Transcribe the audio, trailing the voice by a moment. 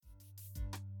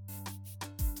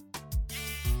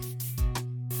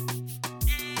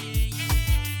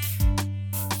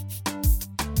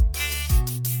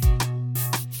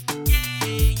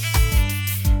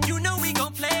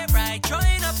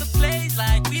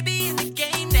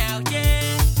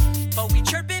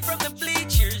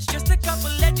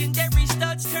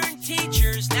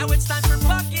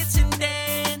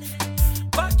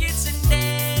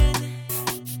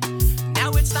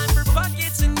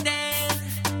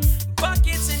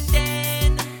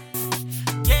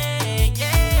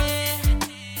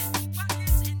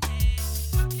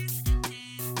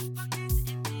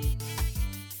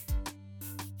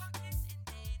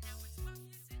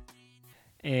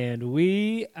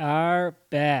are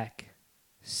back.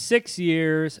 6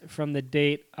 years from the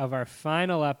date of our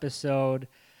final episode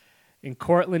in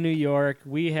Cortland, New York.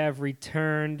 We have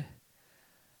returned.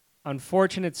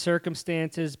 Unfortunate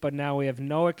circumstances, but now we have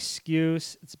no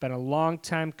excuse. It's been a long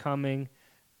time coming.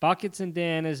 Buckets and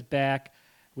Dan is back.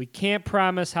 We can't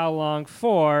promise how long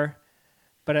for,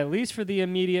 but at least for the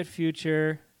immediate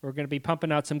future, we're going to be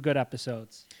pumping out some good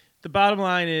episodes. The bottom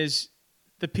line is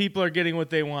the people are getting what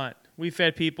they want. We've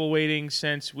had people waiting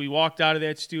since we walked out of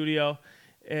that studio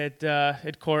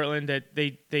at Cortland that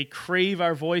they crave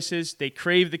our voices, they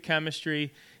crave the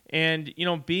chemistry, and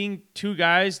being two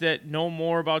guys that know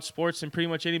more about sports than pretty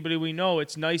much anybody we know,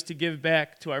 it's nice to give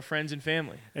back to our friends and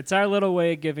family. It's our little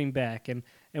way of giving back, and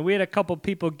we had a couple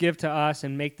people give to us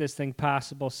and make this thing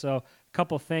possible. So a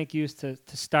couple thank yous to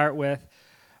start with.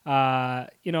 Dan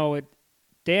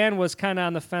was kind of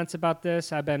on the fence about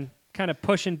this. I've been kind of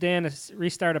pushing Dan to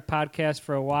restart a podcast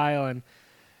for a while,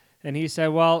 and he said,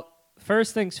 well,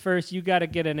 first things first, you got to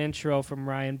get an intro from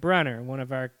Ryan Brenner, one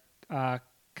of our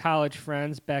college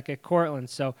friends back at Cortland.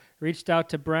 So reached out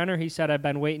to Brenner. He said, I've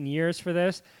been waiting years for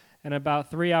this. And about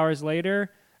 3 hours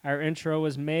later, our intro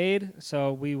was made.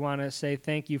 So we want to say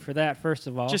thank you for that, first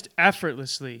of all. Just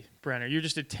effortlessly, Brenner. You're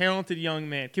just a talented young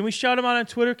man. Can we shout him out on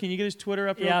Twitter? Can you get his Twitter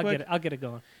up real quick? I'll get it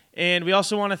going. And we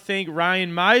also want to thank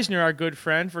Ryan Meisner, our good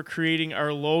friend, for creating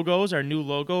our logos, our new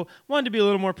logo. Wanted to be a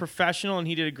little more professional, and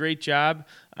he did a great job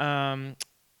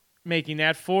making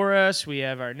that for us. We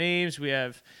have our names. We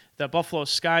have the Buffalo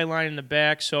skyline in the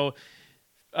back. So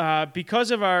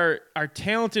because of our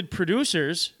talented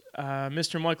producers,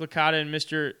 Mr. Mike Licata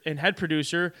and head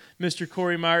producer, Mr.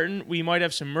 Corey Martin, we might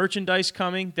have some merchandise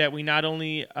coming that we not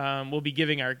only will be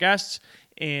giving our guests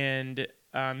and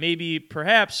maybe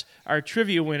perhaps our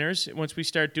trivia winners once we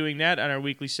start doing that on our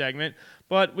weekly segment,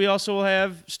 but we also will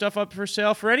have stuff up for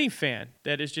sale for any fan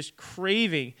that is just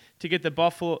craving to get the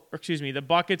the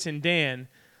Buckets and Dan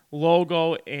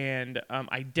logo and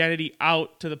identity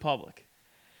out to the public.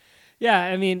 Yeah,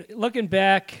 I mean, looking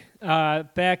back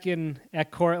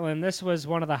at Cortland, this was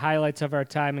one of the highlights of our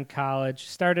time in college.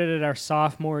 Started at our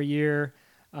sophomore year,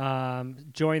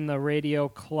 joined the radio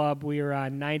club. We were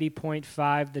on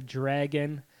 90.5 The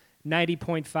Dragon,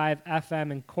 90.5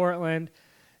 FM in Cortland.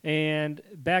 And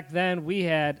back then, we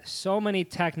had so many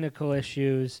technical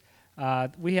issues.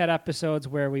 We had episodes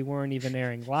where we weren't even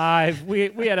airing live.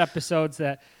 We had episodes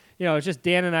that, it's just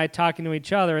Dan and I talking to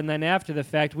each other, and then after the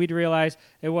fact, we'd realize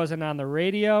it wasn't on the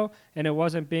radio and it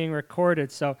wasn't being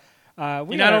recorded. So I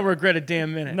don't regret a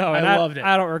damn minute. No, I loved it.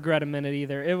 I don't regret a minute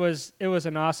either. It was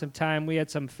an awesome time. We had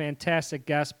some fantastic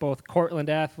guests, both Cortland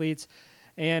athletes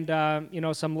and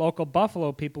some local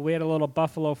Buffalo people. We had a little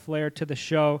Buffalo flair to the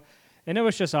show, and it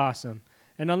was just awesome.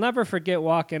 And I'll never forget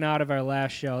walking out of our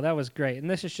last show. That was great. And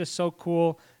this is just so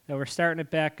cool that we're starting it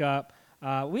back up.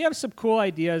 We have some cool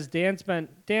ideas. Dan's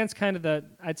kind of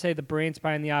the brains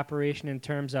behind the operation in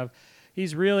terms of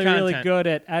he's really good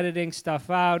at editing stuff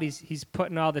out. He's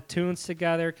putting all the tunes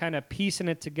together, kind of piecing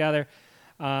it together.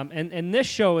 And this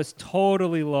show is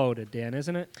totally loaded, Dan,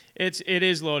 isn't it? It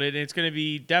is loaded. It's going to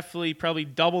be definitely probably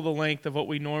double the length of what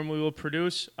we normally will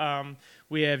produce.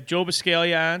 We have Joe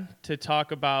Buscaglia on to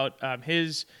talk about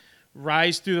his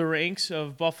rise through the ranks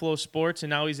of Buffalo sports, and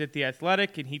now he's at the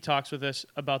Athletic, and he talks with us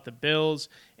about the Bills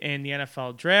and the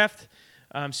NFL draft.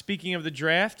 Speaking of the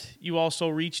draft, you also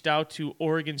reached out to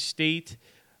Oregon State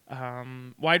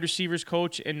wide receivers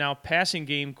coach and now passing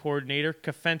game coordinator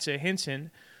Kefense Hynson,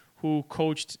 who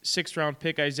coached sixth-round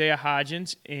pick Isaiah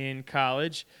Hodgins in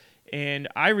college. And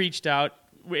I reached out,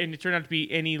 and it turned out to be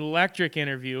an electric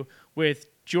interview with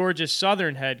Georgia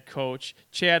Southern head coach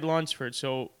Chad Ludsford.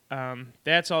 So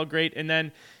that's all great. And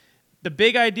then the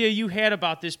big idea you had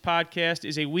about this podcast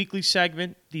is a weekly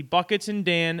segment, the Buckets and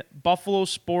Dan Buffalo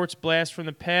Sports Blast from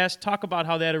the Past. Talk about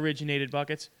how that originated,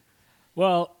 Buckets.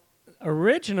 Well,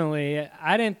 originally,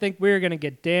 I didn't think we were going to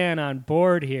get Dan on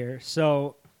board here.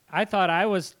 So I thought I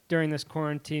was, during this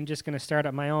quarantine, just going to start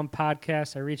up my own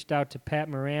podcast. I reached out to Pat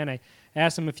Moran. I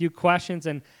asked him a few questions,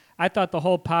 and I thought the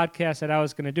whole podcast that I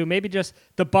was going to do, maybe just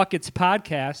the Buckets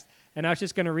podcast, and I was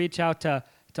just going to reach out to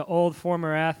old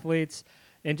former athletes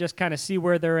and just kind of see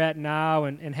where they're at now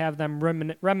and have them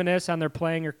reminisce on their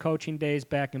playing or coaching days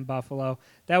back in Buffalo.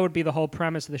 That would be the whole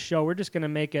premise of the show. We're just going to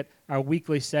make it our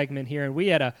weekly segment here, and we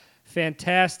had a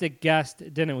fantastic guest,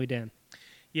 didn't we, Dan?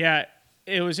 Yeah,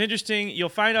 it was interesting. You'll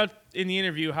find out in the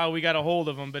interview how we got a hold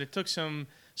of him, but it took some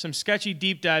sketchy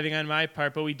deep diving on my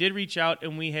part, but we did reach out,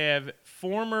 and we have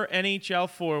former NHL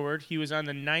forward. He was on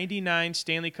the 99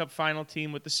 Stanley Cup final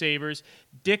team with the Sabres.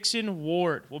 Dixon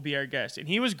Ward will be our guest, and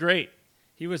he was great.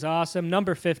 He was awesome.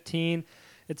 Number 15.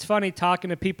 it's funny talking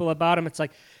to people about him. It's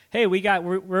like, hey,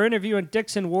 we're interviewing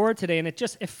Dixon Ward today, and it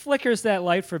flickers that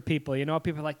light for people. You know,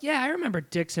 people are like, yeah, I remember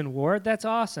Dixon Ward. That's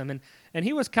awesome. And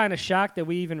he was kind of shocked that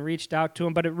we even reached out to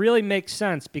him, but it really makes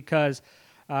sense because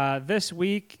this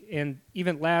week and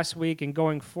even last week and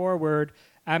going forward,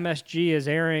 MSG is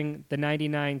airing the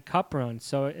 99 Cup run.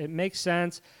 So it makes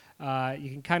sense. You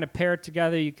can kind of pair it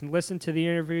together. You can listen to the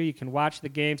interview. You can watch the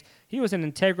games. He was an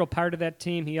integral part of that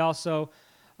team. He also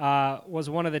was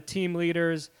one of the team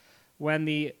leaders when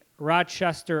the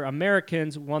Rochester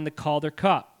Americans won the Calder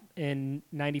Cup in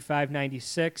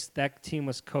 95-96. That team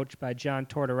was coached by John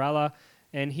Tortorella,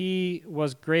 and he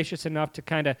was gracious enough to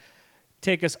kind of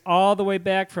take us all the way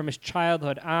back from his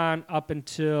childhood on up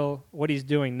until what he's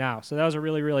doing now. So that was a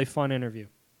really, really fun interview.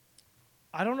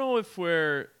 I don't know if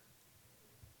we're...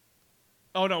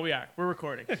 Oh, no, we are. We're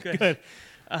recording. Good.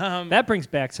 That brings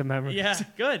back some memories. Yeah,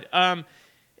 good.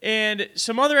 And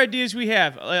some other ideas we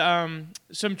have,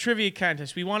 some trivia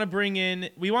contests. We want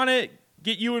to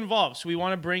get you involved. So we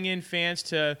want to bring in fans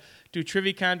to do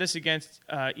trivia contests against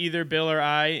either Bill or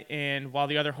I. And while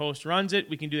the other host runs it,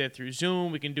 we can do that through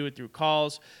Zoom. We can do it through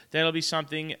calls. That'll be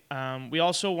something. We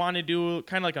also want to do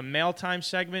kind of like a mail time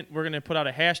segment. We're going to put out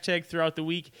a hashtag throughout the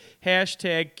week,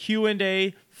 hashtag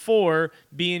Q&A for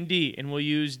B&D. And we'll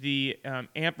use the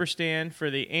ampersand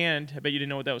for the and. I bet you didn't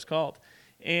know what that was called.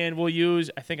 And we'll use,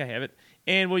 I think I have it,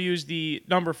 and we'll use the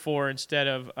number 4 instead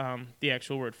of the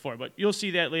actual word 4. But you'll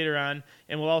see that later on.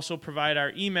 And we'll also provide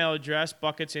our email address,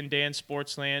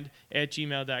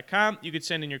 bucketsanddansportsland@gmail.com. You could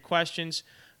send in your questions,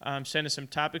 send us some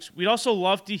topics. We'd also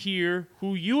love to hear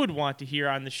who you would want to hear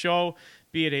on the show,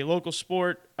 be it a local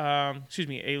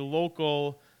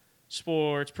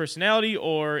sports personality,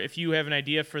 or if you have an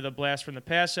idea for the Blast from the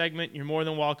Past segment, you're more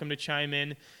than welcome to chime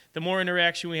in. The more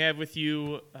interaction we have with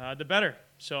you, the better.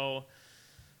 So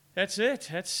that's it.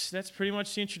 That's pretty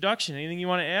much the introduction. Anything you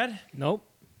want to add? Nope.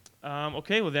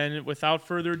 Okay, well then, without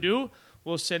further ado,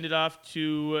 we'll send it off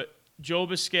to Joe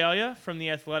Buscaglia from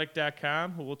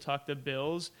theathletic.com, who will talk the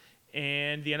Bills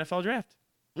and the NFL draft.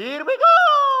 Here we go!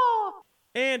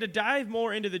 And to dive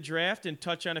more into the draft and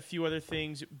touch on a few other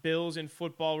things Bills and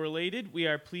football related, we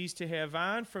are pleased to have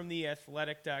on from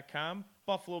theathletic.com,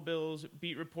 Buffalo Bills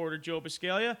beat reporter Joe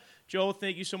Buscaglia. Joe,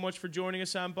 thank you so much for joining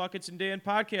us on Buckets and Dan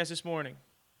podcast this morning.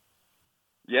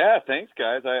 Yeah, thanks,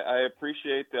 guys. I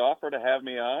appreciate the offer to have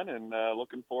me on, and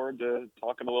looking forward to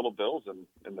talking a little Bills in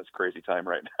this crazy time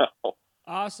right now.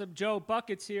 Awesome. Joe,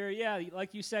 Buckets here. Yeah,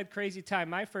 like you said, crazy time.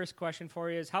 My first question for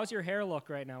you is, how's your hair look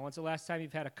right now? When's the last time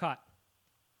you've had a cut?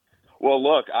 Well,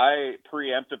 look, I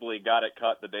preemptively got it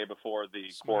cut the day before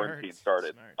the quarantine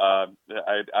started. I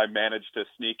managed to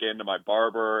sneak into my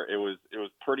barber. It was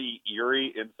pretty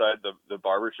eerie inside the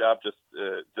barbershop just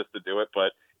to do it,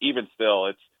 but even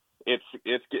still,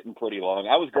 it's getting pretty long.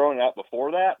 I was growing out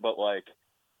before that, but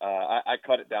I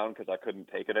cut it down because I couldn't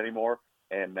take it anymore.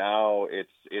 And now it's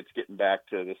getting back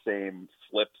to the same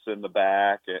slips in the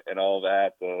back and all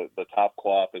that. The top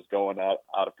cloth is going out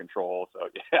of control. So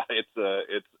yeah, it's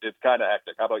kind of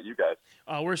hectic. How about you guys?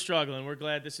 We're struggling. We're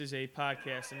glad this is a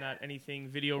podcast and not anything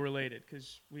video related,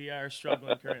 because we are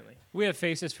struggling currently. We have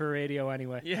faces for radio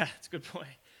anyway. Yeah, that's a good point.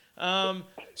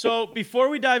 So before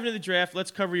we dive into the draft,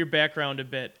 let's cover your background a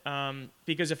bit.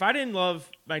 Because if I didn't love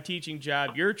my teaching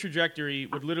job, your trajectory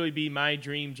would literally be my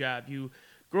dream job. You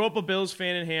grew up a Bills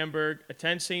fan in Hamburg,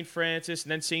 attend St. Francis,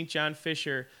 and then St. John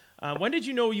Fisher. When did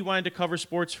you know you wanted to cover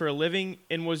sports for a living,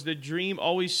 and was the dream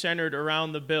always centered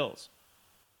around the Bills?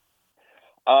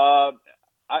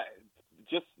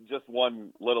 Just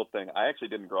one little thing. I actually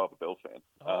didn't grow up a Bills fan.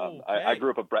 Okay. I grew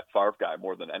up a Brett Favre guy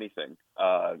more than anything.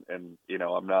 And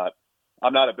I'm not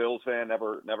a Bills fan.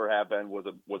 Never have been. Was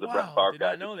a Brett Favre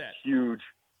guy. Did not know that. Huge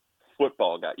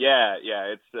football guy. Yeah.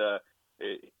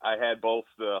 I had both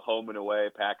the home and away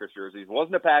Packers jerseys.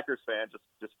 Wasn't a Packers fan,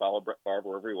 just followed Brett Favre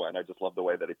wherever he went. I just loved the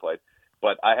way that he played.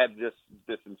 But I had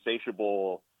this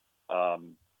insatiable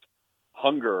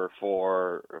hunger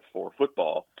for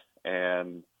football,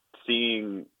 and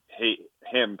seeing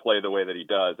him play the way that he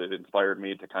does, it inspired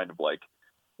me to kind of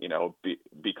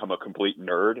become a complete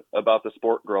nerd about the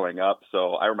sport growing up.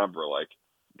 So I remember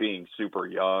being super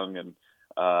young and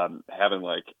having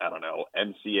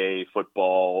NCAA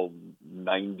football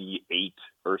 98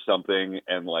 or something,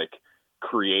 and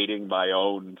creating my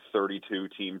own 32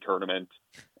 team tournament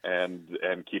and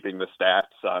keeping the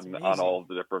stats on all of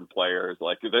the different players.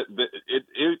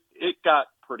 It got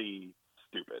pretty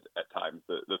stupid at times,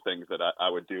 the things that I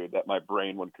would do that my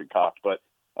brain would concoct. But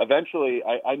eventually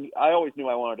I always knew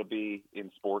I wanted to be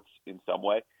in sports in some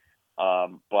way.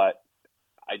 But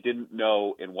I didn't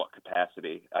know in what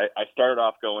capacity. I started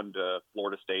off going to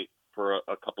Florida State for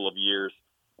a couple of years,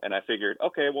 and I figured,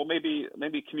 okay, well, maybe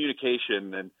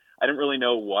communication, and I didn't really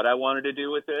know what I wanted to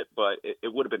do with it, but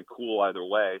it would have been cool either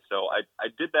way. So I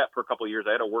did that for a couple of years.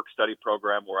 I had a work study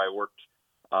program where I worked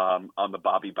on the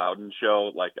Bobby Bowden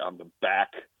show, like on the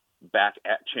back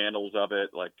at channels of it,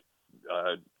 like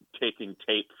taking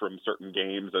tape from certain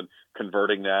games and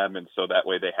converting them, and so that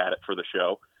way they had it for the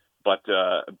show. But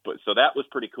so that was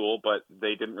pretty cool. But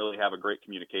they didn't really have a great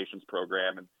communications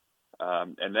program,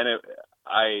 and then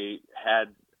I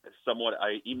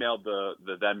emailed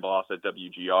the then boss at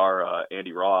WGR,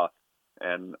 Andy Roth,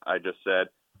 and I just said,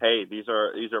 hey, these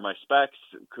are my specs.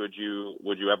 Would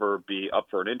you ever be up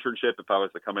for an internship if I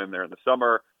was to come in there in the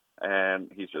summer?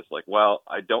 And he's just like, well,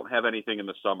 I don't have anything in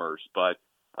the summers, but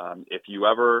if you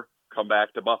ever come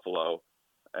back to Buffalo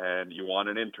and you want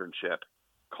an internship,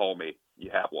 call me. You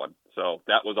have one. So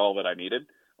that was all that I needed.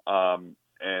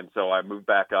 And so I moved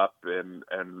back up and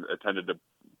attended to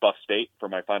Buff State for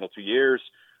my final 2 years.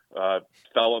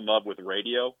 Fell in love with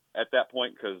radio at that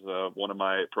point because one of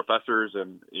my professors,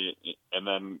 and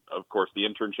then of course the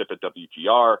internship at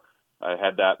WGR. I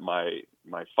had that my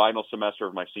final semester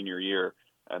of my senior year,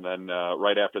 and then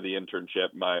right after the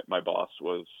internship, my boss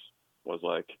was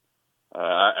like,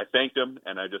 I thanked him,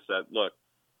 and I just said, look,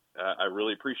 I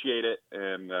really appreciate it,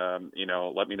 and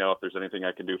let me know if there's anything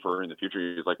I can do for her in the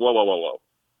future. He's like, whoa,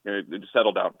 just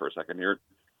settle down for a second.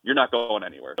 You're not going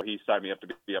anywhere. So he signed me up to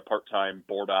be a part-time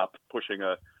board op, pushing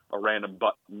a random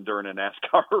button during a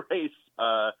NASCAR race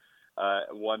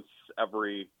once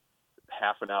every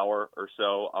half an hour or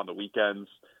so on the weekends,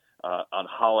 on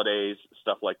holidays,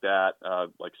 stuff like that,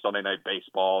 like Sunday Night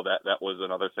Baseball. That was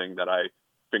another thing that I,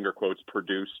 finger quotes,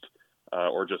 produced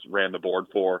or just ran the board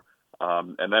for.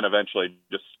 And then eventually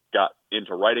just got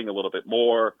into writing a little bit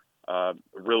more,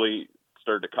 really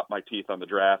started to cut my teeth on the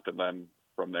draft, and then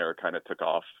from there kind of took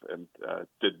off and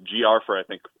did GR for, I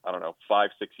think, 5-6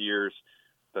 years,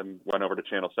 then went over to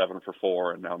Channel 7 for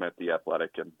 4, and now I'm at The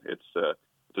Athletic, and it's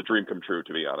a dream come true,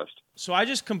 to be honest. So I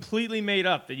just completely made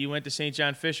up that you went to St.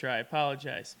 John Fisher. I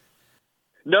apologize.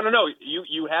 No.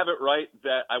 You have it right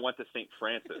that I went to St.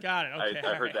 Francis. Got it. Okay.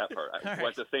 I heard that part. I went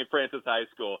Right. to St. Francis High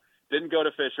School. Didn't go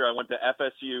to Fisher. I went to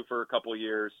FSU for a couple of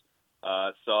years.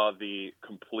 Saw the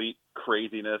complete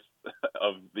craziness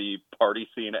of the party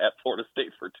scene at Florida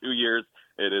State for 2 years.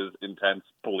 It is intense,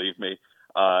 believe me.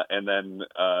 And then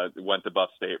went to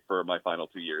Buff State for my final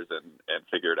 2 years and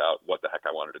figured out what the heck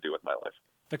I wanted to do with my life.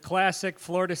 The classic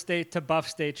Florida State to Buff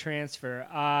State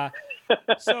transfer.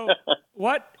 So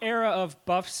what era of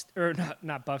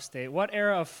not Buff State, what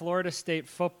era of Florida State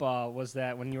football was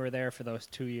that when you were there for those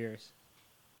 2 years?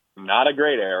 Not a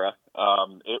great era.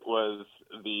 It was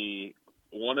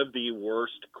one of the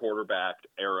worst quarterback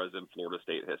eras in Florida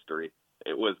State history.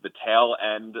 It was the tail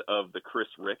end of the Chris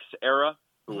Ricks era,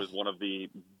 who was one of the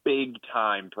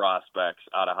big-time prospects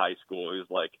out of high school. He was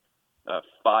like a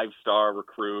 5-star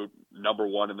recruit, number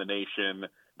 1 in the nation.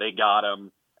 They got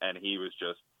him, and he was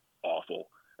just awful.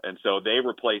 And so they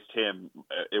replaced him.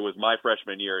 It was my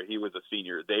freshman year. He was a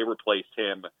senior. They replaced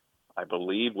him, I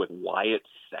believe, with Wyatt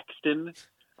Sexton.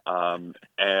 And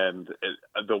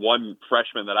the one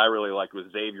freshman that I really liked was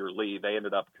Xavier Lee. They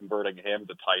ended up converting him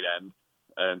to tight end.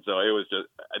 And so it was just,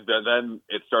 then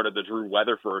it started the Drew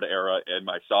Weatherford era in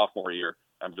my sophomore year.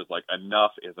 I'm just like,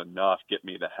 enough is enough. Get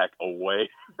me the heck away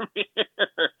from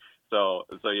here. So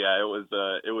yeah,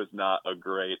 it was not a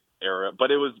great era, but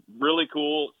it was really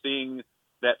cool seeing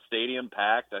that stadium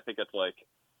packed. I think it's like,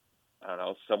 I don't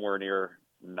know, somewhere near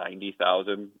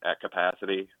 90,000 at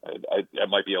capacity. It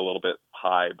might be a little bit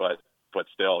high, but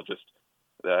still, just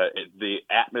the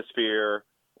atmosphere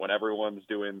when everyone's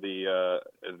doing the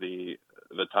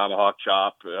tomahawk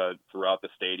chop throughout the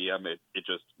stadium, it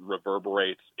just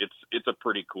reverberates. It's a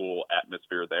pretty cool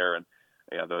atmosphere there, and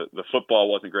yeah, the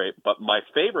football wasn't great, but my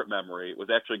favorite memory was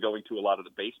actually going to a lot of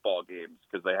the baseball games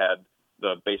because they had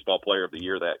the baseball player of the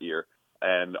year that year,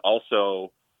 and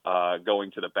also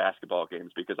going to the basketball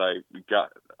games because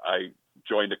I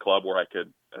joined a club where I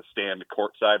could stand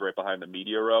courtside right behind the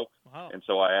media row. Wow. And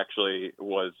so I actually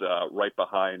was right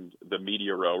behind the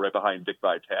media row, right behind Dick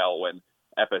Vitale when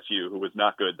FSU, who was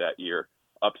not good that year,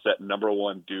 upset number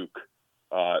 1 Duke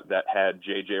that had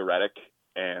J.J. Redick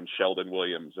and Sheldon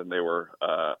Williams, and they were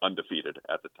undefeated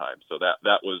at the time. So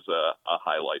that was a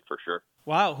highlight for sure.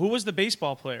 Wow. Who was the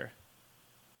baseball player?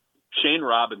 Shane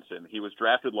Robinson. He was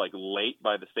drafted like late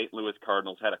by the St. Louis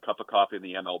Cardinals, had a cup of coffee in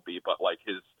the MLB, but like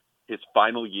his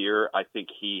final year, I think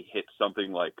he hit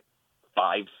something like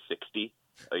 560.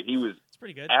 He was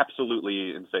pretty good.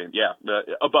 Absolutely insane. Yeah,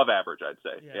 above average, I'd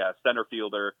say. Yeah, center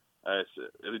fielder.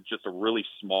 Just a really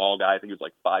small guy. I think he was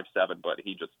like 5'7", but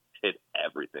he just hit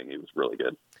everything. He was really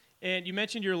good. And you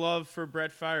mentioned your love for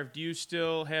Brett Favre. Do you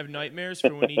still have nightmares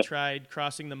for when he tried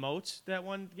crossing the moats that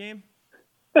one game?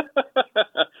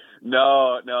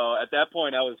 No. At that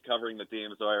point, I was covering the team,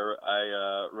 so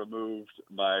I removed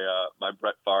my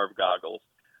Brett Favre goggles.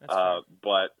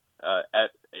 But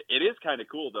it is kind of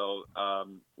cool, though.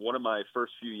 One of my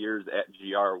first few years at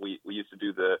GR, we used to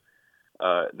do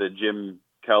the Jim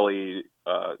Kelly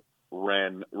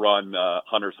run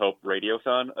Hunter's Hope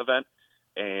Radiothon event.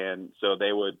 And so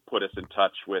they would put us in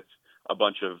touch with a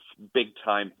bunch of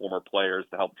big-time former players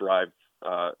to help drive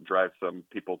some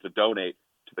people to donate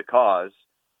to the cause.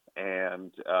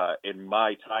 And in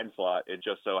my time slot, it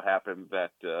just so happened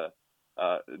that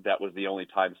that was the only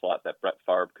time slot that Brett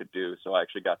Favre could do. So I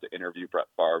actually got to interview Brett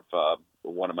Favre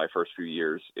one of my first few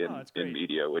years in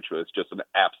media, which was just an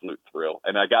absolute thrill.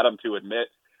 And I got him to admit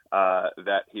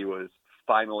that he was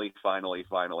finally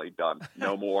done.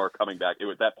 No more coming back.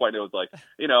 At that point, it was like,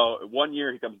 1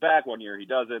 year he comes back, 1 year he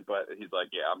doesn't, but he's like,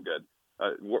 yeah, I'm good.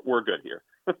 We're good here.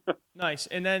 Nice.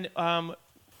 And then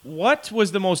what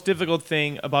was the most difficult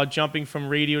thing about jumping from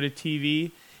radio to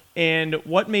TV, and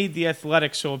what made The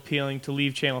Athletic so appealing to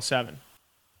leave Channel 7?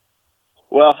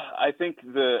 Well, I think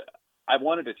I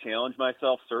wanted to challenge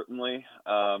myself, certainly,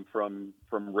 from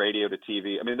radio to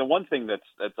TV. I mean, the one thing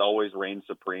that's always reigned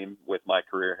supreme with my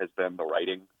career has been the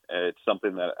writing. It's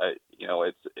something that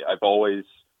I've always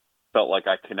felt like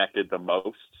I connected the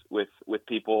most with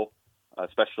people,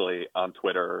 especially on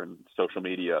Twitter and social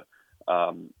media.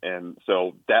 And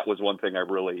so that was one thing I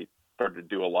really started to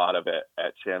do a lot of at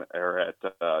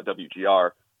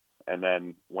WGR. And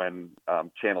then when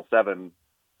Channel 7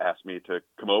 asked me to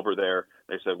come over there,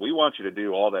 they said, we want you to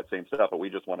do all that same stuff, but we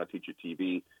just want to teach you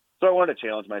TV. So I wanted to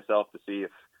challenge myself to see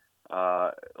if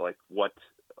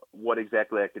what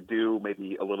exactly I could do,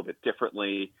 maybe a little bit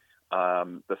differently.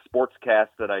 The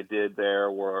sportscasts that I did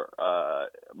there were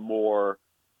more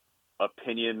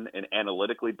opinion and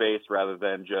analytically based rather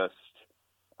than just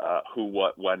who,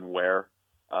 what, when, where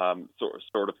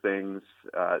sort of things.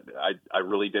 I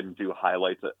really didn't do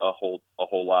highlights a whole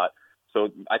lot. So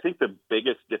I think the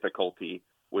biggest difficulty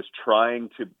was trying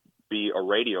to be a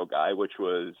radio guy, which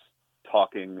was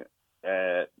talking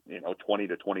at 20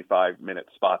 to 25 minute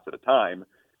spots at a time,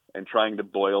 and trying to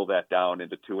boil that down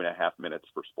into 2.5 minutes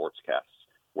for sportscasts,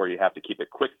 where you have to keep it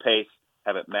quick pace,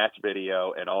 have it match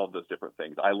video, and all of those different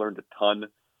things. I learned a ton.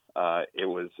 It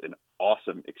was an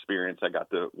awesome experience. I got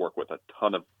to work with a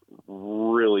ton of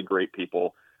really great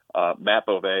people. Matt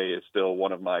Beauvais is still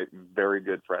one of my very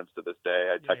good friends to this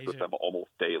day. I text with him almost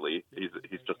daily.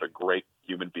 He's just a great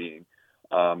human being.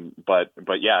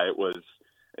 But yeah,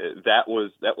 that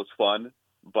was fun.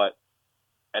 But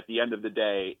at the end of the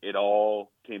day, it all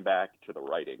came back to the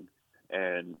writing,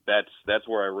 and that's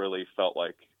where I really felt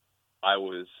like I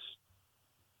was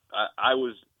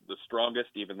the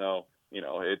strongest. Even though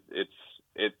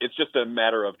it's just a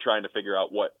matter of trying to figure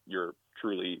out what you're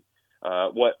truly.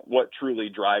 What truly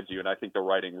drives you, and I think the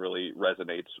writing really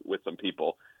resonates with some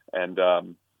people. And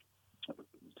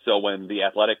so when The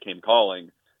Athletic came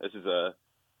calling, this is a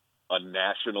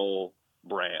national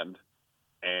brand,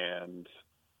 and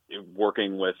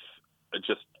working with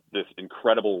just this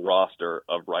incredible roster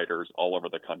of writers all over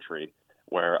the country,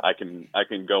 where I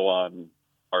can go on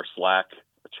our Slack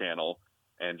channel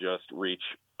and just reach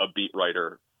a beat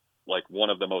writer, like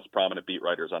one of the most prominent beat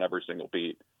writers on every single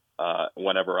beat.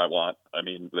 Whenever I want. I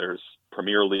mean, there's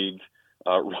Premier League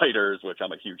writers, which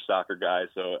I'm a huge soccer guy,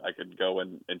 so I could go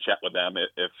and chat with them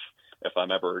if I'm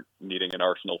ever needing an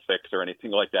Arsenal fix or anything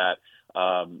like that.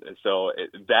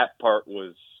 That part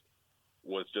was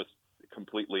just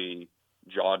completely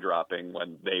jaw-dropping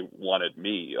when they wanted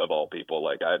me, of all people.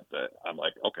 Like I'm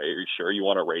like, okay, are you sure you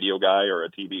want a radio guy or a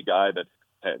TV guy that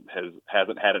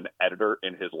hasn't had an editor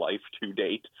in his life to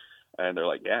date? And they're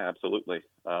like, yeah, absolutely.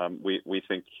 We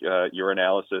think your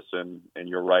analysis and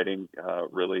your writing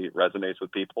really resonates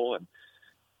with people, and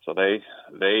so they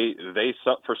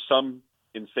for some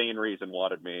insane reason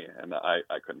wanted me, and I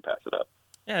couldn't pass it up.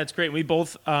 Yeah, it's great. We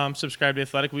both subscribe to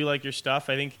Athletic. We like your stuff.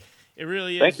 I think it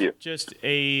really is just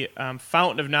a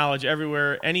fountain of knowledge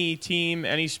everywhere. Any team,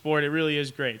 any sport, it really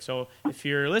is great. So if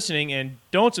you're listening and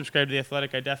don't subscribe to The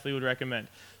Athletic, I definitely would recommend.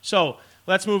 So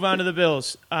let's move on to the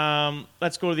Bills.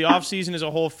 Let's go to the offseason as a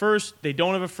whole first. They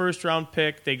don't have a first-round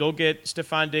pick. They go get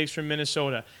Stefon Diggs from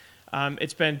Minnesota.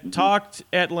 It's been talked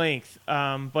at length,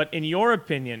 but in your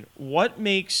opinion, what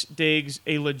makes Diggs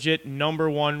a legit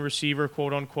number one receiver,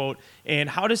 quote-unquote, and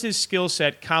how does his skill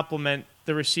set complement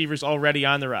the receivers already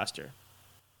on the roster?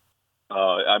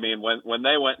 I mean, when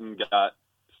they went and got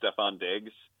Stefon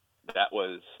Diggs, that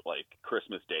was like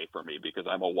Christmas Day for me because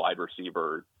I'm a wide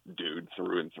receiver dude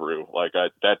through and through. Like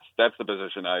that's the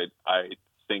position I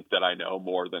think that I know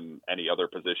more than any other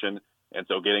position. And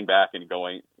so getting back and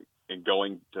going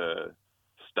to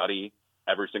study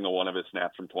every single one of his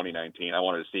snaps from 2019, I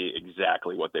wanted to see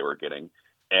exactly what they were getting.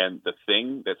 And the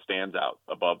thing that stands out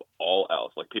above all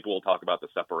else, like people will talk about the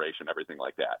separation, everything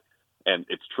like that. And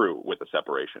it's true with the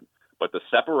separation, but the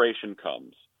separation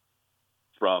comes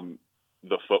from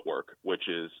the footwork, which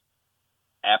is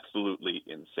absolutely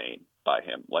insane by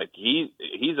him. Like he's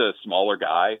a smaller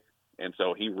guy, and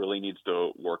so he really needs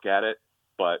to work at it.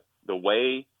 But the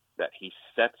way that he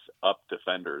sets up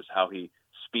defenders, how he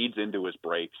speeds into his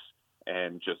breaks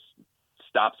and just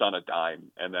stops on a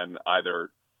dime, and then either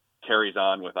carries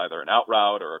on with either an out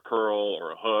route or a curl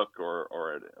or a hook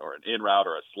or an in route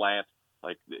or a slant.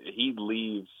 Like he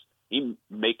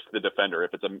makes the defender,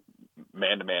 if it's a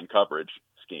man-to-man coverage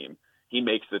scheme, he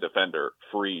makes the defender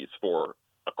freeze for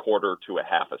a quarter to a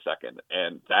half a second.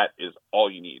 And that is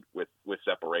all you need with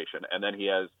separation. And then he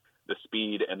has the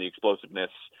speed and the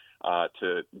explosiveness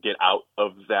to get out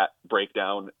of that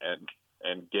breakdown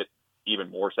and get even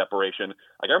more separation.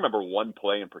 Like I remember one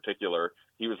play in particular,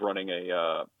 he was running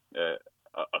a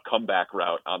comeback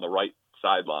route on the right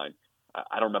sideline.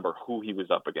 I don't remember who he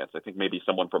was up against. I think maybe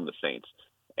someone from the Saints.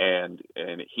 And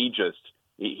he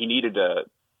needed a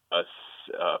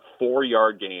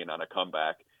 4-yard gain on a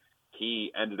comeback.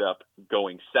 He ended up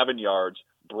going 7 yards,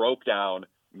 broke down,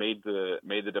 made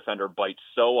the defender bite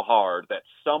so hard that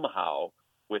somehow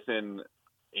within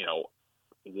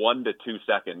 1 to 2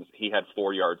 seconds he had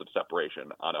 4 yards of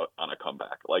separation on a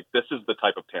comeback. Like this is the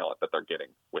type of talent that they're getting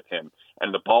with him,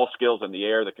 and the ball skills in the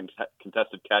air, the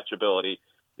contested catch ability.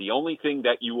 The only thing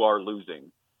that you are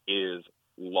losing is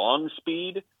long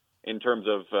speed in terms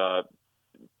of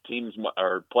teams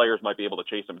or players might be able to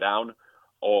chase him down,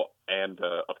 and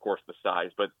of course the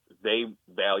size, but they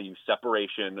value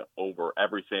separation over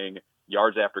everything.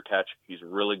 Yards after catch, he's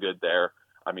really good there.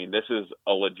 I mean, this is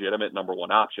a legitimate number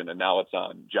one option, and now it's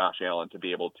on Josh Allen to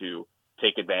be able to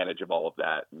take advantage of all of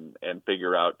that and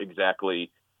figure out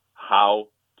exactly how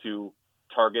to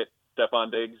target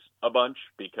Stefon Diggs a bunch,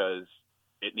 because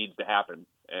it needs to happen.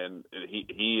 And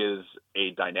he is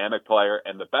a dynamic player.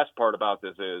 And the best part about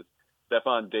this is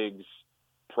Stefon Diggs'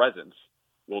 presence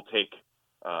will take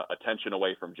attention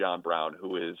away from John Brown,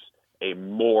 who is a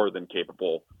more than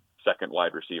capable second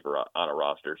wide receiver on a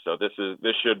roster. So this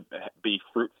should be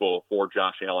fruitful for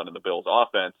Josh Allen and the Bills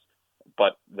offense.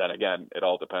 But then again, it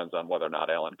all depends on whether or not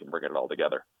Allen can bring it all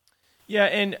together. Yeah,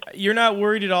 and you're not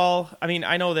worried at all. I mean,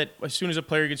 I know that as soon as a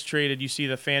player gets traded, you see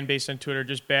the fan base on Twitter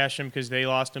just bash him because they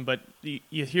lost him. But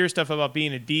you hear stuff about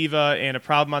being a diva and a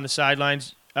problem on the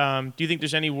sidelines. Do you think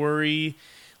there's any worry,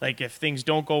 like if things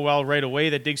don't go well right away,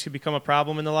 that Diggs could become a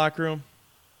problem in the locker room?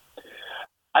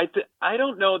 I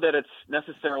don't know that it's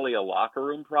necessarily a locker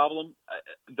room problem.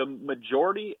 The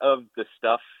majority of the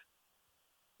stuff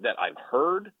that I've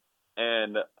heard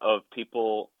and of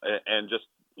people and just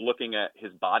looking at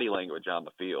his body language on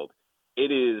the field,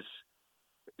 it is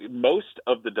most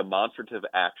of the demonstrative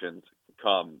actions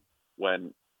come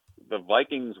when the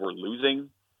Vikings were losing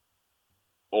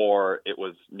or it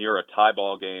was near a tie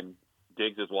ball game.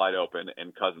 Diggs is wide open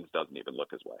and Cousins doesn't even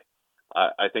look his way.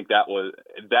 I think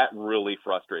that really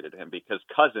frustrated him because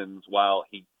Cousins, while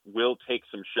he will take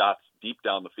some shots deep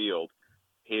down the field,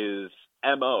 his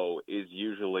MO is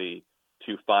usually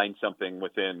to find something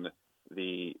within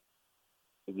the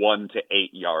 1 to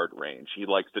 8 yard range. He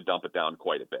likes to dump it down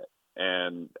quite a bit.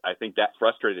 And I think that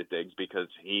frustrated Diggs because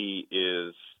he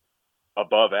is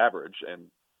above average and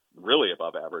really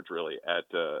above average really at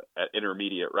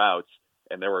intermediate routes.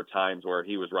 And there were times where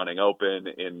he was running open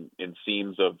in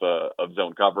seams of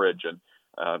zone coverage, and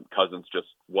Cousins just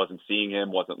wasn't seeing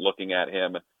him, wasn't looking at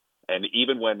him. And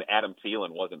even when Adam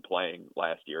Thielen wasn't playing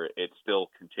last year, it still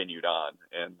continued on.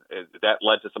 And that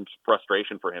led to some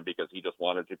frustration for him because he just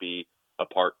wanted to be a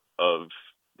part of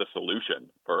the solution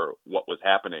for what was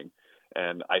happening.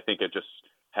 And I think it just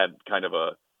had kind of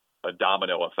a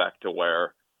domino effect to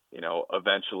where,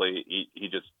 eventually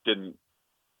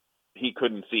he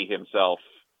couldn't see himself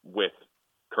with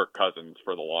Kirk Cousins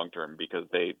for the long term because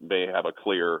they have a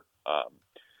clear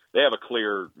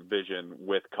vision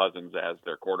with Cousins as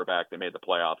their quarterback. They made the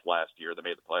playoffs last year. They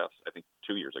made the playoffs, I think,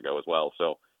 2 years ago as well.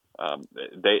 So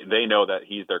they know that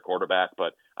he's their quarterback.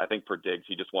 But I think for Diggs,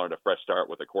 he just wanted a fresh start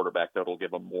with a quarterback that will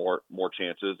give him more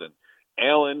chances. And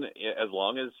Allen, as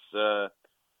long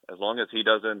as he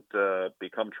doesn't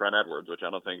become Trent Edwards, which I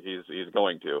don't think he's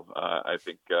going to, I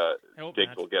think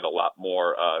Diggs will get a lot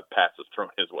more passes thrown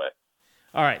his way.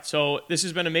 All right, so this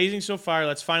has been amazing so far.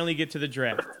 Let's finally get to the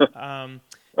draft.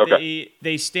 Okay.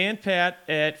 They stand pat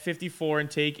at 54 and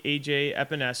take AJ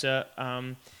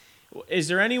Epinesa. Is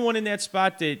there anyone in that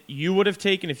spot that you would have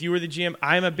taken if you were the GM?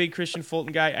 I'm a big Christian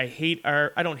Fulton guy.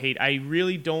 I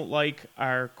really don't like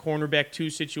our cornerback 2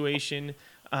 situation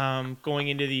going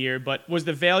into the year. But was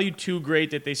the value too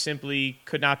great that they simply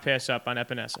could not pass up on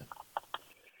Epinesa?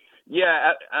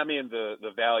 Yeah, I mean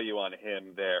the value on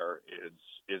him there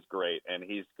is great, and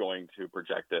he's going to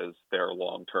project as their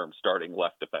long-term starting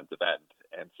left defensive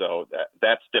end, and so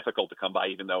that's difficult to come by,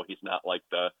 even though he's not like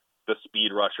the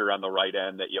speed rusher on the right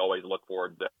end that you always look for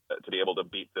to be able to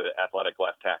beat the athletic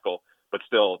left tackle. But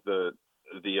still,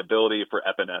 the ability for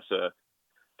Epinesa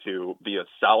to be a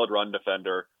solid run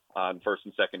defender on first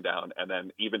and second down, and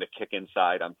then even to kick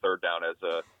inside on third down as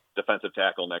a defensive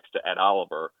tackle next to Ed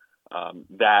Oliver,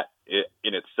 that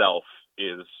in itself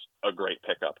is a great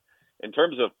pickup. In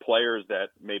terms of players that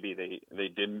maybe they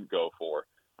didn't go for,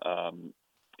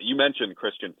 you mentioned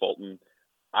Christian Fulton.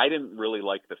 I didn't really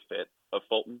like the fit of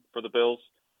Fulton for the Bills.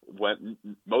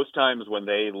 Most times when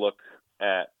they look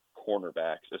at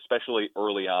cornerbacks, especially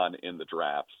early on in the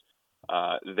drafts,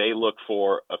 they look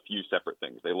for a few separate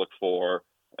things. They look for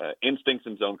instincts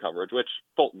and zone coverage, which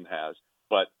Fulton has,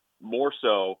 but more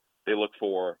so they look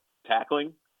for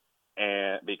tackling,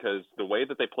 and because the way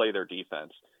that they play their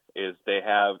defense is they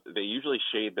usually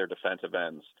shade their defensive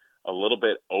ends a little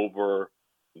bit over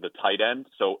the tight end,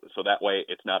 so that way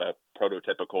it's not a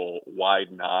prototypical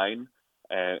wide 9,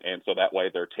 and so that way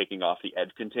they're taking off the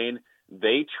edge contain.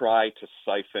 They try to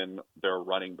siphon their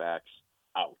running backs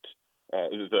out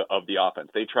of the offense.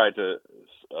 They try to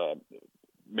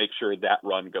make sure that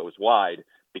run goes wide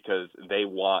because they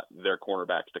want their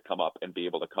cornerbacks to come up and be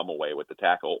able to come away with the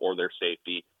tackle, or their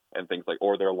safety and things like,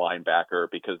 or their linebacker,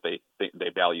 because they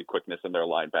value quickness in their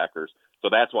linebackers. So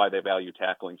that's why they value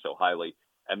tackling so highly.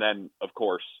 And then, of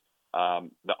course,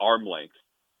 the arm length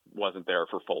wasn't there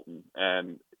for Fulton.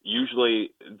 And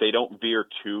usually they don't veer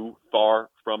too far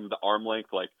from the arm length.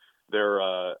 Like their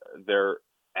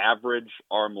average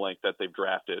arm length that they've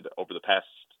drafted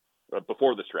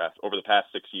before this draft, over the past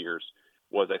 6 years,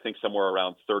 was, I think, somewhere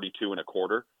around 32 and a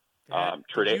quarter. That's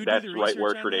right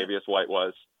where Tre'Davious White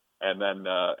was. And then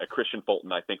a Christian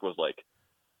Fulton, I think, was like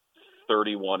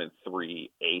 31 and 3/8,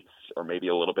 or maybe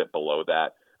a little bit below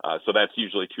that. So that's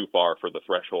usually too far for the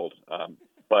threshold.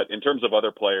 But in terms of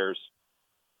other players,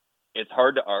 it's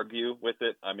hard to argue with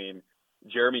it. I mean,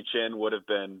 Jeremy Chin would have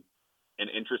been an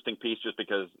interesting piece just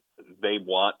because they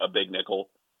want a big nickel.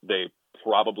 They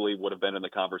probably would have been in the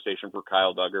conversation for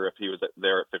Kyle Duggar if he was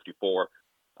there at 54.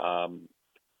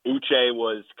 Uche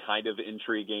was kind of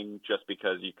intriguing just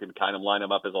because you can kind of line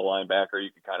him up as a linebacker.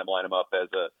 You can kind of line him up as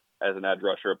an edge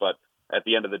rusher. But at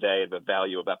the end of the day, the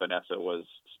value of Epinesa was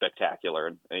spectacular.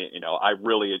 And, I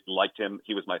really liked him.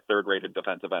 He was my third-rated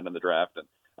defensive end in the draft, and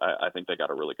I think they got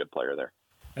a really good player there.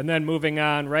 And then moving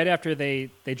on, right after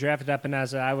they drafted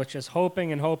Epinesa, I was just hoping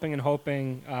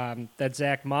that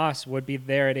Zach Moss would be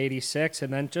there at 86,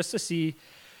 and then just to see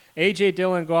A.J.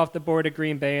 Dillon go off the board at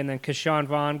Green Bay and then Keyshawn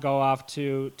Vaughn go off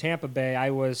to Tampa Bay, I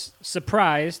was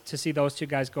surprised to see those two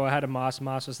guys go ahead of Moss.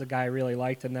 Moss was the guy I really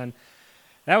liked, and then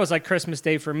that was like Christmas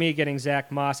Day for me getting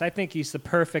Zach Moss. I think he's the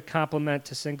perfect complement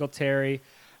to Singletary.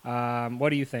 What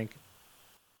do you think?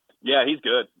 Yeah, he's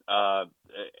good.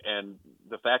 And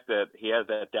the fact that he has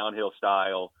that downhill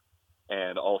style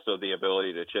and also the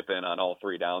ability to chip in on all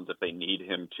 3 downs if they need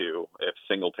him to, if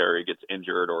Singletary gets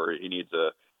injured or he needs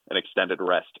an extended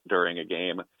rest during a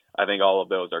game, I think all of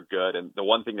those are good. And the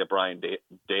one thing that Brian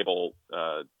Dable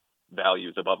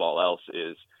values above all else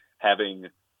is having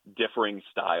differing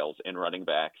styles in running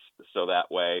backs, so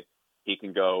that way he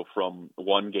can go from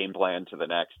one game plan to the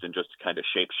next and just kind of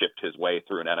shape-shift his way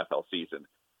through an NFL season.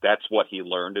 That's what he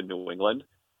learned in New England.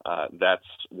 That's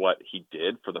what he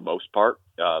did for the most part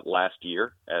last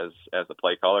year as a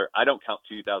play caller. I don't count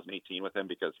 2018 with him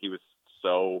because he was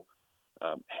so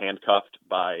handcuffed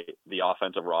by the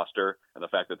offensive roster and the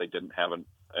fact that they didn't have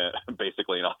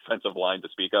basically an offensive line to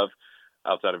speak of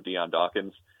outside of Deion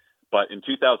Dawkins. But in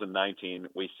 2019,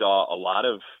 we saw a lot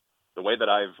of the way that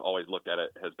I've always looked at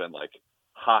it has been like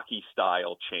hockey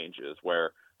style changes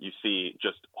where you see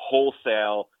just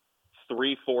wholesale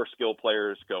 3-4 skill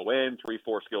players go in,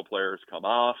 3-4 skill players come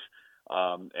off.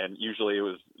 And usually it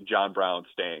was John Brown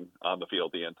staying on the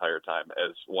field the entire time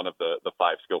as one of the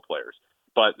 5 skill players.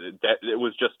 But it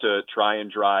was just to try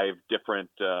and drive different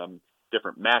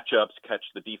matchups, catch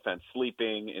the defense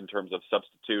sleeping in terms of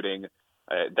substituting.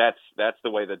 That's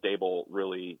the way that Dable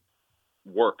really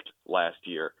worked last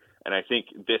year. And I think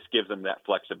this gives him that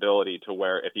flexibility to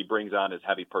where if he brings on his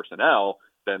heavy personnel,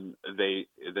 then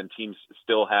teams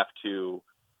still have to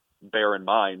bear in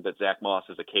mind that Zach Moss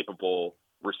is a capable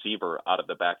receiver out of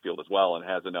the backfield as well, and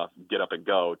has enough get up and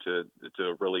go to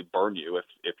really burn you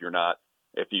if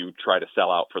you try to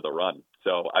sell out for the run.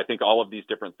 So I think all of these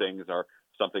different things are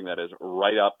something that is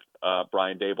right up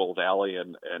Brian Daboll's alley,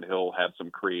 and he'll have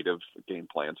some creative game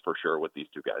plans for sure with these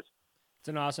two guys. It's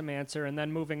an awesome answer. And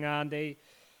then moving on,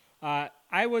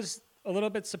 I was a little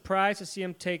bit surprised to see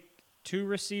him take 2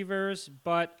 receivers,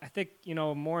 but I think,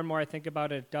 more and more I think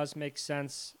about it, it does make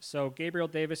sense. So Gabriel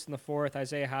Davis in the 4th,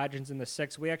 Isaiah Hodgins in the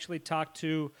 6th. We actually talked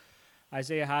to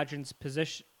Isaiah Hodgins'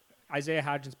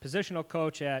 positional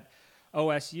coach at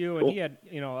OSU, and he had,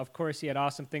 of course, he had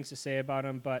awesome things to say about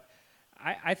him. But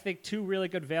I think 2 really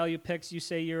good value picks. You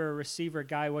say you're a receiver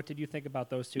guy. What did you think about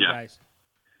those 2 guys?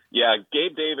 Yeah,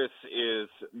 Gabe Davis is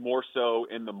more so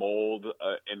in the mold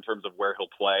in terms of where he'll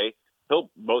play.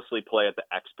 He'll mostly play at the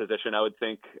X position, I would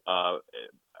think,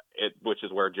 which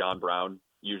is where John Brown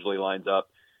usually lines up.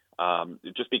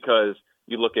 Just because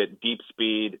you look at deep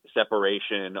speed,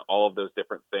 separation, all of those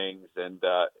different things, and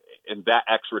that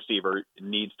X receiver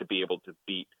needs to be able to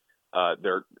beat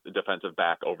their defensive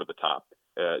back over the top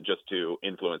just to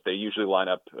influence. They usually line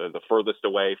up the furthest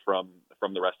away from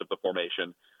the rest of the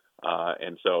formation.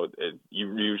 And so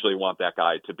you usually want that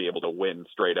guy to be able to win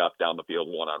straight up down the field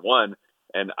one-on-one.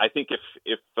 And I think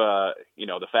if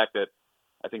the fact that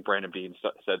I think Brandon Beane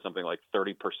said something like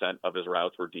 30% of his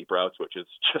routes were deep routes, which is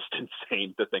just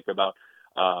insane to think about.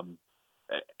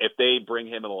 If they bring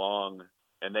him along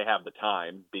and they have the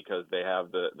time, because they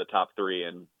have the top 3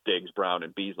 and Diggs, Brown,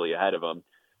 and Beasley ahead of him,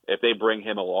 if they bring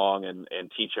him along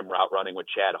and teach him route running with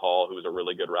Chad Hall, who was a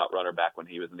really good route runner back when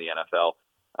he was in the NFL,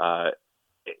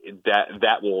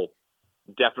 that will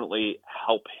definitely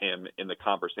help him in the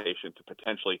conversation to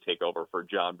potentially take over for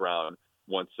John Brown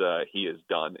once he is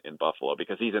done in Buffalo,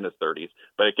 because he's in his 30s.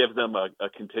 But it gives them a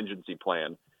contingency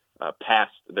plan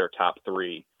past their top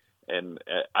 3. And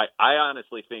I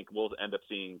honestly think we'll end up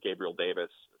seeing Gabriel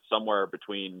Davis somewhere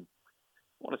between,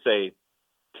 I want to say,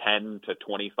 10 to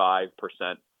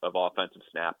 25% of offensive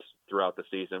snaps throughout the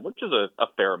season, which is a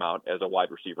fair amount as a wide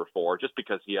receiver 4, just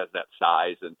because he has that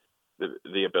size and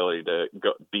the ability to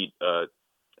beat a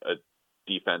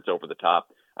defense over the top.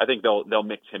 I think they'll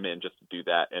mix him in just to do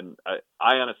that. And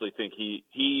I honestly think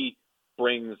he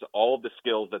brings all of the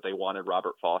skills that they wanted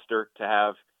Robert Foster to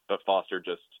have, but Foster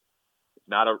just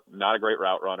not a great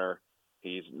route runner.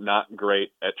 He's not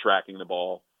great at tracking the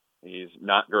ball. He's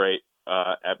not great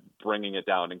at bringing it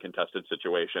down in contested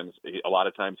situations. A lot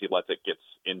of times he lets it get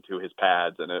into his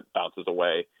pads and it bounces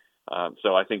away.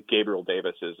 So I think Gabriel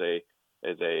Davis is a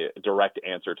direct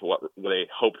answer to what they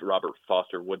hoped Robert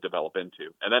Foster would develop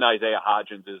into. And then Isaiah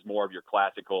Hodgins is more of your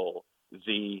classical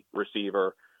Z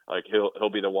receiver. Like he'll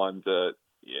be the one to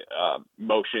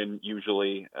motion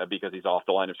usually because he's off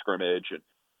the line of scrimmage and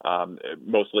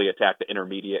mostly attack the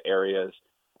intermediate areas.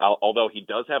 Although he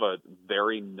does have a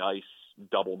very nice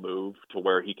double move to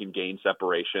where he can gain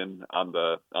separation on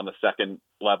the second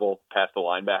level past the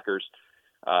linebackers.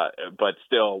 But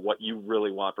still, what you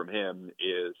really want from him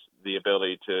is the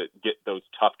ability to get those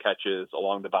tough catches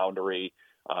along the boundary,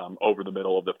 over the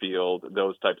middle of the field,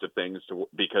 those types of things,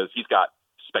 because he's got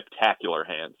spectacular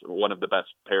hands, one of the best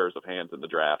pairs of hands in the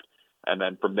draft. And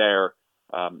then from there,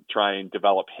 try and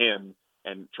develop him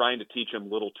and trying to teach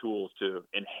him little tools to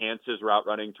enhance his route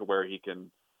running to where he can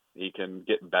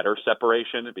get better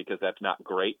separation, because that's not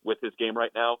great with his game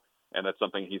right now. And that's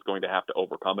something he's going to have to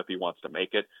overcome if he wants to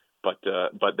make it. But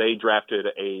they drafted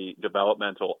a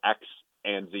developmental X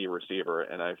and Z receiver,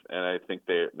 and I think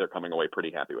they're coming away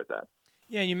pretty happy with that.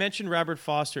 Yeah, you mentioned Robert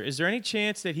Foster. Is there any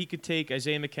chance that he could take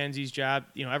Isaiah McKenzie's job?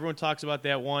 Everyone talks about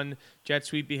that one jet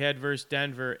sweep he had versus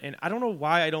Denver, and I don't know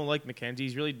why I don't like McKenzie.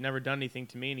 He's really never done anything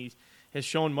to me, and he has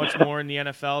shown much more in the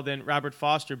NFL than Robert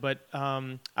Foster. But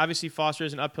obviously Foster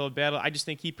is an uphill battle. I just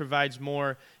think he provides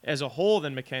more as a whole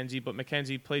than McKenzie, but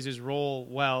McKenzie plays his role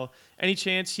well. Any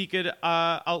chance he could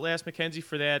outlast McKenzie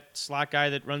for that slot guy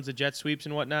that runs the jet sweeps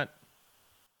and whatnot?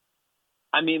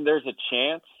 I mean, there's a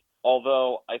chance,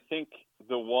 although I think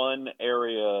the one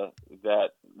area that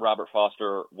Robert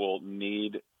Foster will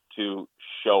need to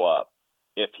show up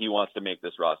if he wants to make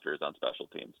this roster is on special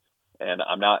teams. And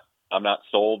I'm not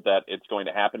sold that it's going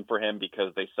to happen for him,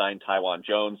 because they signed Tywan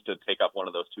Jones to take up one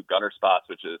of those 2 gunner spots,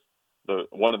 which is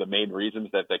one of the main reasons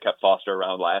that they kept Foster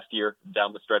around last year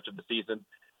down the stretch of the season.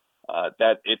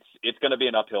 That it's going to be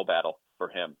an uphill battle for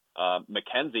him.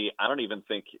 McKenzie, I don't even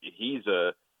think he's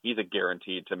a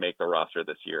guaranteed to make the roster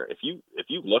this year. If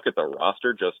you look at the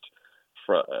roster just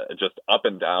up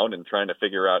and down and trying to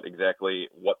figure out exactly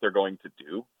what they're going to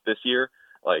do this year,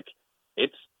 like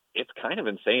it's kind of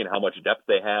insane how much depth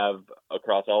they have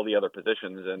across all the other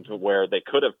positions, and to where they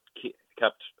could have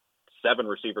kept 7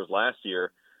 receivers last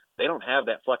year. They don't have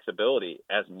that flexibility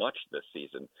as much this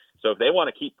season. So if they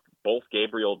want to keep both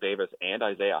Gabriel Davis and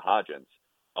Isaiah Hodgins,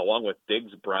 along with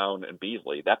Diggs, Brown, and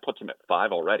Beasley, that puts them at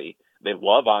 5 already. They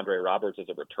love Andre Roberts as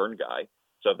a return guy,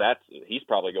 so he's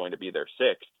probably going to be their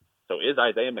 6th. So is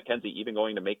Isaiah McKenzie even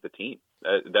going to make the team?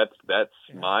 That's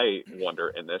my wonder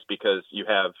in this, because you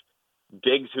have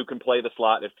Diggs who can play the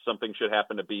slot if something should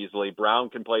happen to Beasley. Brown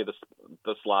can play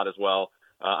the slot as well.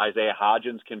 Isaiah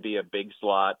Hodgins can be a big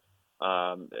slot.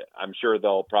 I'm sure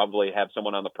they'll probably have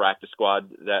someone on the practice squad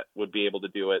that would be able to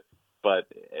do it. But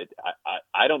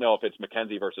I don't know if it's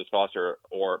McKenzie versus Foster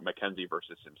or McKenzie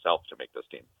versus himself to make this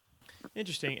team.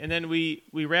 Interesting. And then we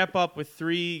wrap up with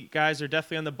 3 guys that are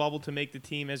definitely on the bubble to make the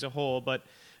team as a whole. But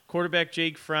quarterback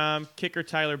Jake Fromm, kicker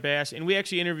Tyler Bass, and we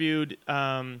actually interviewed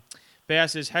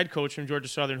Bass's head coach from Georgia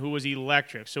Southern, who was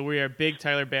electric. So we are big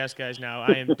Tyler Bass guys now.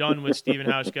 I am done with Stephen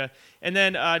Hauschka. And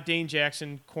then Dane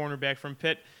Jackson, cornerback from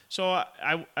Pitt. So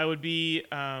I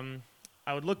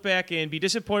would look back and be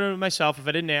disappointed with myself if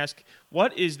I didn't ask,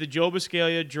 what is the Joe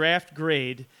Buscaglia draft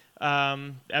grade?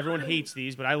 Everyone hates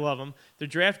these, but I love them. The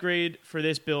draft grade for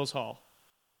this Bills Haul.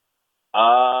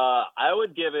 I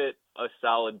would give it a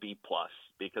solid B+,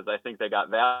 because I think they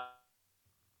got that.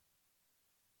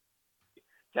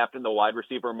 Tapped in the wide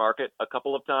receiver market a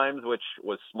couple of times, which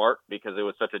was smart because it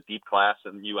was such a deep class,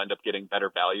 and you end up getting better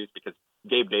values, because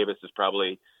Gabe Davis is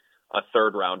probably a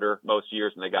 3rd rounder most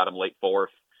years, and they got him late 4th.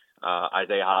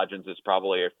 Isaiah Hodgins is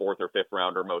probably a 4th or 5th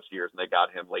rounder most years, and they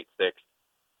got him late 6th.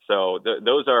 So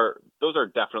those are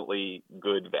definitely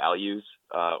good values,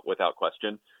 without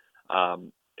question.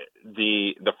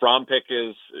 The Fromm pick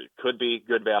could be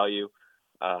good value.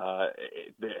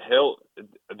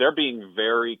 They're being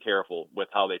very careful with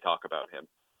how they talk about him,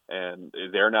 and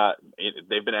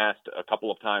they've been asked a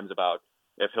couple of times about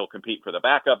if he'll compete for the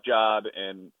backup job,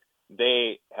 and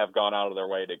they have gone out of their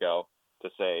way to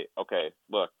say, okay,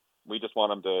 look, we just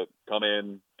want him to come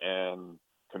in and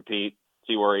compete,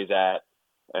 see where he's at.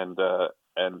 And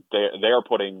they're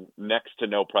putting next to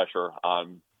no pressure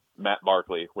on Matt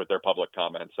Barkley with their public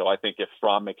comments. So I think if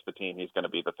Fromm makes the team, he's going to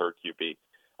be the 3rd QB.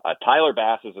 Tyler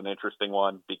Bass is an interesting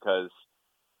one, because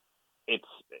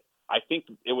I think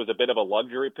it was a bit of a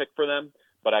luxury pick for them,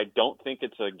 but I don't think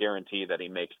it's a guarantee that he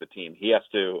makes the team. He has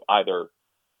to either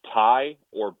tie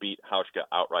or beat Hauschka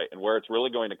outright. And where it's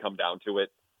really going to come down to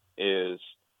it is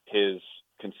his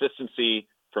consistency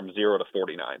from 0 to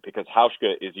 49, because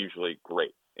Hauschka is usually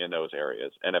great in those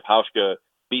areas. And if Hauschka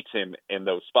beats him in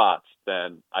those spots,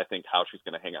 then I think Hauschka's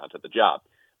going to hang on to the job.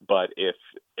 But if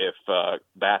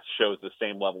Bass shows the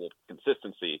same level of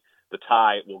consistency, the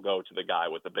tie will go to the guy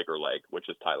with the bigger leg, which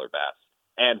is Tyler Bass,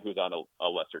 and who's on a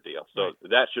lesser deal. So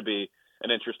that should be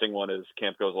an interesting one as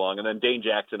camp goes along. And then Dane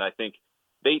Jackson, I think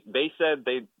they said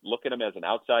they look at him as an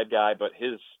outside guy, but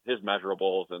his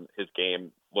measurables and his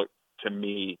game look to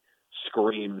me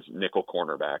screams nickel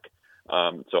cornerback.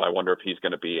 So I wonder if he's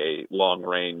going to be a long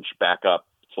range backup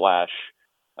 /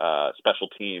 special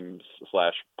teams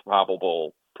 /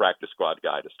 probable practice squad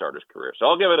guy to start his career. So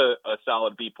I'll give it a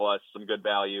solid B+, some good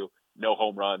value, no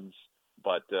home runs,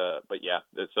 but yeah,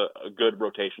 it's a good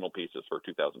rotational pieces for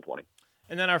 2020.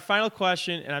 And then our final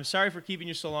question, and I'm sorry for keeping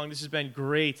you so long. This has been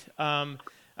great. Our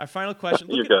final question,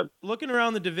 looking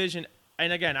around the division,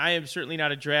 and again, I am certainly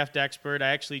not a draft expert. I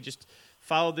actually just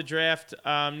followed the draft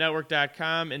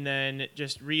network.com and then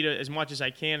just read as much as I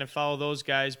can and follow those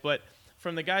guys. But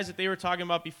from the guys that they were talking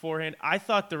about beforehand, I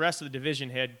thought the rest of the division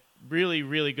had really,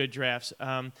 really good drafts.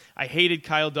 I hated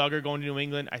Kyle Duggar going to New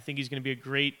England. I think he's going to be a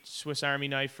great Swiss Army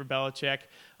knife for Belichick.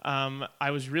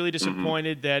 I was really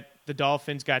disappointed that the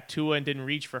Dolphins got Tua and didn't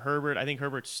reach for Herbert. I think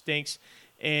Herbert stinks.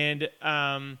 And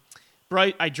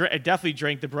I definitely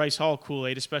drank the Bryce Hall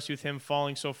Kool-Aid, especially with him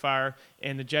falling so far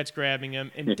and the Jets grabbing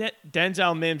him. And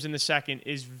Denzel Mims in the second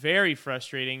is very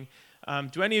frustrating.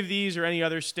 Do any of these or any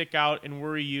others stick out and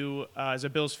worry you as a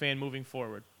Bills fan moving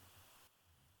forward?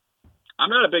 I'm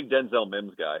not a big Denzel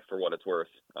Mims guy, for what it's worth.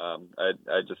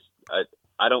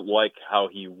 I don't like how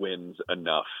he wins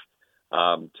enough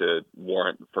to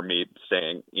warrant for me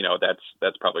saying,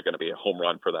 that's probably going to be a home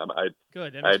run for them.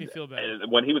 Good, that makes me feel better.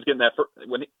 When he was getting that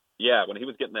when he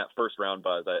was getting that first round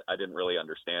buzz, I didn't really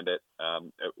understand it.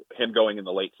 Him going in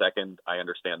the late second, I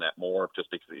understand that more,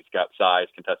 just because he's got size,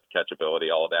 contested catch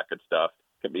ability, all of that good stuff.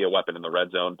 Could be a weapon in the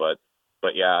red zone, but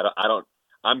yeah,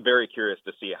 I'm very curious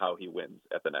to see how he wins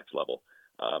at the next level,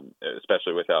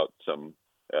 especially without some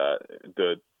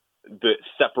the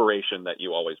separation that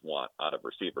you always want out of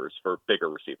receivers, for bigger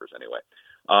receivers anyway.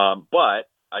 But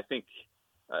I think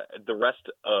the rest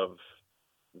of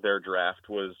their draft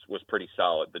was pretty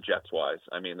solid, the Jets wise.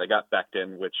 I mean, they got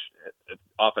Becton, which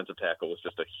offensive tackle was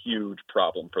just a huge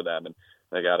problem for them, and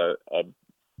they got a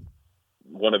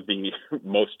one of the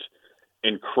most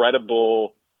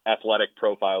incredible athletic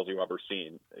profiles you've ever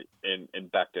seen in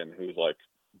Becton, who's like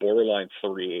borderline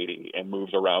 380 and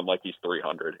moves around like he's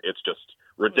 300. It's just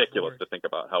ridiculous to think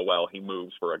about how well he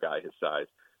moves for a guy his size.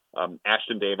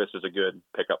 Ashton Davis is a good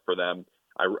pickup for them.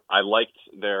 I liked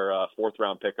their fourth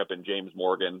round pickup in James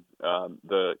Morgan,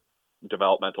 the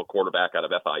developmental quarterback out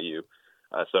of FIU.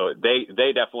 So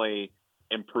they definitely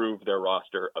improved their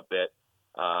roster a bit.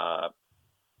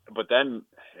 But then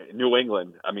New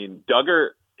England, I mean, Duggar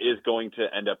is going to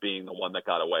end up being the one that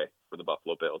got away for the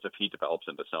Buffalo Bills if he develops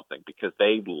into something, because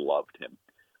they loved him.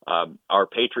 Our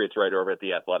Patriots writer over at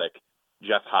The Athletic,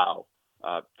 Jeff Howe,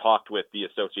 talked with the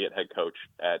associate head coach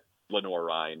at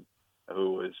Lenoir-Rhyne,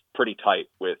 who was pretty tight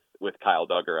with Kyle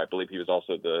Duggar. I believe he was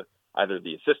also either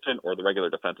the assistant or the regular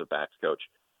defensive backs coach.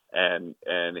 And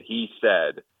he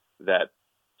said that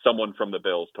someone from the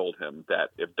Bills told him that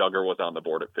if Duggar was on the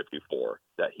board at 54,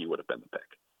 that he would have been the pick,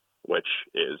 which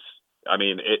is, I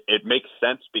mean, it makes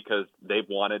sense because they've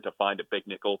wanted to find a big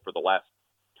nickel for the last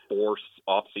 4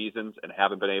 off seasons and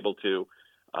haven't been able to.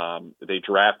 They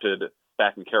drafted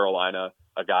back in Carolina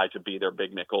a guy to be their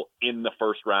big nickel in the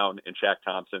first round in Shaq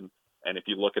Thompson. And if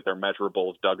you look at their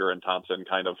measurables, Duggar and Thompson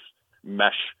kind of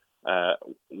mesh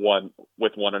one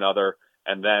with one another.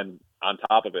 And then on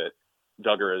top of it,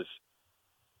 Duggar is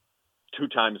 2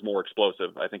 times more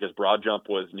explosive. I think his broad jump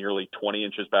was nearly 20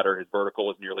 inches better. His vertical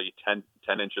was nearly 10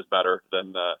 inches better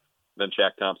than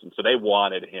Shaq Thompson. So they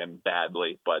wanted him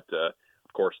badly, but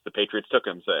of course the Patriots took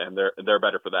him, and they're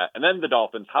better for that. And then the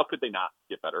Dolphins, how could they not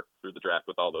get better through the draft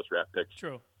with all those draft picks?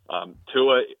 True.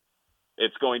 Tua,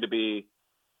 it's going to be,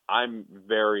 I'm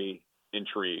very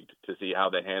intrigued to see how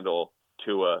they handle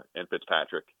Tua and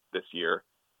Fitzpatrick this year.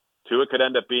 Tua could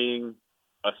end up being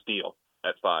a steal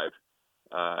at 5.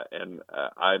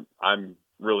 I'm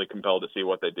really compelled to see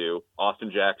what they do.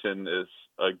 Austin Jackson is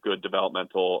a good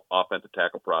developmental offensive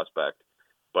tackle prospect,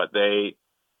 but they're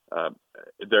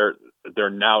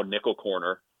now nickel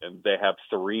corner, and they have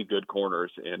 3 good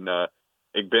corners in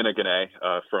Igbinoghene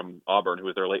from Auburn, who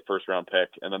was their late first round pick,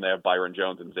 and then they have Byron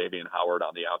Jones and Xavier Howard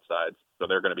on the outsides, so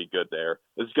they're going to be good there.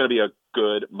 This is going to be a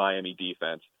good Miami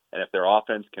defense, and if their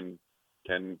offense can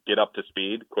get up to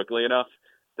speed quickly enough,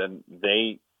 then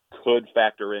they could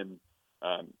factor in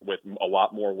with a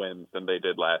lot more wins than they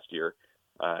did last year.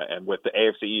 And with the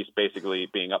AFC East basically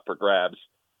being up for grabs,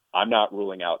 I'm not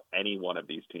ruling out any one of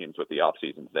these teams with the off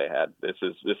seasons they had. This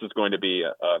is going to be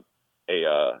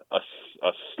a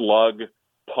slug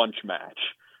punch match.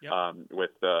 Yep.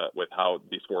 With how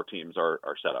these 4 teams are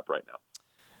set up right now.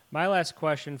 My last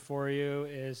question for you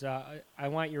is I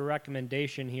want your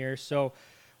recommendation here. So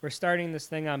we're starting this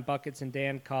thing on Buckets and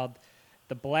Dan called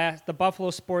the Buffalo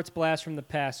Sports Blast from the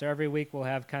Past. So every week we'll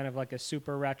have kind of like a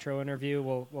super retro interview.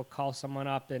 We'll call someone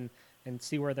up and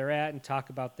see where they're at and talk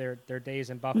about their days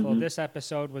in Buffalo. Mm-hmm. This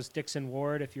episode was Dixon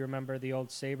Ward, if you remember, the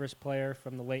old Sabres player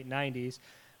from the late 90s.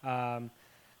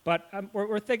 But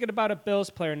we're thinking about a Bills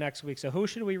player next week. So who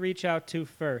should we reach out to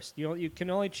first? You can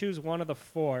only choose one of the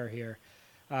 4 here.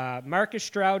 Marcus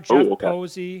Stroud, Jeff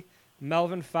Posey,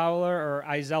 Melvin Fowler, or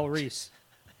Isaiah Reese.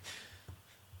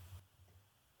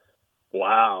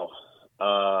 Wow.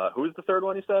 Who's the third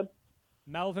one you said?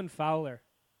 Melvin Fowler.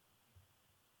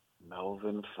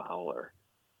 Melvin Fowler.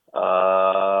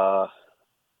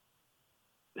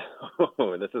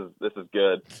 This is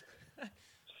good.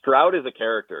 Stroud is a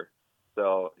character,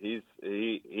 so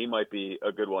he might be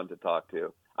a good one to talk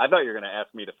to. I thought you were going to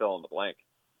ask me to fill in the blank,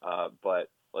 but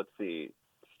let's see.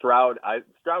 Stroud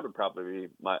would probably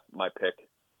be my pick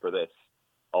for this,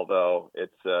 although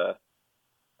it's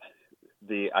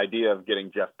the idea of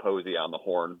getting Jeff Posey on the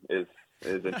horn is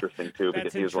interesting too,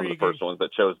 because he was one of the first ones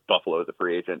that chose Buffalo as a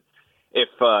free agent.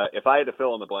 If I had to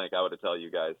fill in the blank, I would tell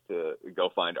you guys to go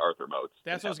find Arthur Moats.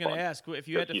 That's what I was going to ask. If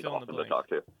you had to fill in the blank, to talk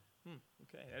to.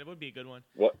 Okay, that would be a good one.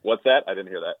 What's that? I didn't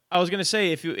hear that. I was going to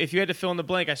say if you had to fill in the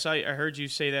blank, I heard you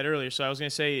say that earlier. So I was going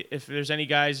to say if there's any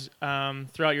guys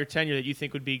throughout your tenure that you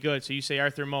think would be good. So you say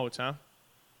Arthur Moats, huh?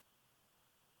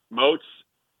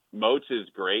 Moats is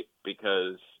great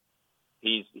because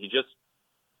he just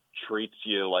treats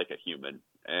you like a human,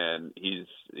 and he's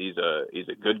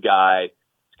a good guy.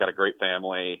 He's got a great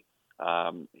family.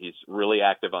 He's really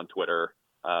active on Twitter.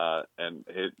 And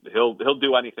he'll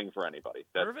do anything for anybody.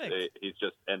 Perfect. He's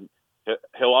just, and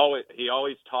he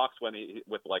always talks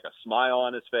with like a smile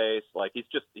on his face. Like he's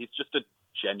just a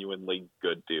genuinely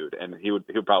good dude, and he would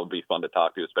probably be fun to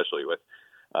talk to, especially with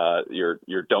your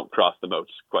don't cross the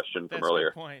moats question from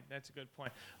earlier. That's a good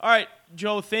point. All right,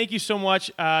 Joe, thank you so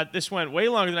much. This went way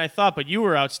longer than I thought, but you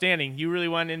were outstanding. You really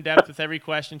went in depth with every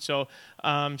question. So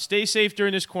stay safe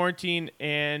during this quarantine,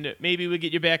 and maybe we'll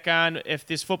get you back on if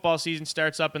this football season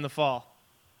starts up in the fall.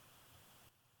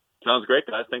 Sounds great,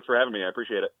 guys. Thanks for having me. I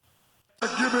appreciate it.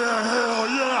 Give me a hell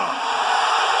yeah!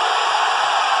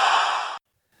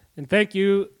 And thank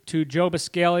you to Joe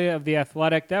Buscaglia of The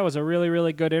Athletic. That was a really,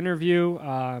 really good interview,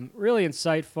 really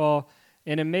insightful,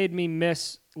 and it made me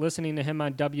miss listening to him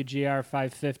on WGR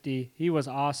 550. He was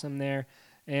awesome there.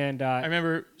 And I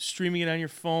remember streaming it on your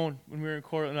phone when we were in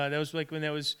Cortland. That was like when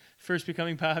that was first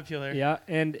becoming popular. Yeah,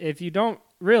 and if you don't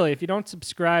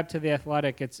subscribe to The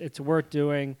Athletic, it's worth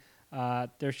doing.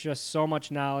 There's just so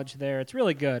much knowledge there. It's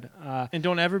really good. And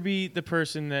don't ever be the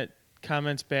person that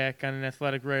comments back on an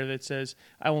athletic writer that says,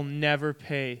 I will never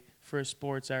pay for a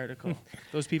sports article.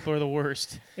 Those people are the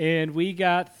worst. And we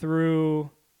got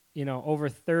through, over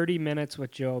 30 minutes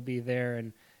with Joe B there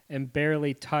and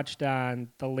barely touched on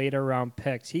the later round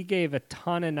picks. He gave a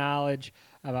ton of knowledge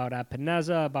about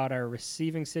Epineza, about our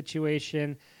receiving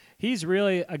situation. He's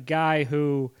really a guy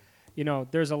who,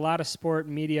 there's a lot of sport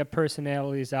media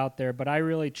personalities out there, but I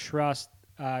really trust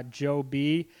Joe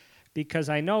B, because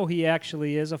I know he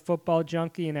actually is a football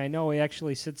junkie, and I know he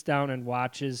actually sits down and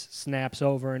watches snaps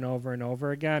over and over and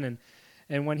over again.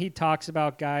 And when he talks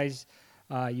about guys,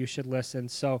 you should listen.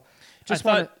 So I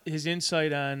thought his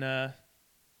insight on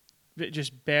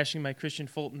just bashing my Christian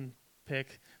Fulton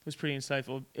pick was pretty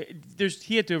insightful.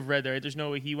 He had to have read there. There's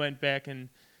no way he went back and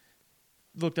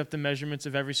looked up the measurements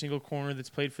of every single corner that's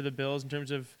played for the Bills in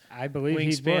terms of I believe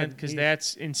wingspan, because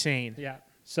that's insane. Yeah.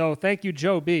 So thank you,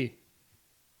 Joe B.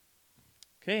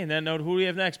 Okay, and then who do we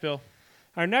have next, Bill?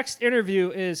 Our next interview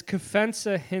is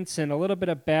Kefense Hynson. A little bit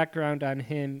of background on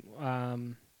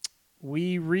him.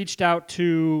 We reached out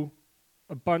to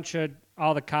a bunch of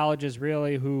all the colleges,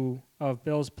 really, of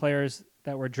Bills players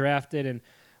that were drafted, and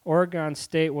Oregon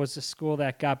State was the school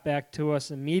that got back to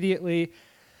us immediately,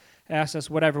 asked us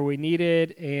whatever we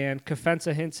needed, and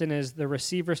Kefense Hynson is the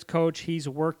receivers coach. He's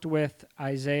worked with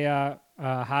Isaiah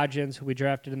Hodgins, who we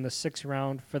drafted in the 6th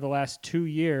round, for the last 2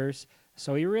 years.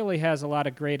 So he really has a lot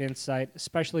of great insight,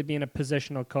 especially being a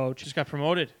positional coach. Just got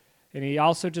promoted. And he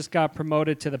also just got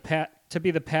promoted to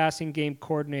be the passing game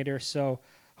coordinator. So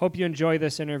hope you enjoy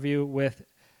this interview with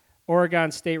Oregon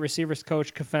State receivers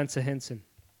coach Kefense Hynson.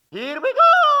 Here we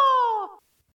go!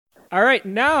 All right,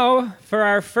 now for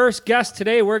our first guest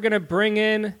today, we're going to bring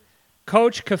in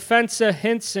Coach Kefense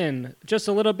Hynson. Just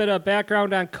a little bit of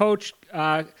background on Coach.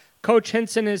 Coach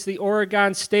Hynson is the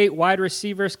Oregon State wide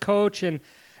receivers coach, and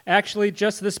actually,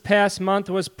 just this past month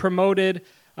was promoted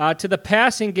to the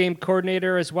passing game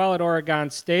coordinator as well at Oregon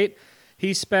State.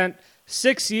 He spent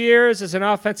 6 years as an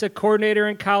offensive coordinator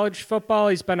in college football.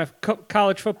 He's been a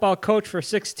college football coach for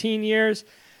 16 years,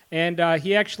 and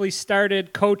he actually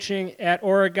started coaching at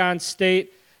Oregon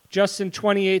State just in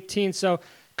 2018. So,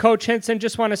 Coach Hynson,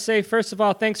 just want to say, first of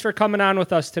all, thanks for coming on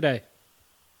with us today.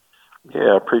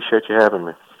 Yeah, I appreciate you having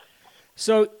me.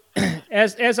 So,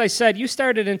 as I said, you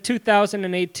started in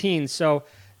 2018, so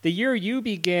the year you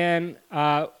began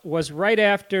was right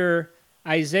after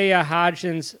Isaiah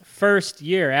Hodgins' first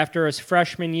year, after his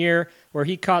freshman year, where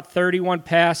he caught 31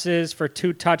 passes for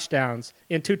 2 touchdowns.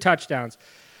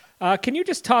 Can you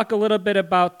just talk a little bit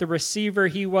about the receiver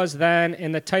he was then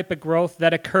and the type of growth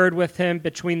that occurred with him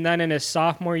between then and his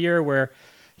sophomore year, where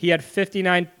he had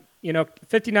 59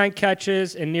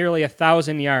 catches and nearly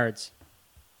 1,000 yards?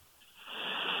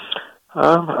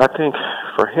 I think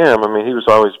for him, he was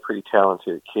always a pretty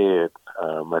talented kid.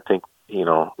 I think,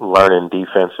 learning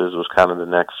defenses was kind of the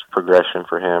next progression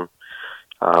for him.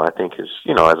 I think as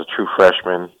a true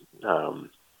freshman,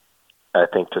 I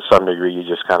think to some degree you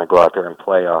just kind of go out there and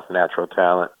play off natural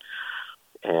talent.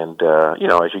 And,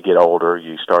 as you get older,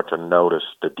 you start to notice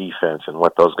the defense and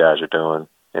what those guys are doing.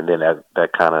 And then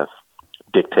that kind of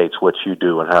dictates what you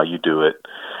do and how you do it.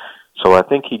 So I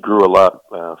think he grew a lot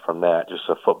from that, just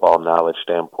a football knowledge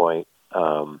standpoint.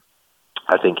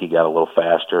 I think he got a little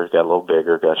faster, got a little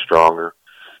bigger, got stronger.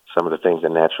 Some of the things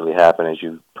that naturally happen as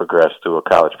you progress through a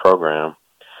college program.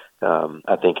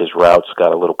 I think his routes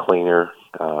got a little cleaner.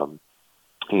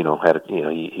 He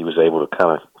was able to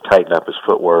kind of tighten up his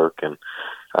footwork, and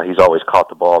he's always caught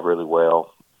the ball really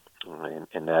well.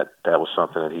 And that was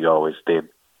something that he always did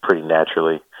pretty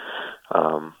naturally.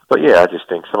 But yeah, I just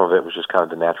think some of it was just kind of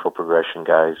the natural progression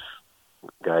guys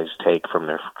take from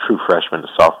their true freshman to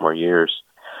sophomore years.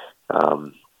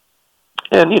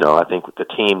 I think the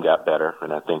team got better,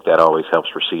 and I think that always helps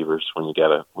receivers when you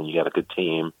got a good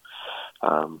team.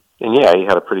 yeah, he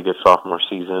had a pretty good sophomore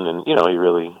season, and he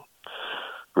really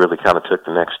kind of took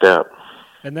the next step.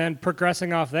 And then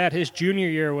progressing off that, his junior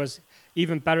year was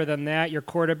even better than that. Your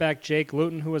quarterback, Jake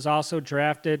Luton, who was also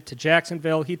drafted to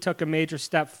Jacksonville, he took a major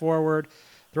step forward,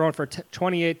 throwing for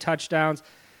 28 touchdowns.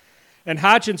 And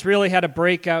Hodgins really had a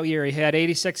breakout year. He had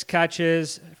 86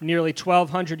 catches, nearly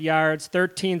 1,200 yards,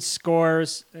 13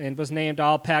 scores, and was named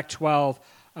All Pac-12.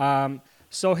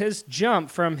 So his jump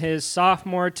from his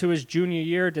sophomore to his junior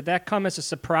year, did that come as a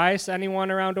surprise to anyone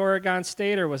around Oregon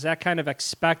State, or was that kind of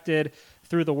expected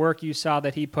through the work you saw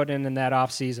that he put in that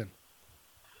offseason?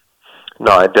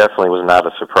 No, it definitely was not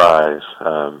a surprise,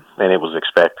 and it was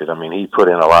expected. I mean, he put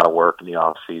in a lot of work in the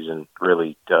offseason,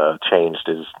 really changed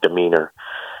his demeanor,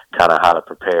 kind of how to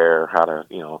prepare, how to,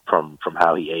 from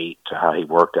how he ate to how he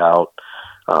worked out,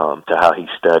 to how he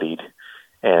studied.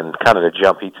 And kind of the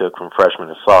jump he took from freshman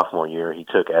to sophomore year, he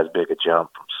took as big a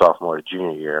jump from sophomore to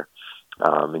junior year,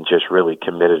 and just really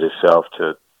committed himself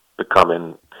to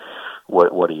becoming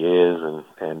what he is.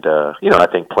 And I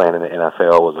think playing in the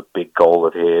NFL was a big goal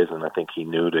of his, and I think he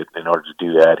knew that in order to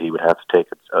do that, he would have to take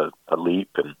a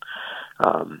leap and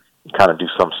kind of do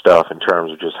some stuff in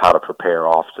terms of just how to prepare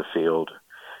off the field,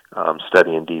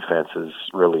 studying defenses,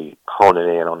 really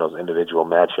honing in on those individual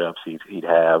matchups he'd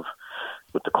have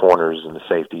with the corners and the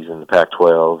safeties in the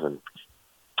Pac-12,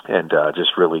 and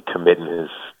just really committing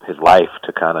his life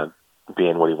to kind of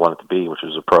being what he wanted to be, which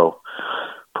was a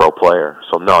pro player.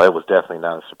 So no, it was definitely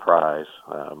not a surprise.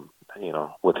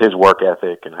 With his work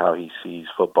ethic and how he sees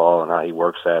football and how he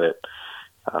works at it,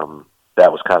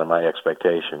 that was kind of my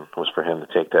expectation, was for him to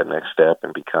take that next step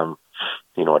and become,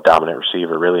 a dominant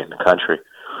receiver really in the country.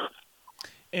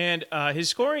 And his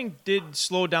scoring did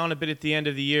slow down a bit at the end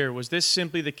of the year. Was this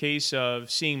simply the case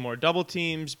of seeing more double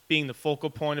teams, being the focal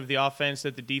point of the offense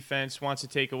that the defense wants to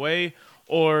take away,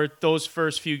 or those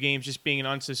first few games just being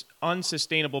an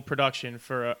unsustainable production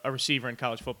for a receiver in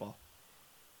college football?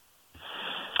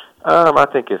 I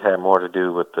think it had more to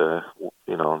do with the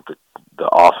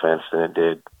offense than it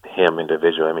did him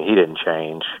individually. I mean, he didn't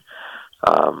change.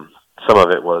 Some of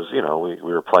it was,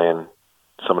 we were playing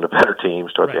some of the better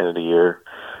teams toward the end of the year.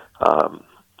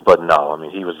 But no, I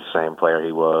mean, he was the same player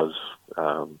he was.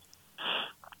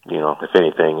 If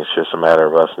anything, it's just a matter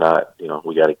of us not,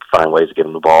 we got to find ways to get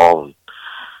him the ball.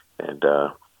 And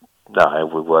no,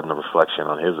 it wasn't a reflection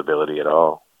on his ability at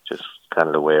all, just kind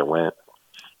of the way it went.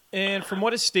 And from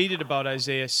what is stated about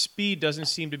Isaiah, speed doesn't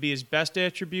seem to be his best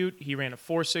attribute. He ran a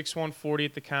 4.61 40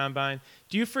 at the Combine.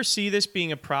 Do you foresee this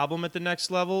being a problem at the next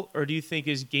level, or do you think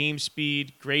his game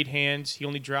speed, great hands, he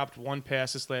only dropped one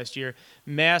pass this last year,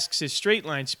 masks his straight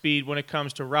line speed when it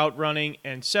comes to route running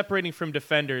and separating from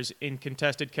defenders in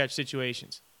contested catch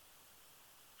situations?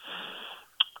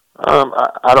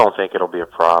 I don't think it'll be a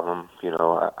problem.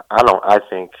 I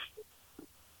think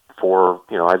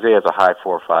Isaiah's a high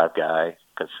 4.5 guy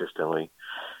consistently,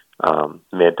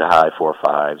 mid to high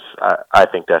 4.5s. I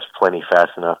think that's plenty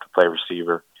fast enough to play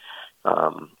receiver.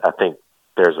 I think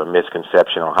there's a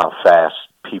misconception on how fast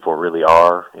people really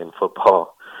are in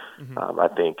football. Mm-hmm. I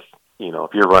think,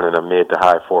 if you're running a mid to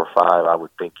high 4.5, I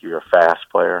would think you're a fast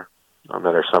player. I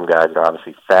know there's some guys that are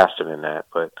obviously faster than that,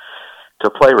 but to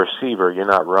play receiver, you're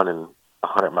not running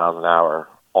 100 miles an hour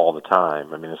all the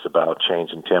time. I mean, it's about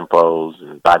changing tempos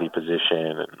and body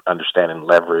position and understanding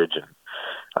leverage and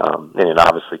then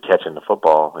obviously catching the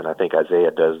football. And I think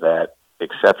Isaiah does that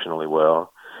exceptionally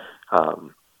well.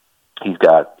 He's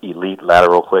got elite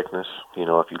lateral quickness.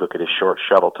 If you look at his short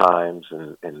shuttle times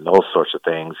and those sorts of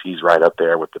things, he's right up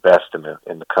there with the best in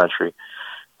the country.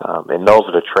 And those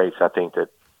are the traits I think that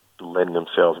lend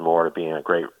themselves more to being a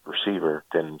great receiver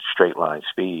than straight line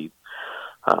speed.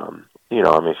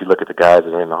 If you look at the guys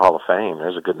that are in the Hall of Fame,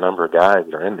 there's a good number of guys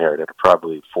that are in there that are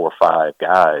probably 4 or 5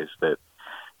 guys that,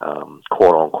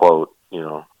 quote unquote,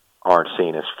 aren't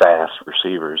seen as fast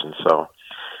receivers. And so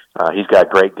he's got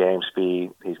great game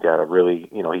speed. He's got a really,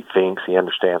 he thinks, he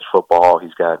understands football.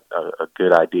 He's got a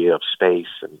good idea of space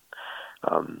and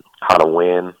how to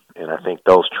win. And I think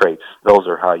those traits, those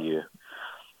are how you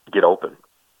get open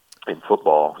in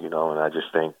football, and I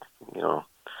just think,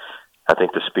 I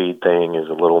think the speed thing is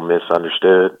a little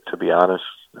misunderstood, to be honest.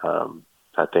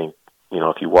 I think,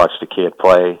 if you watch the kid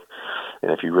play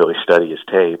and if you really study his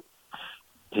tape,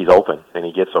 he's open and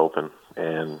he gets open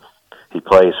and he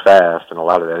plays fast. And a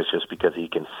lot of that is just because he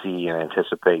can see and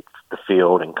anticipate the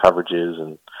field and coverages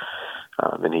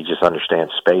and he just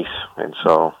understands space. And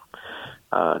so,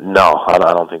 no, I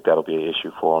don't think that'll be an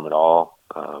issue for him at all.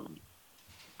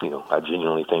 I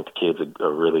genuinely think the kid's a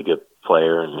really good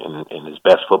player, and his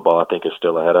best football, I think, is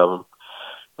still ahead of him.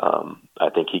 I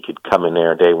think he could come in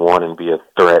there day one and be a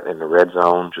threat in the red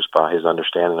zone just by his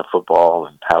understanding of football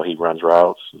and how he runs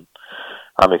routes. And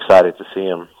I'm excited to see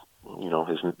him,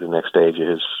 the next stage of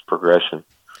his progression.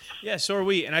 Yeah, so are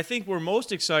we. And I think we're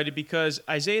most excited because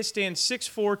Isaiah stands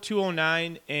 6'4",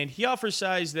 209, and he offers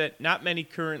size that not many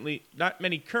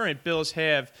current Bills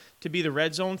have to be the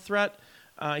red zone threat.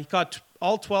 He caught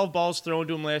all 12 balls thrown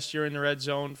to him last year in the red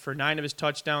zone for 9 of his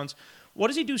touchdowns. What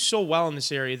does he do so well in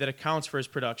this area that accounts for his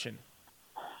production?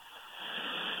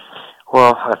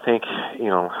 Well, I think,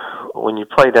 when you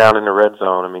play down in the red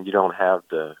zone, you don't have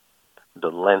the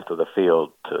length of the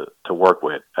field to work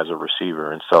with as a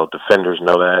receiver. And so defenders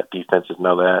know that, defenses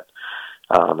know that.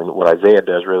 And what Isaiah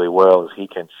does really well is he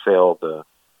can sell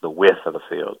the width of the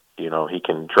field. He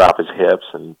can drop his hips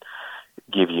and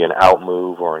give you an out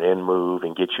move or an in move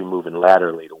and get you moving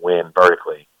laterally to win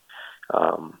vertically.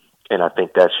 And I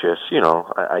think that's just,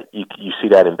 you see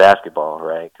that in basketball,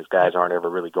 right? Because guys aren't ever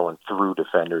really going through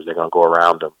defenders. They're going to go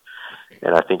around them.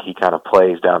 And I think he kind of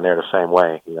plays down there the same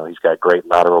way. He's got great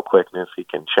lateral quickness. He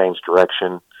can change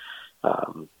direction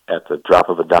at the drop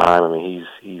of a dime.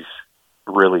 He's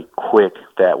really quick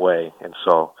that way. And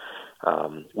so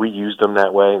we used him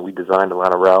that way. We designed a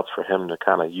lot of routes for him to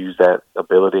kind of use that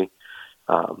ability.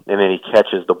 And then he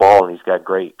catches the ball, and he's got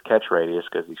great catch radius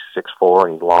because he's 6'4"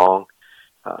 and he's long.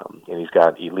 And he's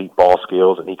got elite ball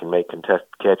skills, and he can make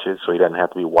contested catches, so he doesn't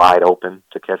have to be wide open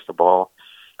to catch the ball.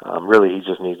 Really, he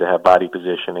just needs to have body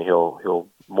position, and he'll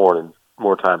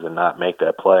more times than not make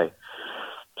that play.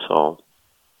 So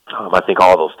I think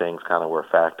all those things kind of were a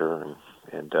factor,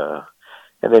 and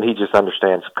then he just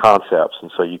understands concepts,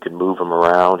 and so you can move him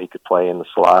around. He could play in the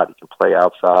slot, he can play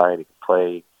outside, he can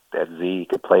play at Z, he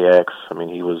could play X.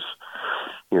 He was,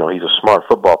 he's a smart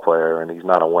football player, and he's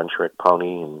not a one-trick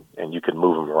pony, and you could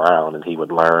move him around, and he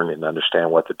would learn and understand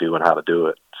what to do and how to do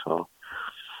it. So.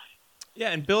 Yeah,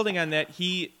 and building on that,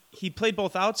 he played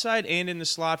both outside and in the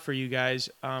slot for you guys.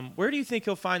 Where do you think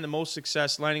he'll find the most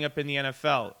success lining up in the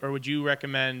NFL? Or would you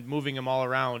recommend moving him all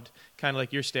around, kind of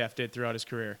like your staff did throughout his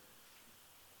career?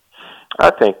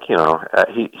 I think,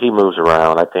 he moves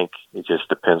around. I think it just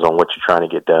depends on what you're trying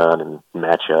to get done and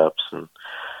matchups. And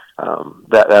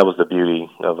that was the beauty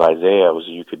of Isaiah, was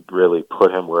you could really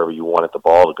put him wherever you wanted the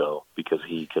ball to go because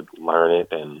he could learn it.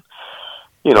 And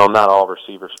not all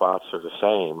receiver spots are the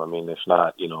same. It's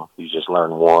not, you just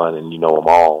learn one and you know them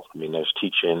all. There's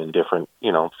teaching and different,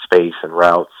 space and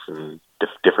routes and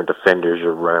different defenders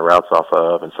you're running routes off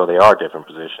of. And so they are different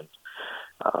positions.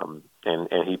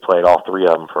 And he played all 3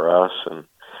 of them for us. And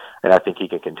I think he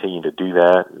can continue to do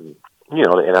that. And,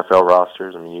 the NFL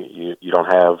rosters, you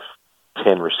don't have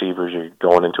 10 receivers you're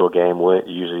going into a game with.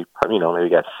 You usually, maybe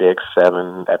got 6,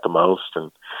 7 at the most.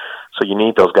 And so you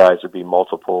need those guys to be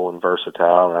multiple and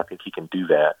versatile, and I think he can do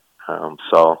that.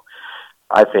 So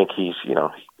I think he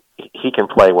can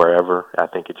play wherever. I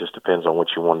think it just depends on what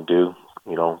you want to do,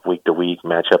 week to week,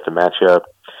 matchup to matchup.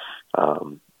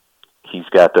 He's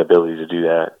got the ability to do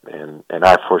that, and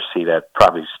I foresee that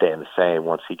probably staying the same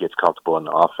once he gets comfortable in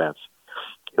the offense.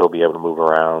 He'll be able to move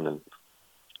around and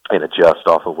adjust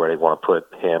off of where they want to put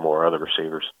him or other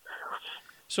receivers.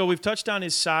 So we've touched on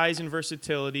his size and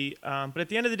versatility, but at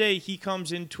the end of the day, he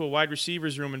comes into a wide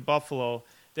receivers room in Buffalo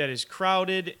that is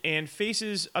crowded and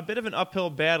faces a bit of an uphill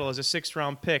battle as a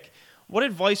 6th-round pick. What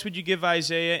advice would you give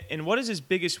Isaiah, and what is his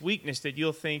biggest weakness that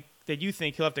you think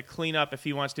he'll have to clean up if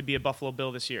he wants to be a Buffalo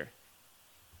Bill this year?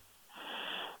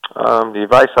 The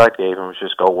advice I gave him was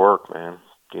just go work, man.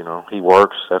 He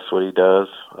works. That's what he does.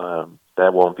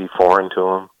 That won't be foreign to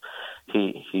him.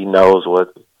 He knows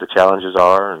what the challenges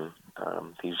are, and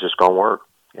he's just going to work,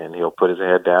 and he'll put his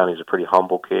head down. He's a pretty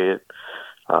humble kid.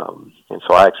 And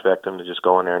so I expect him to just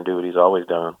go in there and do what he's always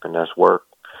done, and that's work.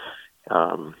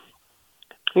 In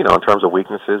terms of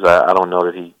weaknesses, I don't know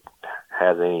that he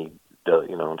has any,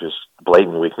 just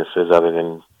blatant weaknesses other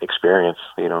than experience.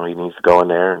 He needs to go in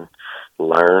there and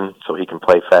learn so he can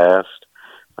play fast,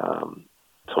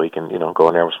 so he can, go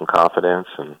in there with some confidence.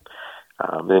 And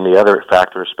then the other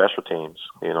factor is special teams,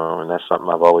 and that's something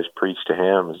I've always preached to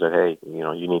him is that, hey,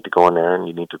 you need to go in there and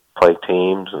you need to play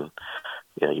teams, and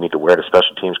you need to wear the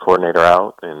special teams coordinator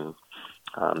out, and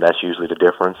that's usually the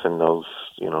difference in those,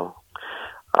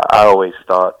 I always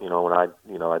thought, when I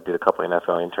did a couple of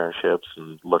NFL internships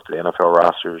and looked at NFL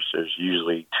rosters, there's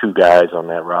usually 2 guys on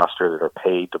that roster that are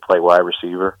paid to play wide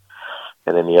receiver,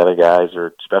 and then the other guys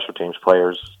are special teams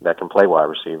players that can play wide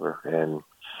receiver. And,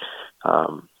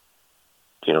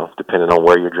 depending on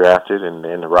where you're drafted and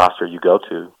the roster you go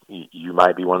to, you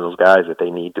might be one of those guys that they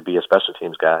need to be a special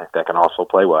teams guy that can also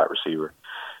play wide receiver.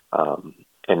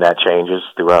 And that changes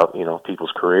throughout,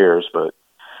 people's careers, but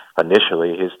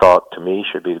initially his thought to me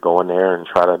should be to go in there and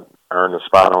try to earn a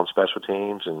spot on special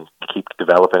teams and keep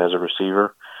developing as a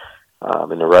receiver,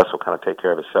 and the rest will kind of take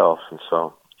care of itself. And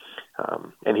so,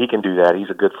 and he can do that. He's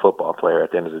a good football player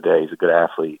at the end of the day. He's a good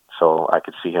athlete. So I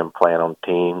could see him playing on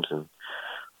teams and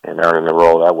earning the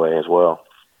role that way as well.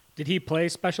 Did he play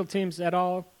special teams at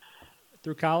all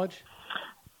through college?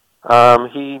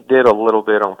 He did a little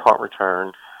bit on punt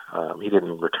return. He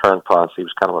didn't return punts. He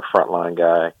was kind of a frontline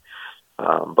guy.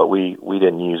 But we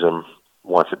didn't use him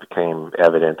once it became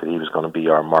evident that he was going to be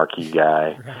our marquee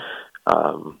guy.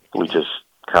 Right. We just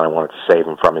kind of wanted to save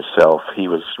him from himself. He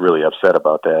was really upset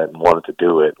about that and wanted to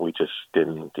do it. We just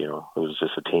didn't, it was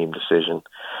just a team decision.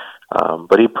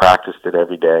 But he practiced it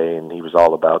every day, and he was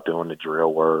all about doing the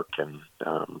drill work. And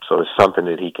so it's something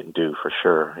that he can do for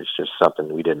sure. It's just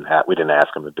something we didn't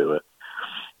ask him to do it.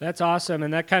 That's awesome,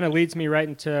 and that kind of leads me right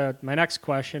into my next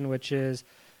question, which is,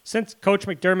 since Coach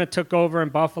McDermott took over in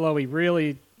Buffalo,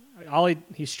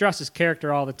 he stresses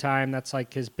character all the time. That's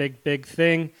like his big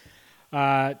thing.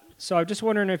 So I'm just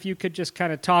wondering if you could just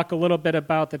kind of talk a little bit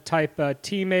about the type of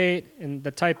teammate and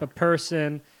the type of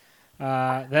person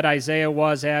that Isaiah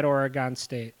was at Oregon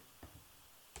State.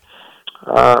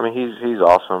 He's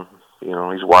awesome.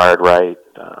 He's wired right.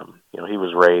 He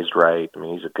was raised right.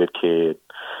 He's a good kid.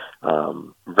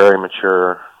 Very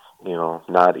mature.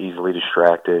 Not easily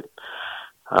distracted.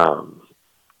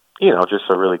 Just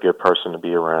a really good person to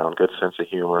be around. Good sense of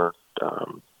humor.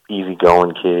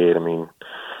 Easygoing kid.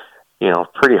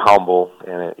 Pretty humble,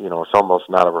 and it's almost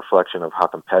not a reflection of how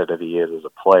competitive he is as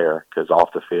a player, because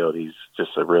off the field he's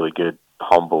just a really good,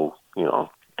 humble,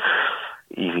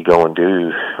 easygoing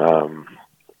dude.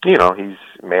 He's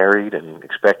married and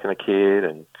expecting a kid,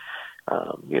 and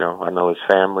I know his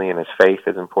family and his faith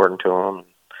is important to him.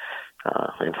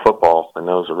 In football, and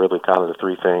those are really kind of the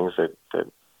three things that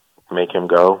make him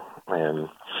go. And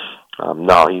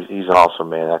no, he's an awesome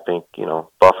man. I think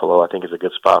Buffalo, I think, is a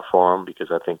good spot for him, because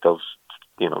I think those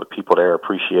the people there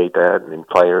appreciate that, and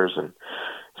players, and it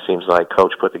seems like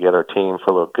Coach put together a team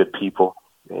full of good people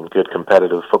and good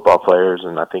competitive football players,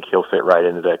 and I think he'll fit right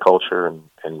into that culture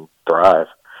and thrive.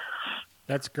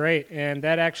 That's great, and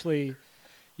that actually,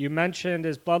 you mentioned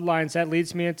his bloodlines. That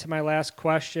leads me into my last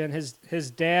question.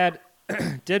 His dad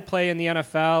did play in the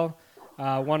NFL,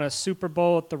 won a Super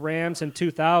Bowl with the Rams in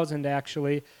 2000,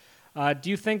 actually. Do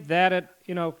you think that,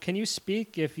 can you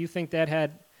speak if you think that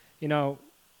had,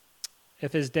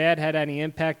 if his dad had any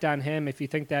impact on him, if you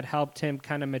think that helped him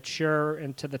kind of mature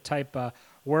into the type of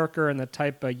worker and the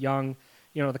type of young,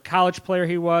 the college player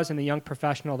he was and the young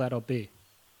professional that'll be?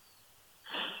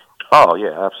 Oh,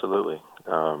 yeah, absolutely.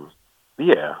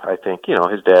 Yeah, I think,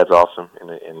 his dad's awesome.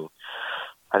 And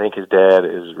I think his dad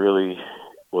was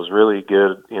really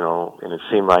good, and it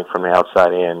seemed like from the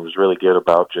outside in, was really good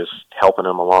about just helping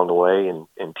him along the way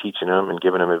and teaching him and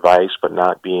giving him advice, but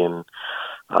not being,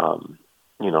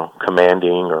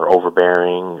 commanding or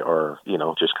overbearing, or,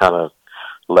 just kind of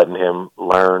letting him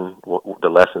learn the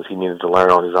lessons he needed to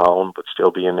learn on his own, but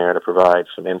still being there to provide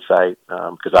some insight,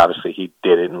 because obviously he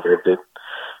did it and lived it.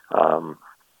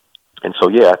 And so,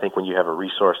 yeah, I think when you have a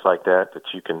resource like that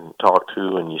you can talk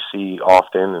to and you see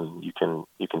often and you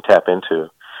can tap into,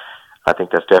 I think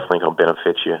that's definitely going to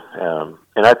benefit you.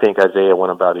 And I think Isaiah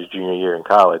went about his junior year in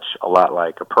college a lot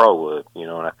like a pro would,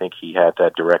 and I think he had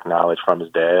that direct knowledge from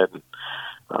his dad.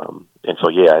 And so,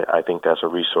 yeah, I think that's a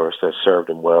resource that served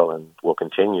him well and will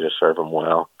continue to serve him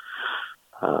well.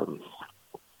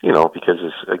 Because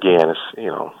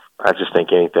I just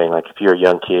think anything, like if you're a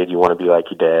young kid, you want to be like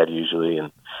your dad usually,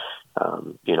 and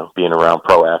being around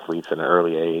pro athletes at an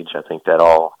early age, I think that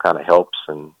all kind of helps,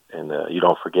 and you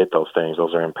don't forget those things.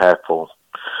 Those are impactful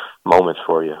moments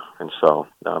for you. And so,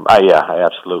 I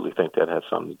absolutely think that had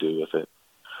something to do with it.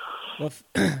 Well,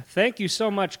 thank you so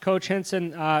much, Coach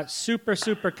Hynson. Super,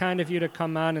 super kind of you to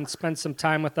come on and spend some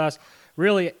time with us.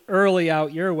 Really early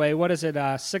out your way. What is it,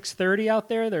 6:30 out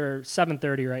there? They're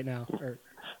 7:30 right now.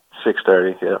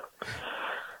 6:30, yeah.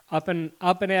 Up and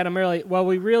at 'em early. Well,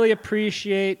 we really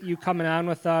appreciate you coming on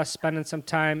with us, spending some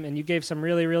time, and you gave some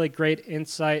really, really great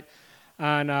insight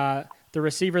on the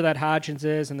receiver that Hodgins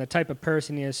is and the type of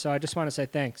person he is. So I just want to say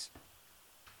thanks.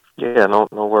 Yeah, no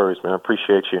worries, man. I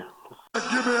appreciate you. Give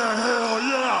me a hell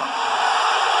yeah!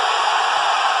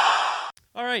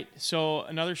 All right, so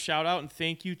another shout out and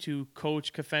thank you to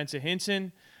Coach Kefense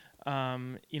Hynson.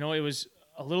 It was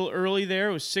a little early there.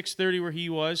 It was 6:30 where he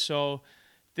was, so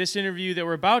this interview that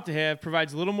we're about to have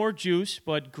provides a little more juice,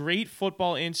 but great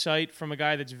football insight from a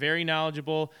guy that's very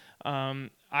knowledgeable.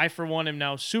 I, for one, am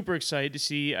now super excited to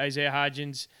see Isaiah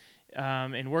Hodgins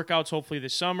and workouts hopefully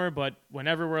this summer, but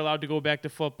whenever we're allowed to go back to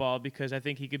football, because I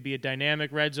think he could be a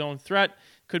dynamic red zone threat,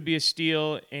 could be a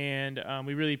steal, and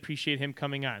we really appreciate him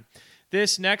coming on.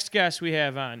 This next guest we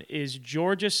have on is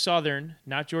Georgia Southern,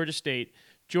 not Georgia State,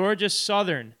 Georgia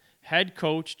Southern head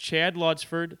coach Chad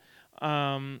Ludsford.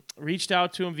 Reached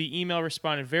out to him via email,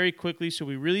 responded very quickly, so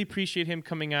we really appreciate him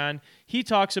coming on. He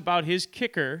talks about his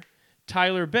kicker,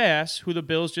 Tyler Bass, who the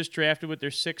Bills just drafted with their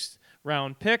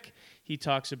 6th-round pick. He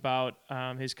talks about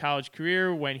his college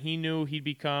career, when he knew he'd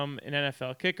become an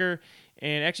NFL kicker,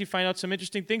 and actually find out some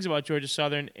interesting things about Georgia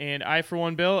Southern. And I, for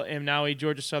one, Bill, am now a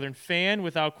Georgia Southern fan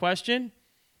without question.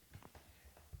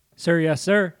 Sir, yes,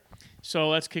 sir. So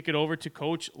let's kick it over to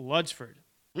Coach Ludsford.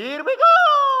 Here we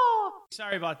go!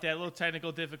 Sorry about that. Little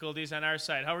technical difficulties on our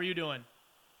side. How are you doing?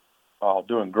 Oh,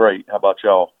 doing great. How about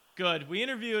y'all? Good. We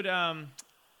interviewed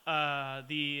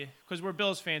because we're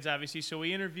Bills fans, obviously, so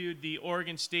we interviewed the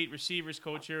Oregon State receivers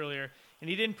coach earlier, and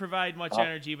he didn't provide much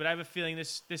energy, but I have a feeling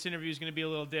this interview is going to be a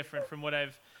little different from what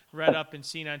I've read up and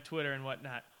seen on Twitter and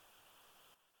whatnot.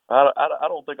 I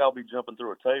don't think I'll be jumping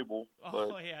through a table,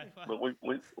 but, Yeah. but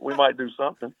we might do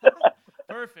something.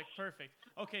 Perfect.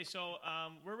 Okay, so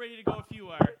we're ready to go if you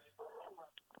are.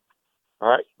 All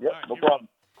right. Yep, All right, no problem.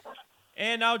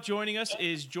 And now joining us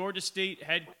is Georgia State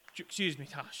head – excuse me.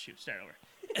 Oh, shoot. Start over.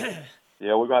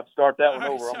 Yeah, we're going to have to start that one All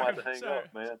right, over. I'm going to have to sorry. hang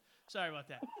up, man. Sorry about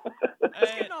that.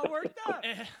 It's getting all worked up.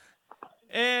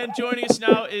 And joining us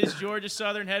now is Georgia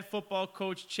Southern head football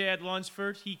coach Chad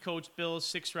Lunsford. He coached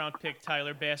Bills' 6th-round pick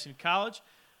Tyler Bass in college.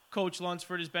 Coach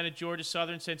Lunsford has been at Georgia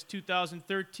Southern since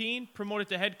 2013, promoted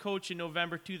to head coach in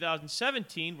November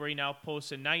 2017, where he now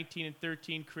posts a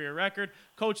 19-13 career record.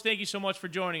 Coach, thank you so much for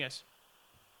joining us.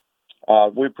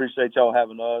 We appreciate y'all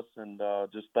having us, and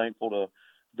just thankful to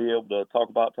be able to talk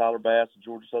about Tyler Bass and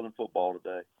Georgia Southern football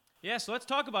today. Yeah, so let's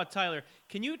talk about Tyler.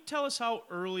 Can you tell us how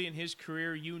early in his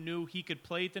career you knew he could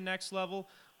play at the next level?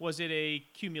 Was it a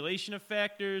accumulation of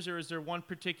factors, or is there one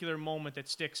particular moment that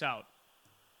sticks out?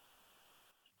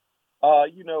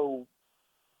 I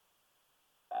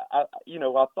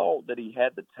thought that he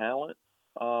had the talent.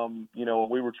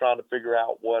 We were trying to figure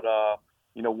out what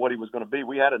he was going to be.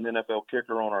 We had an NFL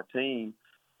kicker on our team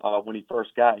when he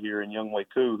first got here in Younghoe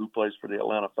Koo, who plays for the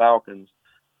Atlanta Falcons.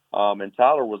 And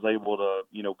Tyler was able to,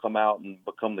 come out and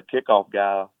become the kickoff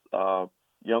guy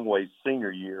Younghoe's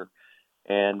senior year.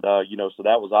 And, so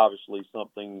that was obviously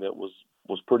something that was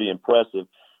pretty impressive.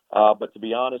 But to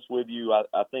be honest with you,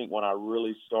 I think when I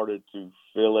really started to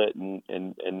feel it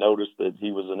and notice that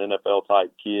he was an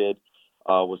NFL-type kid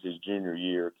was his junior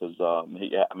year, because,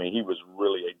 he was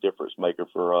really a difference maker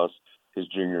for us his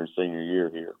junior and senior year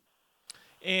here.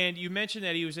 And you mentioned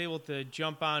that he was able to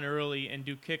jump on early and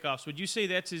do kickoffs. Would you say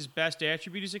that's his best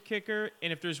attribute as a kicker?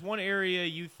 And if there's one area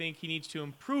you think he needs to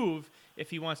improve if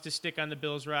he wants to stick on the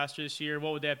Bills roster this year,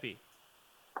 what would that be?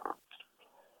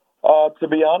 To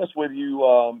be honest with you,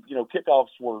 kickoffs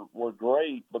were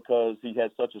great because he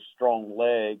had such a strong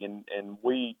leg, and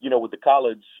we, with the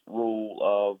college rule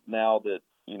of now that,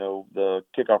 the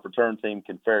kickoff return team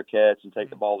can fair catch and take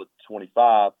the ball at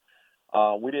 25,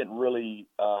 we didn't really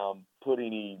put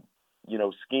any,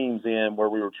 schemes in where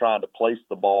we were trying to place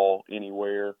the ball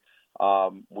anywhere.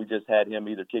 We just had him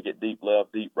either kick it deep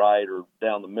left, deep right, or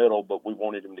down the middle, but we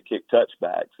wanted him to kick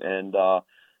touchbacks. And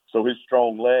so his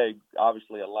strong leg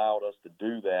obviously allowed us to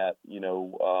do that,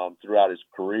 throughout his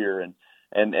career. And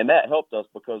that helped us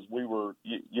because we were,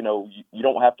 you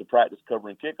don't have to practice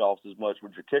covering kickoffs as much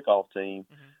with your kickoff team.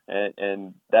 Mm-hmm.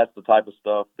 And that's the type of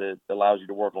stuff that allows you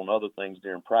to work on other things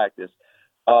during practice.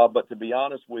 But to be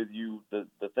honest with you,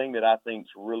 the thing that I think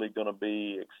is really going to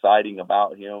be exciting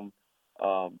about him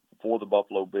for the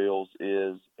Buffalo Bills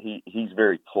is he's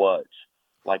very clutch.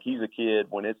 Like, he's a kid,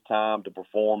 when it's time to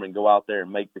perform and go out there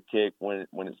and make the kick, when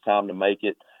it's time to make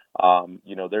it,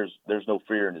 there's no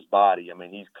fear in his body. I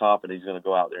mean, he's confident he's going to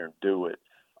go out there and do it.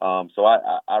 So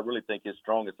I really think his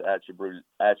strongest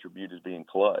attribute is being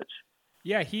clutch.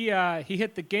 Yeah, he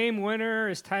hit the game winner.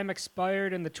 His time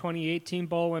expired in the 2018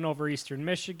 bowl win over Eastern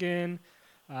Michigan.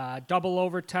 Double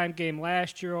overtime game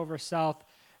last year over South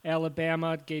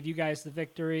Alabama gave you guys the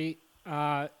victory.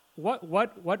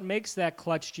 What makes that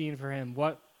clutch gene for him?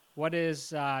 What is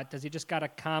does he just got a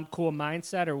calm, cool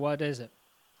mindset, or what is it?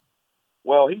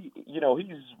 Well, he's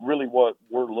really what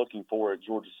we're looking for at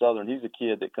Georgia Southern. He's a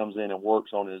kid that comes in and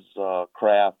works on his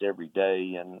craft every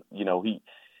day, and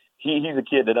he's a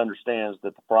kid that understands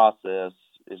that the process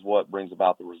is what brings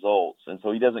about the results, and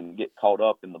so he doesn't get caught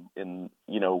up in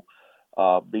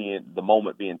being the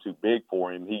moment being too big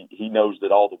for him. He knows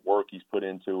that all the work he's put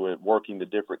into it, working the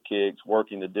different kicks,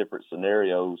 working the different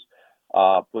scenarios,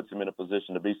 puts him in a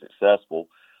position to be successful.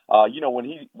 When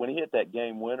he hit that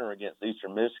game winner against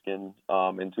Eastern Michigan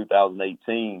in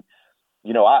 2018,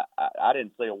 I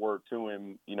didn't say a word to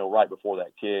him, right before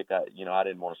that kick. I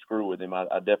didn't want to screw with him. I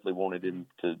definitely wanted him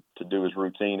to do his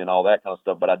routine and all that kind of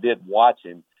stuff. But I did watch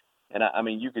him,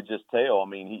 and you could just tell.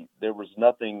 There was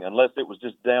nothing, unless it was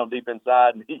just down deep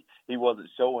inside, and he wasn't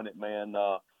showing it, man.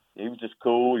 He was just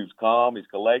cool. He was calm. He's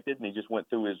collected, and he just went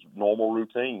through his normal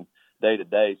routine day to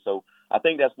day. So I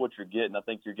think that's what you're getting. I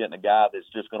think you're getting a guy that's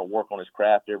just going to work on his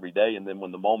craft every day, and then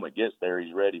when the moment gets there,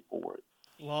 he's ready for it.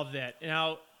 Love that.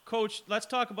 Now, Coach, let's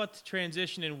talk about the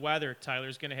transition in weather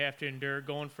Tyler's going to have to endure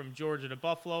going from Georgia to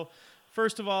Buffalo.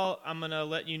 First of all, I'm going to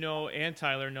let you know and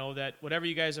Tyler know that whatever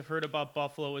you guys have heard about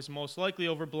Buffalo is most likely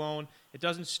overblown. It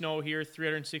doesn't snow here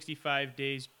 365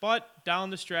 days, but down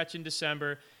the stretch in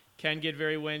December can get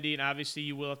very windy, and obviously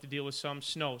you will have to deal with some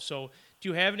snow. So do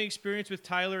you have any experience with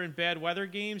Tyler in bad weather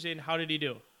games, and how did he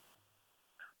do?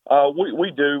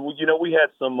 We do. We had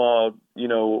some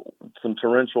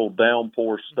torrential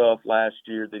downpour stuff last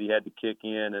year that he had to kick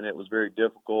in, and it was very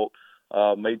difficult.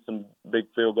 Made some big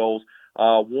field goals.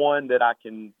 One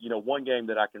game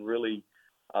that I can really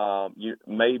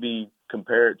maybe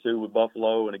compare it to with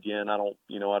Buffalo. And again, I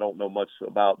don't know much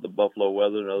about the Buffalo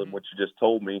weather other than what you just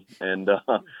told me. And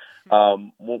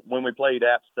when we played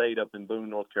App State up in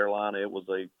Boone, North Carolina, it was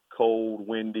a cold,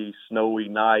 windy, snowy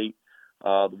night.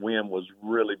 The wind was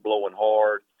really blowing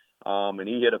hard, and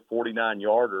he hit a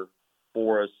 49-yarder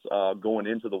for us going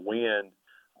into the wind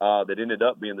that ended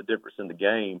up being the difference in the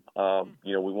game.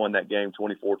 We won that game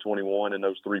 24-21, and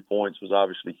those 3 points was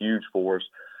obviously huge for us.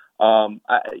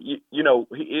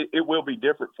 It will be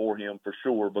different for him for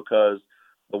sure because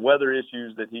the weather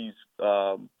issues that he's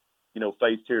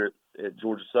faced here at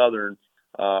Georgia Southern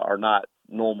are not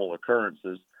normal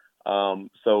occurrences.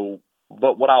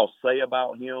 But what I'll say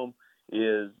about him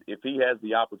is if he has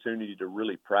the opportunity to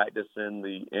really practice in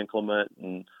the inclement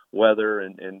and weather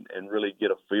and really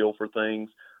get a feel for things,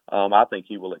 I think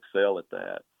he will excel at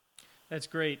that. That's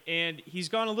great. And he's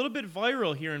gone a little bit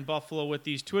viral here in Buffalo with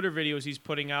these Twitter videos he's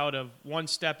putting out of one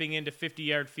stepping into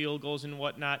 50-yard field goals and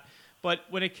whatnot. But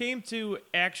when it came to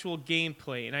actual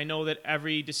gameplay, and I know that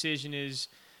every decision is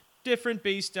different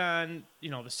based on,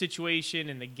 the situation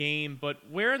and the game, but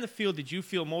where in the field did you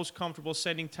feel most comfortable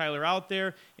sending Tyler out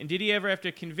there? And did he ever have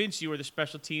to convince you or the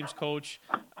special teams coach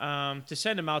to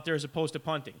send him out there as opposed to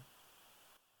punting?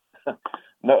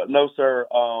 No, sir.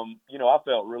 I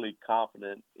felt really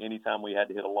confident anytime we had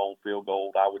to hit a long field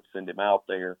goal, I would send him out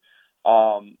there.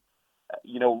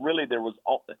 Really there was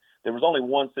only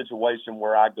one situation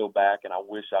where I go back and I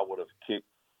wish I would have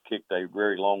kicked a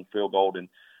very long field goal, and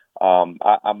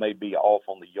I may be off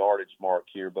on the yardage mark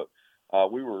here, but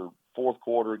we were fourth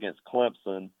quarter against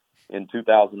Clemson in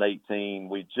 2018.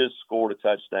 We just scored a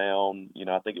touchdown.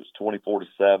 I think it was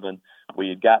 24-7. We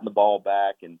had gotten the ball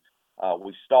back, and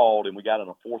we stalled, and we got on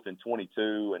a 4th and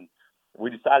 22, and we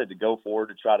decided to go for it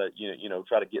to try to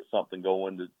get something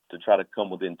going to try to come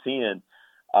within 10.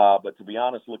 But to be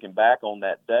honest, looking back on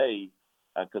that day,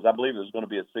 because I believe it was going to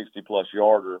be a 60-plus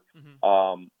yarder.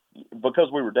 Because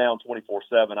we were down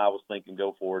 24-7, I was thinking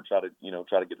go for it, try to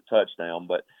get a touchdown.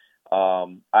 But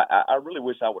I really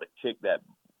wish I would have kicked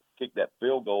that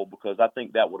field goal because I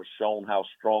think that would have shown how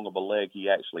strong of a leg he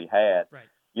actually had. Right.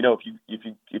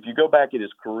 If you go back at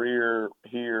his career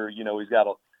here, he's got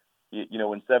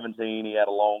in 17 he had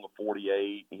a long of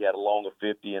 48, he had a long of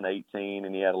 50 and 18,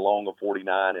 and he had a long of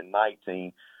 49 and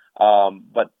 19.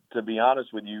 But to be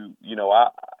honest with you,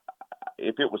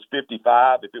 if it was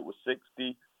 55, if it was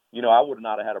 60. I would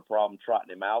not have had a problem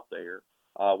trotting him out there.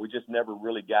 We just never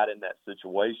really got in that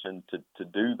situation to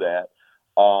do that.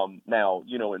 Now,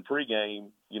 in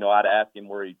pregame, I'd ask him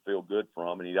where he'd feel good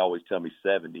from, and he'd always tell me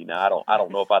 70. Now, I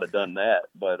don't know if I'd have done that,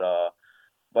 but I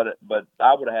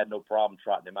would have had no problem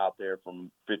trotting him out there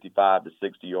from 55 to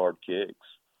 60-yard kicks.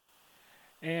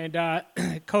 And,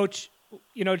 Coach,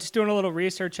 just doing a little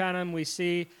research on him, we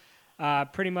see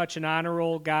pretty much an honor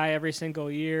roll guy every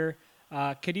single year.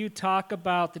 Could you talk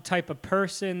about the type of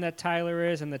person that Tyler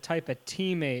is and the type of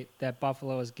teammate that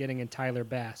Buffalo is getting in Tyler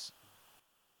Bass?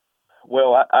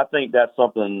 Well, I think that's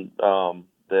something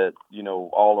that,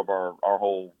 all of our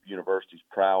whole university is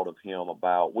proud of him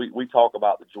about. We talk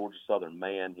about the Georgia Southern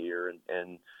man here,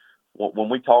 and when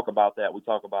we talk about that, we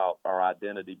talk about our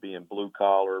identity being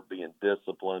blue-collar, being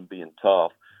disciplined, being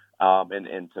tough.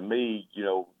 And to me,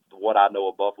 what I know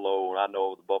of Buffalo, and I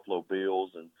know of the Buffalo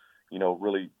Bills, and,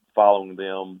 really following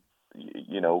them,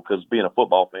 because being a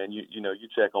football fan, you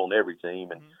check on every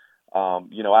team. And,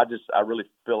 I really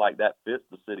feel like that fits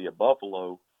the city of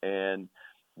Buffalo.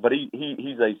 But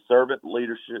he's a servant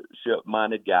leadership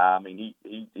minded guy. I mean,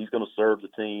 he's going to serve the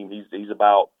team. He's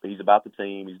about the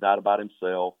team. He's not about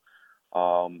himself.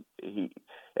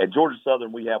 At Georgia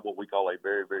Southern, we have what we call a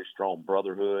very, very strong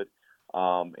brotherhood,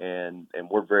 and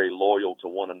we're very loyal to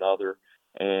one another,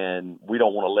 and we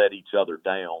don't want to let each other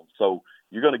down. So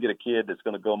you're going to get a kid that's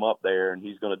going to come up there, and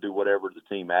he's going to do whatever the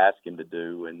team asks him to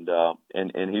do, and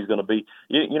he's going to be.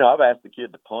 I've asked the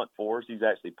kid to punt for us. He's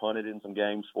actually punted in some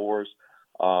games for us.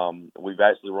 We've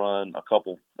actually run a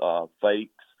couple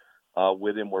fakes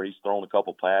with him where he's thrown a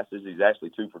couple passes. He's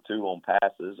actually 2 for 2 on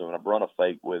passes, and I've run a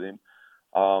fake with him.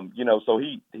 So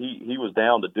he was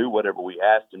down to do whatever we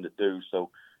asked him to do.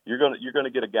 So you're gonna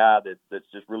get a guy that's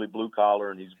just really blue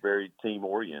collar, and he's very team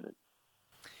oriented.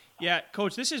 Yeah,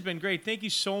 Coach, this has been great. Thank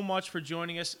you so much for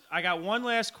joining us. I got one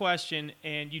last question,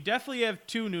 and you definitely have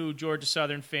 2 new Georgia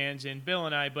Southern fans in Bill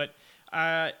and I, but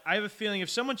I have a feeling if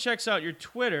someone checks out your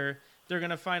Twitter, they're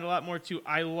going to find a lot more too.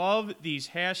 I love these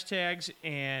hashtags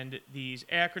and these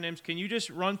acronyms. Can you just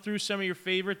run through some of your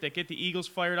favorite that get the Eagles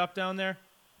fired up down there?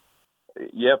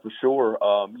 Yeah, for sure.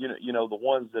 The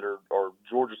ones that are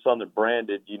Georgia Southern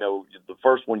branded, the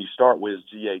first one you start with is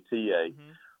GATA.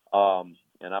 Mm-hmm.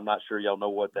 And I'm not sure y'all know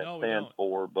what that stands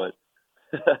for, but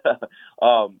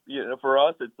for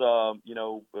us, it's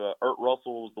Ert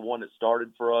Russell was the one that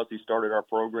started for us. He started our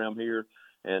program here,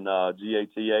 and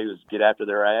GATA was get after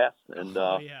their ass. And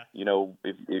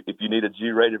if you need a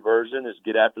G-rated version, it's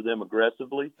get after them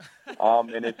aggressively.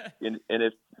 And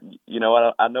if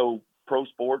I know pro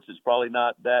sports is probably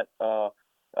not that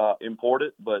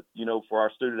important, but for our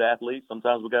student athletes,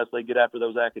 sometimes we got to say get after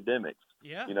those academics.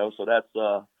 Yeah. So that's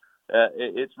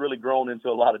it's really grown into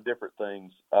a lot of different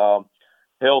things.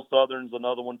 Hell Southern's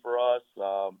another one for us.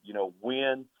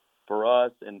 Win for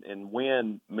us, and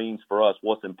win means for us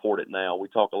what's important now. We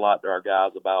talk a lot to our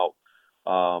guys about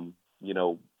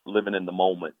living in the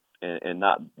moment and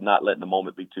not letting the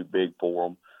moment be too big for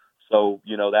them. So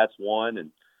that's one.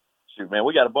 And shoot, man,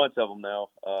 we got a bunch of them now.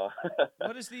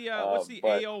 What is what's the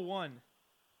AO1?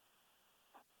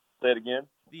 Say it again.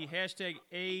 The hashtag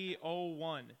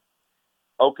AO1.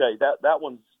 Okay, that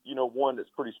one's one that's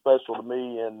pretty special to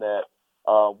me in that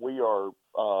we are.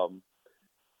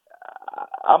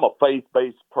 I'm a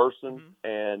faith-based person, mm-hmm.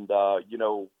 and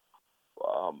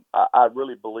I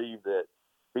really believe that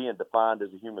being defined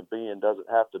as a human being doesn't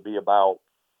have to be about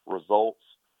results.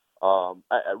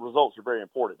 Results are very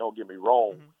important. Don't get me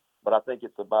wrong, mm-hmm. but I think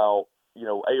it's about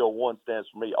AO1 stands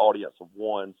for me, audience of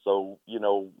one. So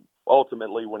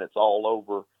ultimately, when it's all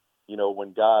over,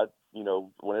 when God,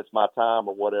 when it's my time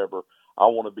or whatever, I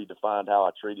want to be defined how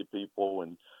I treated people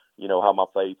and how my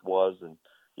faith was and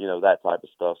that type of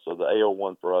stuff. So the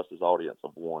AO1 for us is audience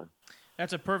of one.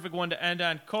 That's a perfect one to end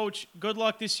on. Coach, good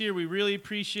luck this year. We really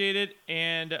appreciate it,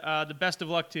 and the best of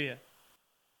luck to you.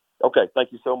 Okay,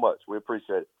 thank you so much. We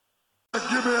appreciate it.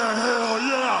 Give me a hell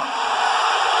yeah!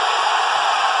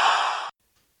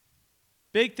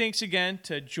 Big thanks again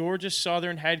to Georgia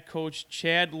Southern head coach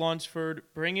Chad Ludsford.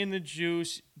 Bring in the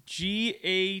juice.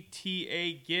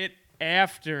 GATA, get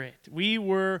after it. We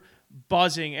were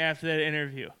buzzing after that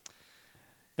interview.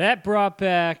 That brought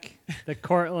back the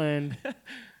Cortland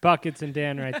buckets and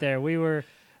Dan right there. We were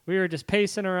just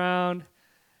pacing around.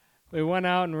 We went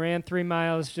out and ran 3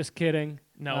 miles. Just kidding.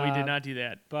 No, we did not do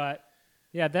that. But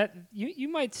yeah, that you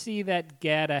might see that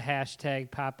GATA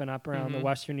hashtag popping up around mm-hmm. the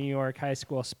Western New York high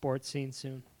school sports scene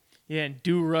soon. Yeah, and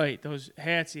do right. Those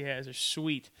hats he has are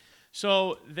sweet.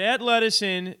 So that led us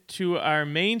in to our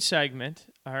main segment.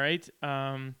 All right.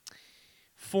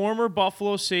 Former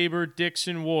Buffalo Sabre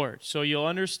Dixon Ward. So you'll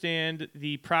understand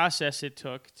the process it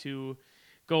took to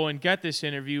go and get this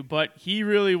interview, but he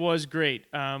really was great.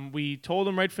 We told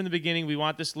him right from the beginning we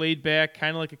want this laid back,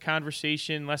 kind of like a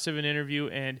conversation, less of an interview,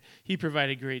 and he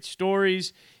provided great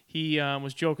stories. He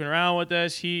was joking around with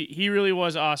us. He really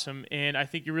was awesome, and I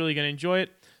think you're really going to enjoy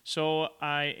it. So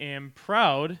I am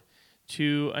proud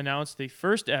to announce the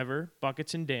first ever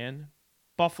Buckets and Dan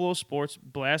Buffalo Sports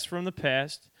Blast from the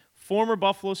Past, former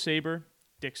Buffalo Sabre,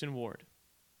 Dixon Ward.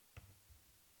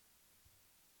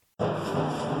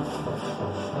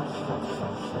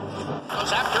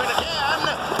 Goes after it again.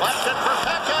 Left it for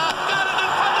Pekka. Got it in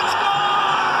front and score!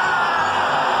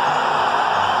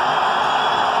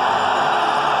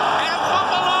 And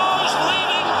Buffalo's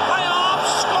leading playoff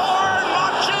score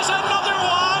notches another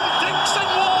one. Dixon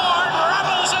Ward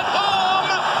rebels at home.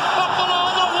 Buffalo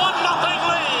the 1-0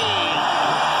 lead.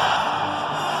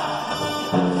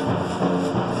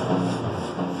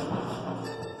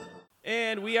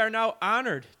 And we are now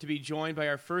honored to be joined by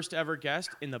our first ever guest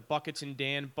in the Buckets and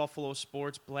Dan Buffalo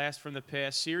Sports Blast from the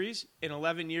Past series, an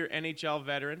 11-year NHL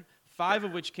veteran, 5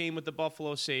 of which came with the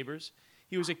Buffalo Sabres.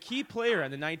 He was a key player on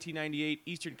the 1998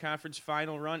 Eastern Conference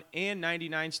Final run and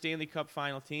 99 Stanley Cup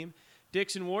Final team.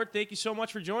 Dixon Ward, thank you so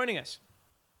much for joining us.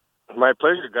 My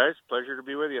pleasure, guys. Pleasure to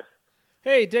be with you.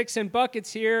 Hey, Dixon,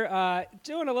 Buckets here.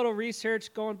 Doing a little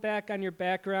research, going back on your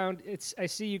background. I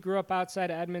see you grew up outside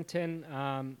of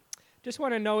Edmonton. Just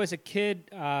want to know, as a kid,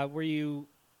 as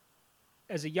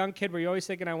a young kid, were you always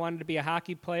thinking I wanted to be a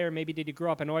hockey player? Maybe did you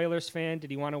grow up an Oilers fan?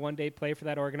 Did you want to one day play for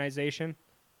that organization?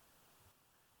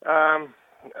 I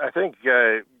think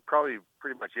probably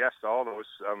pretty much yes to all those.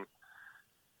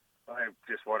 I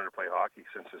just wanted to play hockey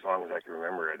since as long as I can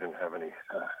remember. I didn't have any,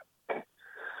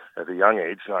 at a young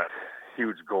age, not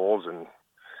huge goals and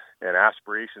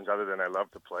aspirations other than I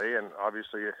love to play. And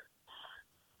obviously,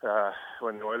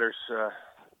 when the Oilers,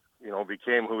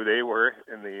 became who they were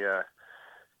in the,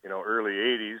 early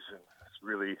 80s, it's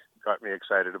really got me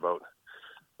excited about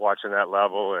watching that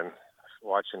level and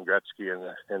watching Gretzky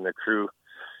and the crew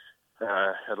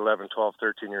at 11, 12,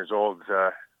 13 years old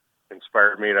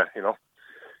inspired me to,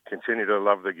 continue to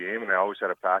love the game, and I always had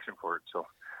a passion for it. So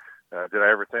did I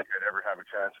ever think I'd ever have a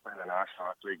chance to play in the National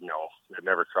Hockey League? No, it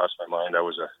never crossed my mind. I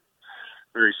was a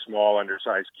very small,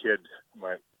 undersized kid,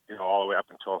 all the way up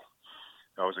until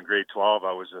I was in grade 12.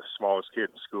 I was the smallest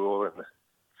kid in school, and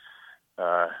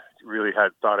really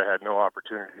thought I had no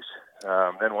opportunities.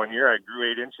 Then one year I grew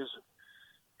 8 inches,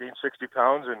 gained 60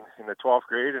 pounds in the 12th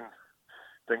grade, and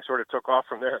things sort of took off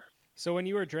from there. So when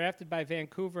you were drafted by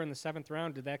Vancouver in the 7th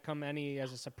round, did that come any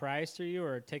as a surprise to you,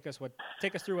 or take us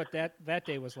through what that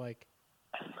day was like?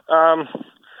 Well,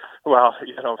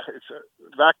 it's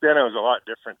back then it was a lot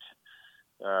different.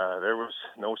 There was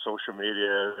no social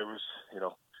media. There was,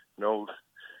 no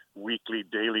weekly,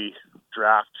 daily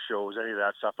draft shows, any of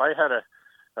that stuff. I had a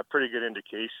pretty good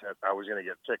indication that I was going to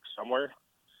get picked somewhere,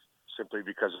 simply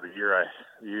because of the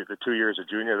 2 years of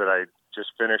junior that I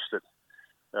just finished that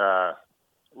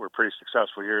were pretty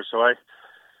successful years. So I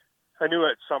knew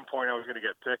at some point I was going to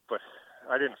get picked, but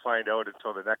I didn't find out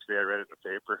until the next day I read it in the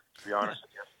paper, to be honest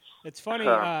with you. It's funny.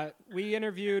 We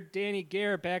interviewed Danny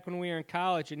Gare back when we were in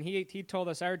college, and he told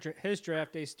us his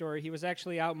draft day story. He was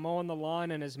actually out mowing the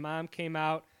lawn, and his mom came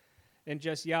out and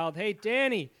just yelled, "Hey,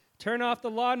 Danny, turn off the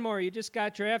lawnmower. You just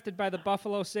got drafted by the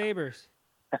Buffalo Sabres."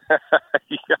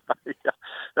 Yeah,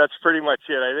 that's pretty much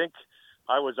it. I think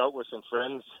I was out with some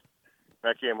friends.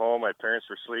 I came home. My parents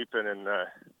were sleeping, and I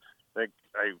think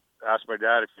I asked my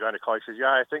dad if he got a call. He says,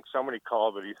 "Yeah, I think somebody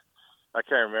called, but I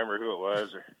can't remember who it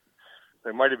was. Or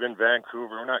it might have been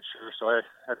Vancouver. I'm not sure." So I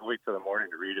had to wait till the morning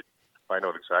to read it, find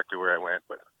out exactly where I went.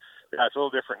 But yeah, it's a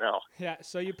little different now. Yeah,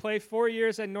 so you played 4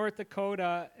 years at North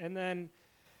Dakota, and then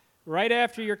right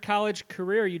after your college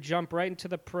career, you jump right into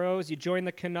the pros. You joined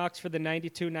the Canucks for the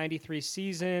 92-93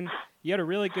 season. You had a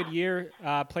really good year,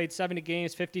 played 70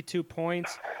 games, 52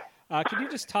 points. Could you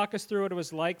just talk us through what it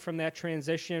was like from that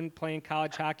transition, playing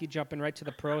college hockey, jumping right to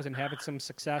the pros, and having some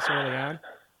success early on?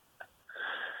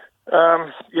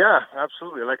 Yeah,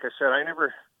 absolutely. Like I said, I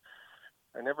never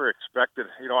expected.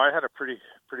 I had a pretty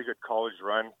good college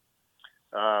run.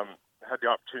 Had the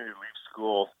opportunity to leave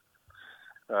school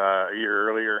a year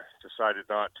earlier. Decided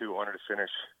not to. Wanted to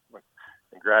finish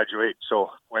and graduate,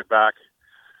 so went back,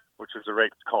 which was the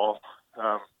right call.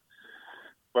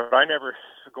 But I never,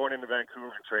 going into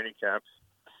Vancouver in training camp,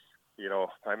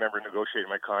 I remember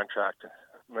negotiating my contract.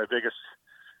 The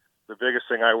biggest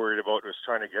thing I worried about was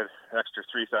trying to get an extra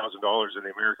 $3,000 in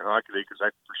the American Hockey League, because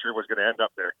I for sure was going to end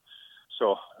up there.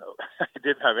 So I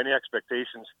didn't have any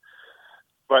expectations,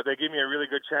 but they gave me a really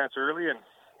good chance early, and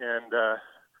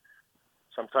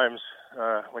sometimes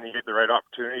when you get the right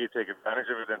opportunity, you take advantage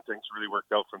of it, and things really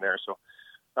worked out from there. So,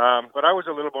 but I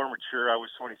was a little more mature. I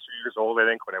was 23 years old, I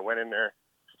think, when I went in there.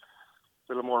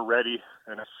 A little more ready,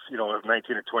 and if a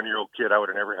 19 or 20-year-old kid, I would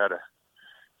have never had a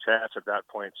chance at that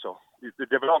point. So the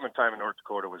development time in North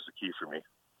Dakota was the key for me.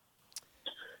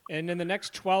 And in the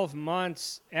next 12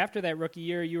 months after that rookie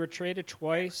year, you were traded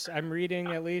twice. I'm reading,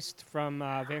 at least, from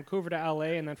Vancouver to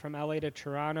LA, and then from LA to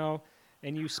Toronto.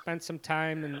 And you spent some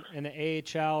time in the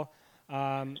AHL.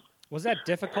 Was that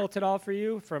difficult at all for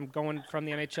you, from going from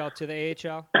the NHL to the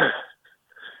AHL?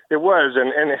 It was,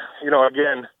 and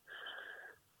again.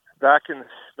 Back in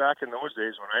those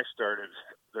days when I started,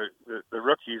 the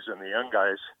rookies and the young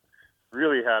guys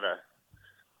really had to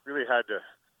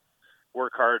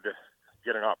work hard to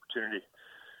get an opportunity.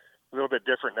 A little bit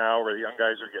different now, where the young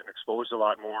guys are getting exposed a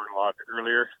lot more and a lot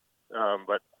earlier.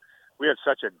 But we had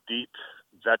such a deep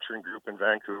veteran group in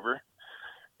Vancouver.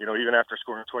 Even after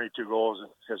scoring 22 goals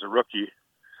as a rookie,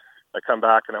 I come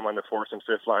back and I'm on the 4th and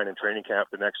 5th line in training camp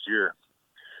the next year,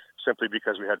 simply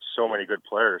because we had so many good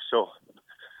players. So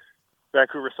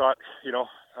Vancouver thought,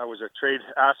 I was a trade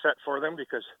asset for them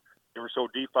because they were so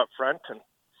deep up front, and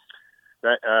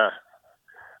that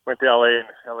went to LA, and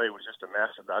LA was just a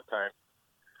mess at that time.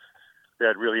 They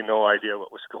had really no idea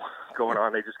what was going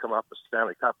on. They just come off the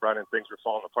Stanley Cup run, and things were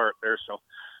falling apart there. So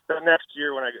that next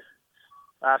year, when I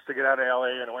asked to get out of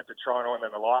LA and I went to Toronto, and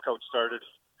then the lockout started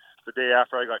the day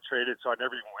after I got traded, so I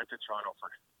never even went to Toronto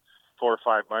for 4 or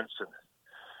 5 months, and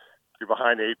you're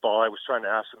behind the 8 ball. I was trying to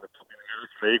ask them to put me in the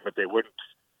American League, but they wouldn't.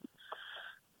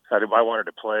 I wanted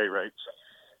to play, right? So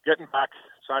getting back,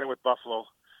 signing with Buffalo,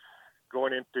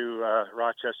 going into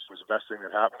Rochester was the best thing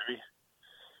that happened to me.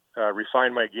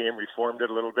 Refined my game, reformed it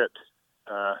a little bit.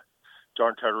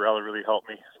 John Tortorella really helped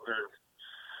me learn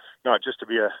not just to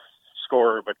be a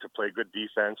scorer, but to play good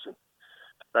defense, and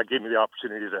that gave me the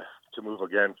opportunity to move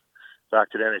again back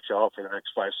to the NHL for the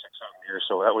next 5, 6, 7 years.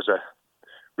 So that was a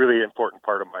really important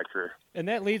part of my career. And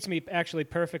that leads me actually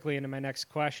perfectly into my next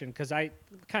question, because I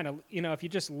kind of, if you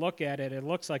just look at it, it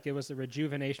looks like it was the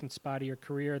rejuvenation spot of your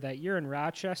career that year in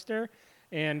Rochester.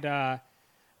 And I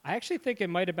actually think it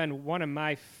might have been one of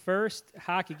my first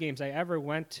hockey games I ever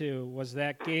went to was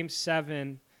that Game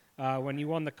 7 when you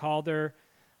won the Calder.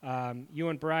 You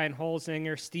and Brian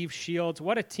Holzinger, Steve Shields.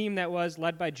 What a team that was,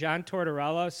 led by John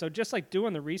Tortorella. So just like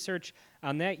doing the research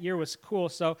on that year was cool.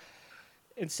 So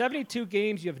in 72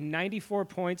 games, you have 94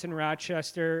 points in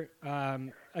Rochester.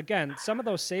 Again, some of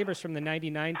those Sabres from the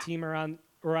 99 team are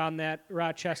on that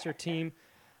Rochester team.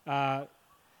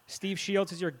 Steve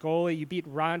Shields is your goalie. You beat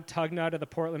Ron Tugnutt of the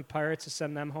Portland Pirates to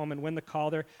send them home and win the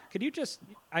Calder. Could you just,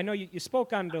 I know you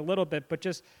spoke on it a little bit, but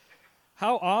just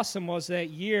how awesome was that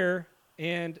year?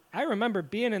 And I remember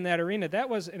being in that arena. That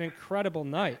was an incredible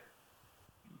night.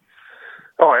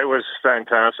 Oh, it was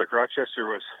fantastic. Rochester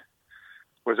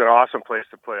was an awesome place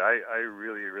to play. I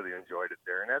really, really enjoyed it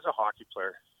there. And as a hockey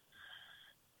player,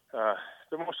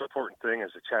 the most important thing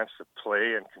is a chance to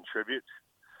play and contribute.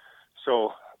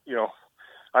 So,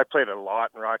 I played a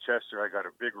lot in Rochester. I got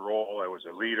a big role. I was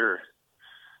a leader,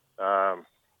 and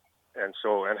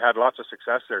had lots of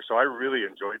success there. So I really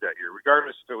enjoyed that year.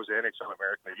 Regardless if it was the NHL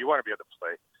American League, you want to be able to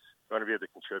play. You want to be able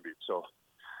to contribute. So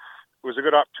it was a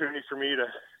good opportunity for me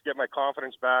to get my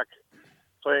confidence back,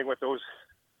 playing with those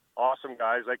awesome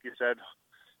guys, like you said,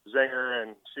 Zinger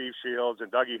and Steve Shields and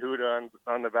Dougie Huda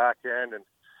on the back end, and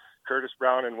Curtis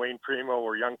Brown and Wayne Primo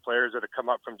were young players that had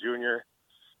come up from junior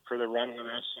for the run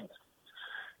with us. And,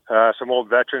 some old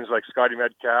veterans like Scotty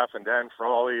Metcalf and Dan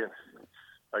Frawley, and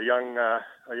a young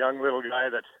little guy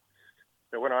that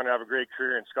went on to have a great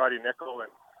career in Scotty Nickel. And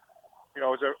it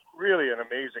was really an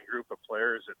amazing group of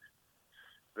players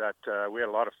that we had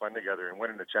a lot of fun together, and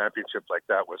winning the championship like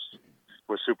that was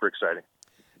super exciting.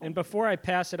 And before I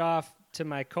pass it off to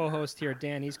my co-host here,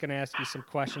 Dan, he's going to ask you some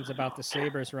questions about the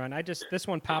Sabres run. This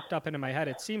one popped up into my head.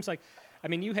 It seems like,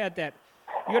 you had a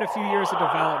few years of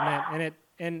development,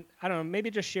 and I don't know, maybe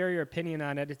just share your opinion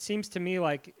on it. It seems to me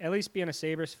like, at least being a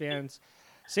Sabres fan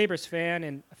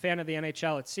and a fan of the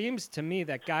NHL, it seems to me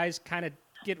that guys kind of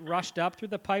get rushed up through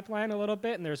the pipeline a little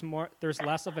bit, and there's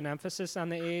less of an emphasis on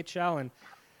the AHL, and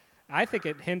I think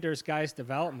it hinders guys'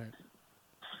 development.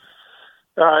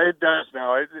 It does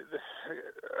now. I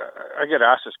get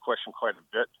asked this question quite a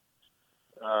bit.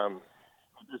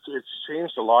 It's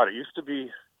changed a lot. It used to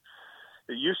be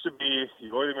you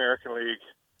go to the American League,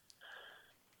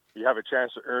 you have a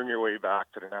chance to earn your way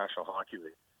back to the National Hockey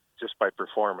League just by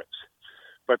performance.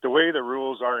 But the way the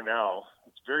rules are now,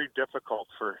 it's very difficult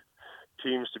for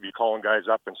teams to be calling guys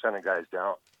up and sending guys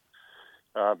down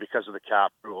because of the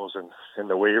cap rules and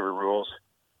the waiver rules.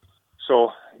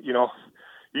 So, you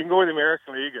can go to the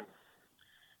American League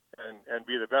and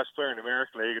be the best player in the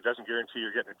American League. It doesn't guarantee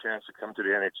you're getting a chance to come to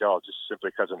the NHL just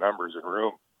simply because of numbers and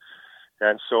room.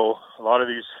 And so a lot of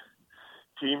these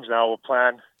teams now will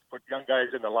put young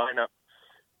guys in the lineup,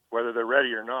 whether they're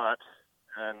ready or not,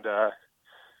 and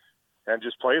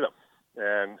just play them.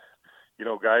 And,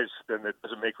 guys, then it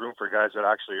doesn't make room for guys that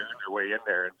actually earn their way in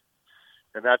there.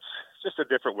 And that's just a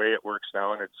different way it works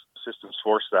now, and systems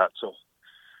force that. So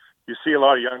you see a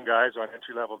lot of young guys on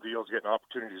entry-level deals getting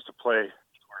opportunities to play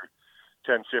where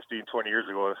 10, 15, 20 years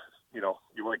ago,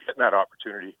 you weren't getting that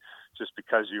opportunity just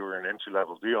because you were an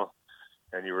entry-level deal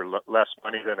and you were less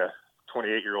money than a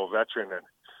 28-year-old veteran and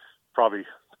probably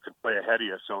could play ahead of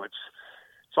you. So it's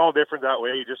all different that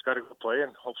way. You just got to go play,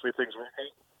 and hopefully things work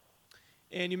out.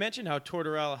 And you mentioned how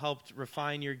Tortorella helped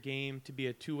refine your game to be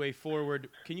a two-way forward.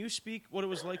 Can you speak what it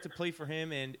was like to play for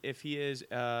him, and if he is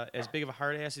as big of a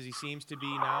hard ass as he seems to be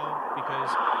now?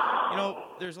 Because,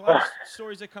 there's a lot of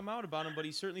stories that come out about him, but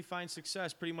he certainly finds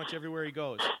success pretty much everywhere he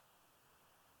goes.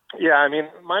 Yeah,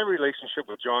 my relationship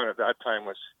with John at that time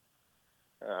was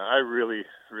I really,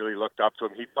 really looked up to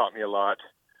him. He taught me a lot.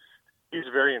 He's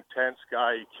a very intense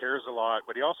guy. He cares a lot,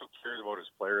 but he also cares about his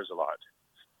players a lot.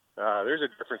 There's a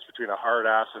difference between a hard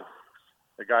ass and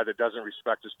a guy that doesn't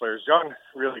respect his players. John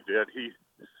really did. He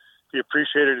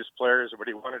appreciated his players, but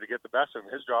he wanted to get the best of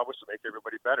them. His job was to make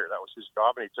everybody better. That was his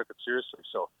job, and he took it seriously.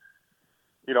 So,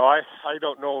 I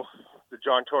don't know the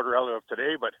John Tortorella of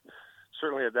today, but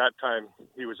certainly at that time,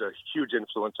 he was a huge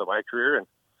influence on my career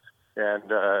and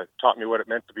taught me what it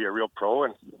meant to be a real pro,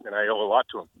 and I owe a lot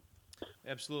to him.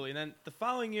 Absolutely. And then the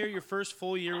following year, your first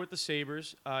full year with the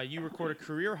Sabres, you record a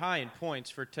career high in points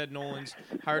for Ted Nolan's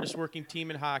hardest working team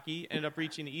in hockey, ended up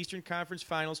reaching the Eastern Conference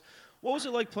Finals. What was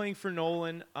it like playing for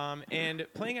Nolan and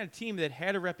playing on a team that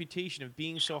had a reputation of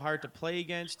being so hard to play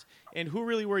against? And who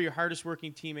really were your hardest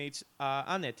working teammates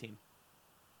on that team?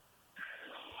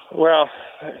 Well,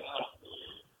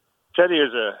 Teddy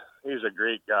is a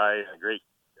great guy,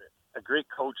 a great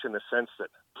coach in the sense that,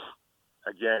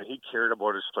 again, he cared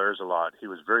about his players a lot. He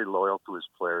was very loyal to his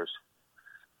players.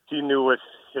 He knew what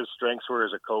his strengths were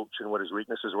as a coach and what his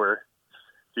weaknesses were.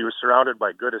 He was surrounded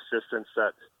by good assistants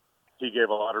that he gave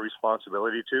a lot of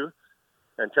responsibility to.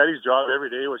 And Teddy's job every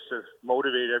day was to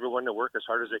motivate everyone to work as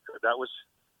hard as they could. That was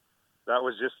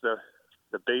just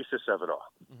the basis of it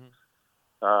all.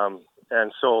 Mm-hmm.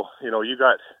 And so, you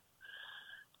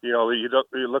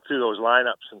look through those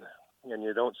lineups and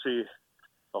you don't see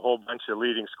a whole bunch of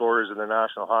leading scorers in the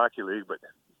National Hockey League, but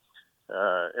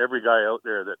every guy out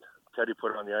there that Teddy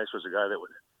put on the ice was a guy that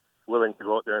was willing to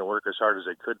go out there and work as hard as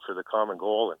they could for the common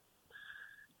goal,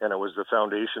 and it was the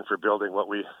foundation for building what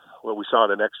we saw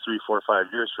the next 3, 4, 5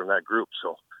 years from that group.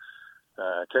 So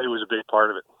Teddy was a big part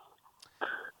of it.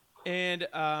 And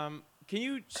can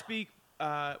you speak?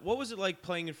 What was it like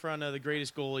playing in front of the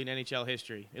greatest goalie in NHL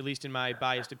history? At least in my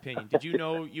biased opinion. Did you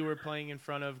know you were playing in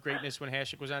front of greatness when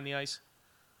Hasek was on the ice?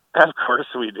 Of course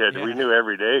we did. Yeah. We knew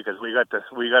every day because we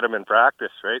got him in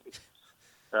practice, right?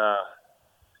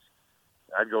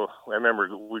 I remember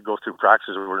we'd go through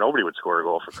practices where nobody would score a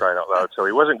goal, for crying out loud. So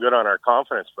he wasn't good on our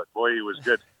confidence, but boy, he was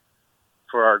good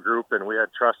for our group, and we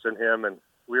had trust in him, and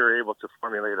we were able to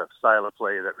formulate a style of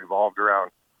play that revolved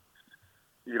around,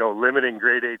 limiting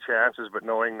grade A chances, but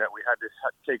knowing that we had to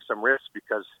take some risks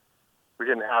because we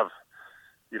didn't have,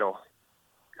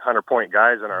 100-point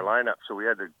guys in our lineup, so we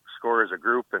had to score as a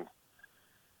group. And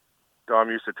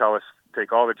Dom used to tell us,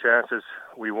 take all the chances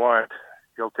we want.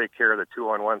 He'll take care of the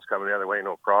 2-on-1s coming the other way,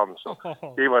 no problem. So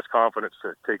gave us confidence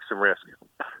to take some risk.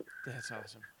 That's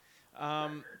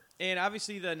awesome. And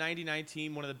obviously the 99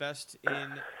 team, one of the best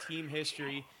in team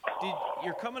history.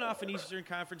 You're coming off an Eastern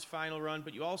Conference final run,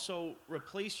 but you also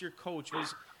replaced your coach.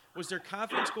 Was there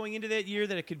confidence going into that year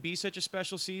that it could be such a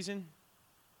special season?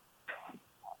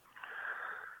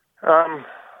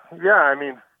 Yeah, I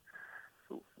mean,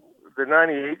 the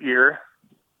 98 year,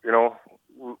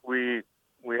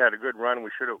 we had a good run.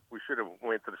 We should have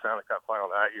went to the Stanley Cup final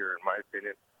that year, in my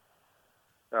opinion.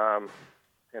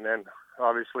 And then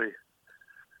obviously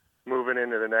moving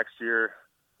into the next year,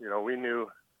 we knew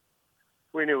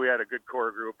we had a good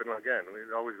core group. And again,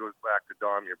 it always goes back to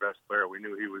Dom, your best player. We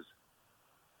knew he was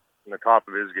in the top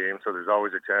of his game, so there's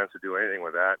always a chance to do anything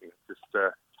with that. And just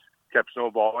kept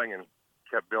snowballing and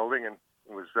kept building, and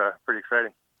it was pretty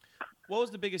exciting. What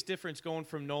was the biggest difference going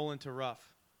from Nolan to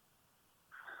Ruff?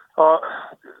 The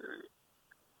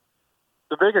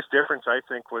biggest difference, I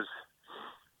think, was,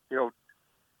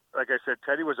 like I said,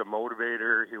 Teddy was a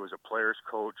motivator. He was a player's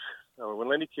coach. When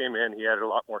Lindy came in, he added a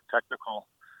lot more technical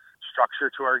structure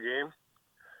to our game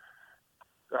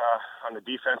on the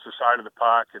defensive side of the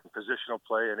puck and positional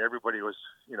play, and everybody was,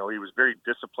 he was very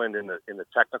disciplined in the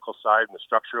technical side and the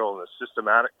structural and the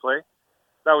systematic play.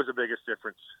 That was the biggest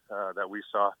difference that we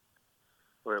saw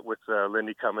with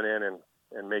Lindy coming in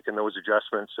and making those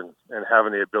adjustments and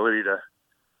having the ability to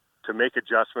make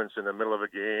adjustments in the middle of a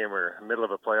game or middle of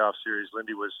a playoff series.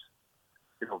 Lindy was,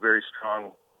 very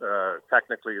strong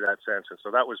technically in that sense, and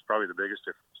so that was probably the biggest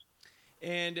difference.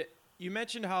 And you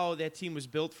mentioned how that team was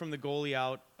built from the goalie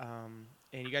out, and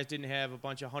you guys didn't have a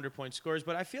bunch of 100-point scores,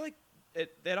 but I feel like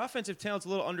that offensive talent's a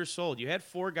little undersold. You had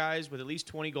 4 guys with at least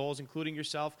 20 goals, including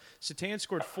yourself. Satan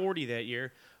scored 40 that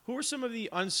year. Who were some of the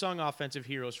unsung offensive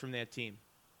heroes from that team?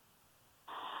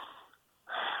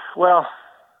 Well,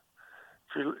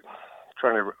 if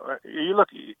you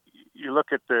look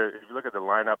at the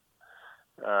lineup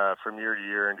from year to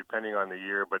year, and depending on the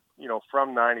year, but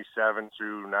from 97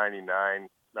 through 99,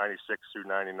 96 through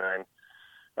 99,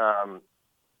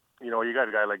 you got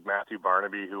a guy like Matthew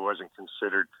Barnaby who wasn't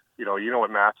considered. You know what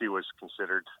Matthew was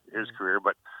considered his career,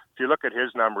 but if you look at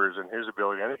his numbers and his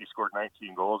ability, I think he scored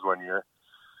 19 goals one year.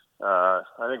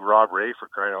 I think Rob Ray, for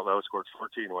crying out loud, scored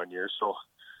 14 one year. So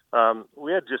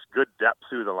we had just good depth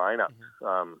through the lineup.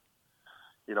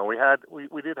 We had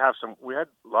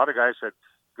a lot of guys had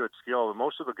good skill.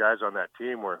 Most of the guys on that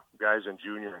team were guys in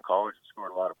junior and college that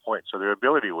scored a lot of points. So their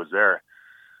ability was there,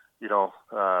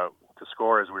 to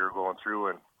score as we were going through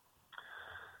and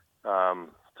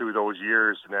through those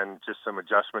years. And then just some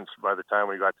adjustments by the time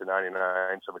we got to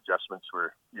 99, some adjustments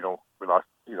were, we lost,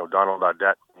 Donald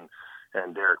Audette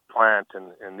and Derek Plant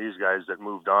and these guys that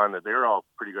moved on, that they were all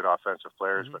pretty good offensive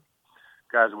players, but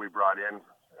guys that we brought in,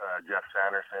 Jeff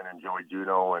Sanderson and Joey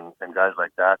Juneau and guys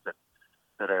like that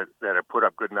had put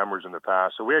up good numbers in the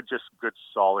past. So we had just good,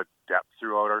 solid depth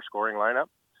throughout our scoring lineup,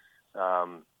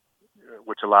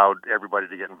 which allowed everybody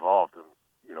to get involved. And,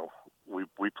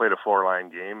 we played a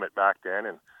 4-line game back then,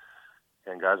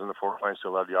 and guys on the 4th line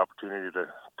still had the opportunity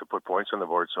to put points on the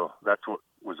board. So that's what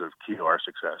was a key to our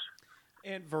success.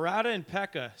 And Verada and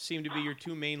Pekka seem to be your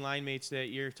two main line mates that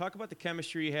year. Talk about the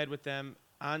chemistry you had with them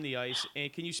on the ice,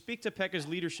 and can you speak to Pekka's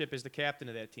leadership as the captain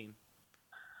of that team?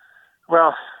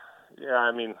 Well, yeah,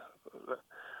 I mean,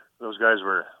 those guys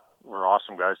were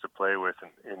awesome guys to play with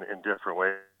in different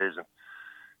ways. And,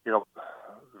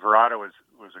 Verada was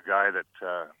a guy that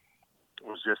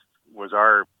was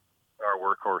our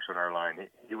workhorse in our line.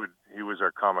 He was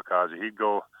our kamikaze.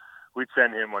 We'd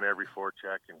send him on every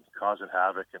forecheck and causing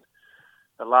havoc, and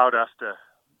allowed us to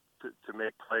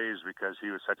make plays because he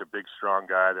was such a big, strong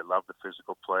guy that loved the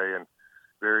physical play and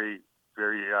very,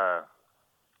 very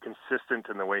consistent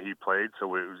in the way he played. So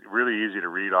it was really easy to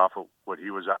read off of what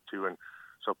he was up to. And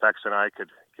so Pex and I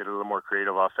could get a little more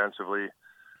creative offensively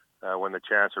when the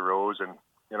chance arose. And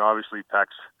obviously Pex,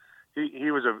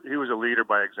 he was a leader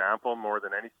by example more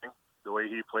than anything. The way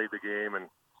he played the game and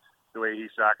the way he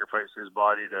sacrificed his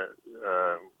body to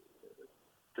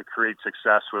create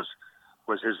success was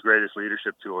his greatest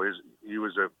leadership tool.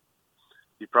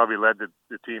 He probably led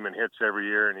the team in hits every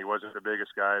year, and he wasn't the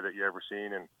biggest guy that you ever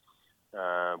seen. And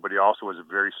but he also was a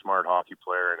very smart hockey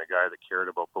player and a guy that cared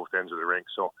about both ends of the rink.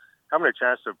 So having a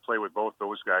chance to play with both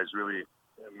those guys really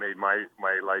made my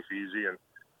life easy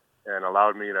and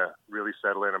allowed me to really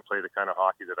settle in and play the kind of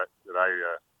hockey that I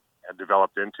had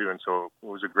developed into. And so it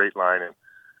was a great line and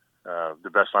the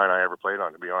best line I ever played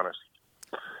on, to be honest.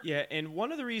 Yeah, and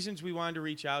one of the reasons we wanted to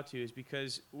reach out to you is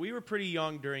because we were pretty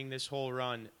young during this whole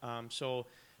run. So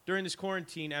during this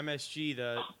quarantine, MSG,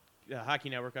 the hockey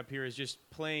network up here, is just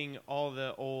playing all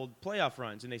the old playoff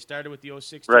runs. And they started with the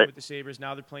 06 team with the Sabres.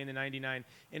 Now they're playing the 99.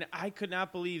 And I could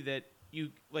not believe that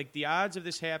the odds of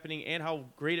this happening and how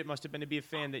great it must have been to be a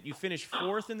fan, that you finish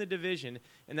 4th in the division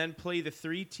and then play the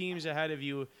 3 teams ahead of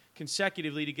you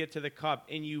consecutively to get to the Cup,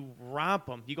 and you romp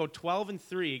them. You go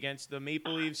 12-3 against the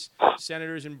Maple Leafs,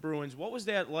 Senators, and Bruins. What was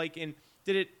that like, and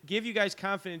did it give you guys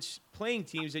confidence playing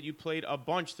teams that you played a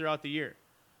bunch throughout the year?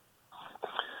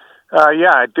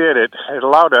 Yeah, it did. It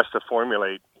allowed us to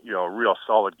formulate, real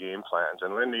solid game plans.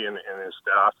 And Lindy and his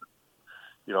staff,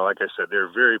 like I said, they're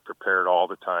very prepared all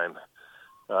the time.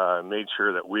 Made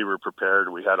sure that we were prepared.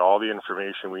 We had all the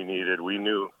information we needed. We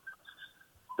knew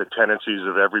the tendencies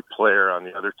of every player on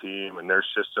the other team and their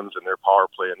systems and their power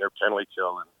play and their penalty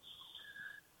kill.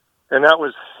 And that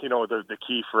was, the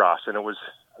key for us. And it was,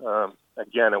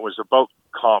 again, it was about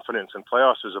confidence, and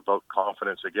playoffs is about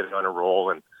confidence of getting on a roll.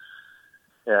 And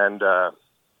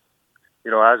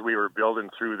as we were building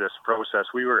through this process,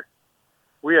 we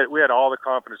had all the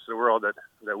confidence in the world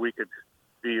that we could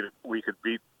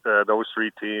beat those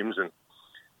 3 teams, and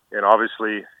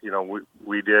obviously,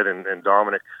 we did, and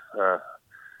Dominic,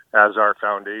 as our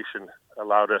foundation,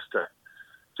 allowed us to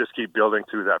just keep building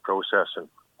through that process, and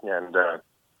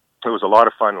it was a lot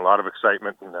of fun, a lot of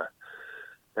excitement,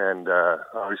 and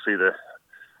obviously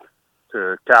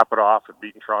to cap it off and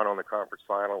beating Toronto in the conference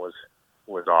final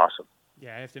was awesome.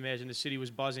 Yeah, I have to imagine the city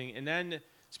was buzzing. And then,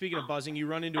 speaking of buzzing, you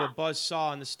run into a buzzsaw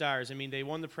on the Stars. I mean, they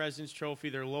won the President's Trophy.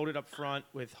 They're loaded up front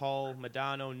with Hull,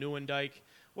 Madano, Neuendijk.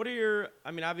 What are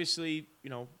obviously,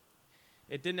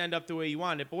 it didn't end up the way you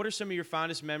wanted, but what are some of your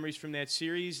fondest memories from that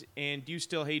series? And do you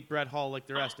still hate Brett Hull like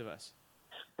the rest of us?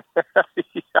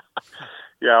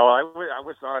 Yeah. Well, I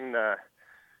was on a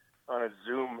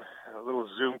little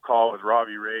Zoom call with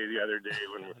Robbie Ray the other day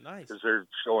because they're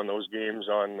showing those games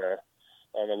on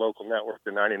the local network,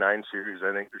 the 99 series,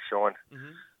 I think they're showing.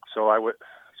 Mm-hmm. So I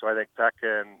think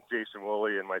Pekka and Jason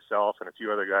Woolley and myself and a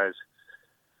few other guys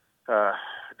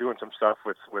doing some stuff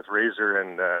with Razor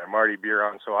and Marty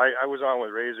Biron. So I was on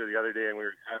with Razor the other day, and we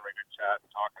were having a good chat and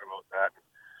talking about that.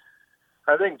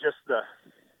 I think just the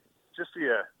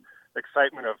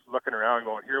excitement of looking around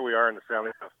going, here we are in the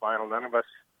Stanley Cup final. None of us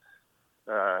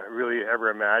really ever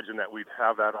imagined that we'd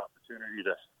have that opportunity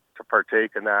to to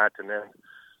partake in that, and then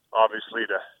obviously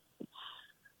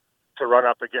to run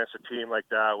up against a team like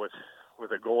that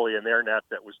with a goalie in their net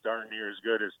that was darn near as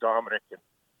good as Dominic,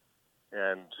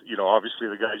 and obviously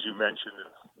the guys you mentioned.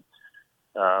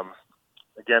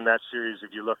 Again, that series,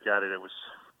 if you look at it,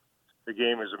 the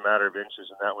game was a matter of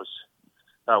inches, and that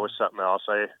was something else.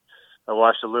 I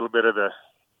watched a little bit of the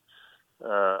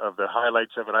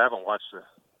highlights of it. I haven't watched the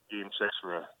Game 6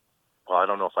 I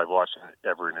don't know if I've watched it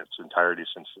ever in its entirety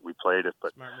since we played it,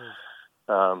 but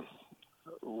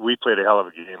we played a hell of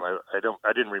a game.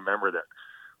 I didn't remember that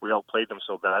we outplayed them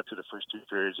so bad through the first two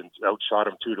periods and outshot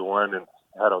them 2-1 and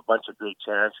had a bunch of great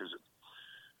chances.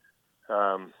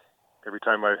 Every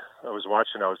time I was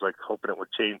watching, I was like hoping it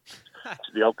would change,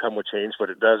 the outcome would change, but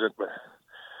it doesn't. But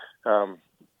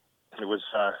it was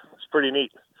pretty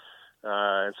neat.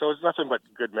 And so it's nothing but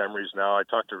good memories now. I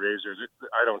talk to Razors.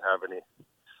 I don't have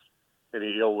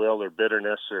any ill will or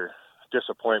bitterness or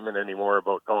disappointment anymore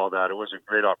about all that. It was a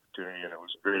great opportunity and it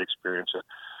was a great experience.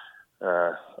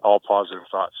 All positive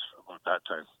thoughts about that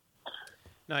time.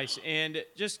 Nice. And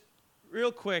just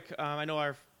real quick, I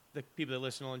know the people that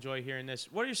listen will enjoy hearing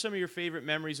this. What are some of your favorite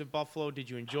memories of Buffalo? Did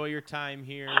you enjoy your time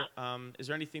here? Is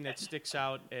there anything that sticks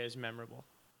out as memorable?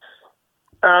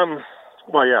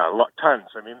 Well, yeah, tons.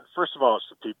 I mean, first of all, it's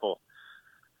the people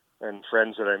and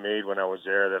friends that I made when I was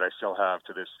there that I still have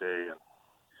to this day. And,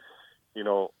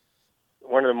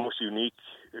 one of the most unique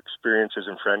experiences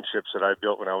and friendships that I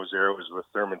built when I was there was with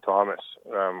Thurman Thomas.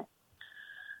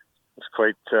 It's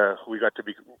quite, we got to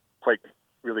be quite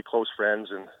really close friends,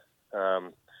 and,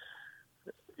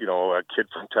 a kid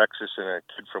from Texas and a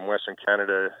kid from Western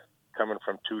Canada coming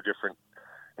from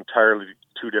entirely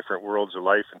two different worlds of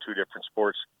life and two different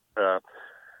sports.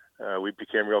 We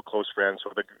became real close friends.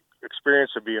 So the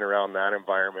experience of being around that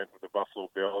environment with the Buffalo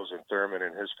Bills and Thurman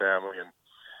and his family,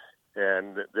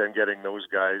 and then getting those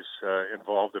guys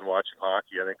involved in watching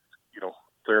hockey. I think,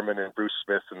 Thurman and Bruce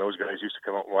Smith and those guys used to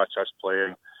come out and watch us play,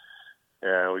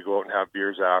 and we go out and have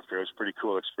beers after. It was a pretty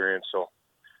cool experience. So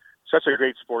such a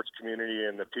great sports community,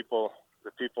 and the people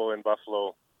in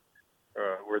Buffalo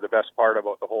were the best part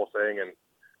about the whole thing. And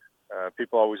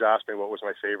people always ask me what was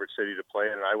my favorite city to play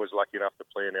in, and I was lucky enough to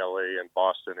play in LA and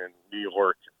Boston and New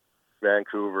York,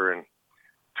 Vancouver and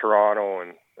Toronto,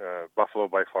 and Buffalo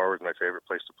by far was my favorite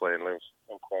place to play and live,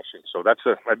 no question. So that's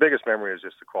my biggest memory is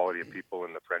just the quality of people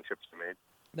and the friendships I made.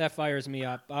 That fires me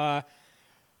up.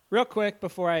 Real quick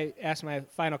before I ask my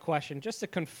final question, just to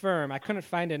confirm, I couldn't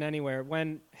find it anywhere.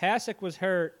 When Hasek was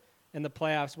hurt in the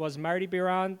playoffs, was Marty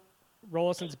Biron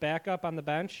Rolison's backup on the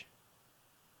bench?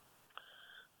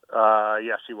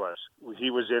 Yes, he was.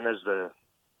 He was in as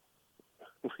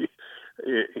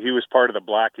he was part of the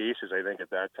Black Aces, I think, at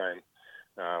that time.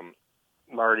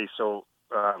 Marty. So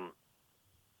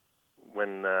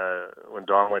when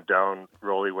Don went down,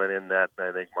 Rolly went in that, and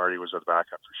I think Marty was the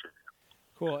backup for sure.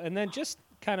 Cool. And then just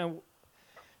kind of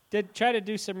try to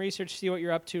do some research, see what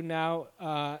you're up to now.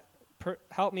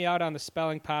 Help me out on the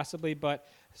spelling possibly, but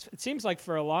it seems like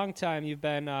for a long time you've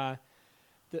been,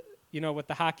 with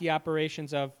the hockey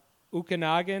operations of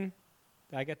Okanagan.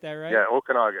 Did I get that right? Yeah,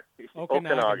 Okanagan.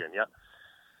 Okanagan, yeah.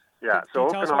 Yeah, so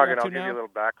Okanagan, I'll give you a little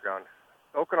background.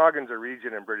 Okanagan's a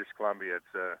region in British Columbia.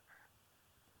 It's a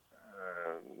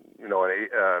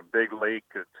big lake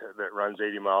that runs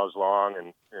 80 miles long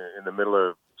and in the middle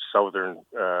of southern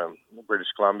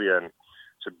British Columbia, and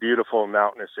it's a beautiful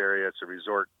mountainous area. It's a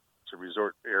resort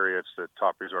area. It's the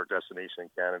top resort destination in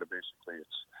Canada, basically.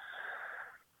 It's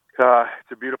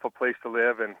a beautiful place to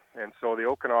live, and so the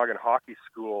Okanagan Hockey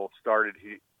School started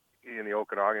in the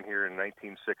Okanagan here in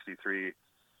 1963.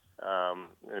 And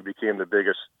it became the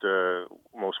biggest,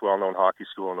 most well-known hockey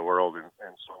school in the world. And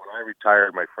so when I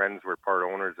retired, my friends were part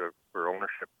owners or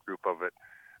ownership group of it.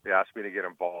 They asked me to get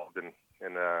involved, and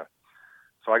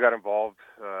so I got involved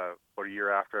about a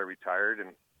year after I retired,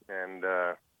 and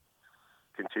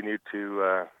continued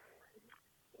to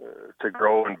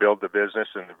grow and build the business,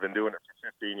 and I've been doing it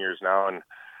for 15 years now. And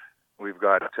we've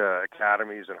got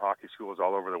academies and hockey schools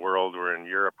all over the world. We're in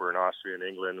Europe, we're in Austria and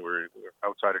England, we're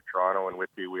outside of Toronto and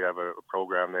Whitby. We have a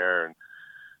program there, and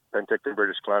Penticton,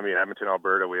 British Columbia, Edmonton,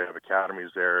 Alberta, we have academies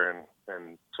there.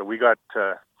 And so we got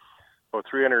about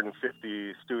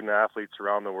 350 student athletes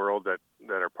around the world that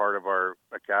are part of our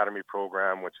academy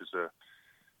program, which is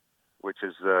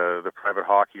the private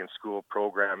hockey and school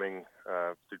programming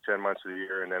through 10 months of the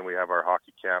year. And then we have our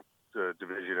hockey camp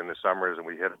division in the summers, and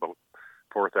we hit about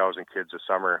 4,000 kids a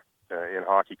summer in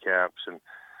hockey camps, and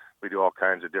we do all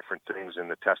kinds of different things in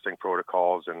the testing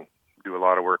protocols and do a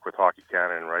lot of work with Hockey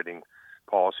Canada and writing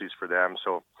policies for them.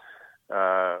 So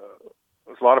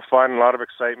was a lot of fun, a lot of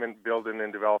excitement building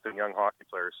and developing young hockey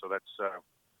players. So that's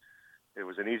it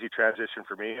was an easy transition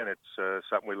for me, and it's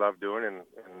something we love doing, and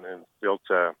built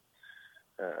a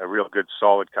real good,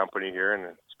 solid company here, and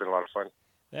it's been a lot of fun.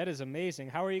 That is amazing.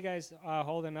 How are you guys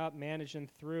holding up, managing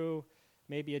through,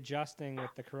 maybe adjusting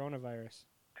with the coronavirus?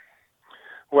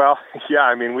 Well, yeah,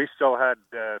 I mean, we still had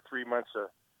 3 months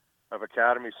of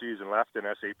academy season left in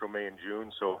us, April, May, and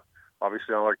June. So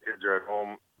obviously all our kids are at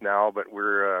home now, but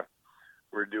we're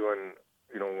doing,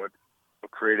 what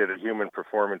created a human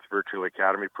performance virtual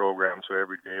academy program. So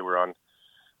every day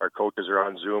our coaches are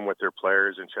on Zoom with their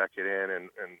players and checking in and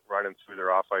running through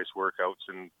their off-ice workouts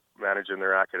and managing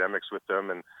their academics with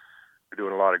them. And we're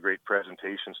doing a lot of great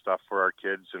presentation stuff for our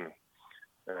kids, and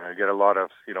get a lot of,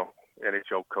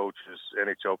 NHL coaches,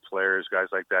 NHL players,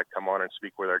 guys like that come on and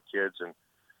speak with our kids, and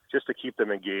just to keep them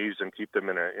engaged and keep them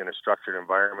in a structured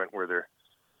environment where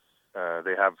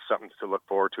they have something to look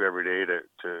forward to every day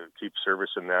to keep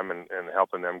servicing them and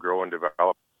helping them grow and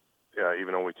develop,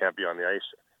 even though we can't be on the ice.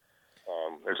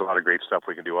 There's a lot of great stuff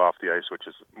we can do off the ice, which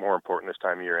is more important this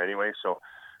time of year anyway. So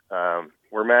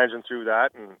we're managing through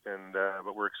that,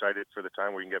 but we're excited for the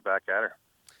time we can get back at her.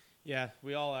 Yeah,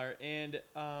 we all are. And,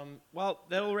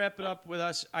 that'll wrap it up with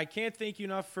us. I can't thank you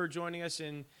enough for joining us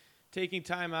and taking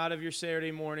time out of your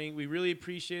Saturday morning. We really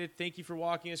appreciate it. Thank you for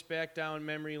walking us back down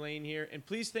memory lane here. And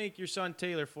please thank your son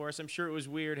Taylor for us. I'm sure it was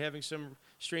weird having some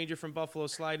stranger from Buffalo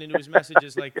slide into his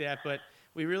messages like that, but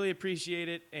we really appreciate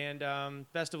it, and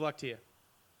best of luck to you.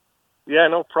 Yeah,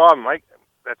 no problem. My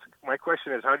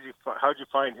question is, how'd you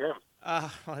find him?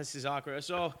 Well, this is awkward.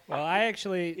 So, well, I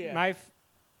actually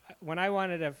when I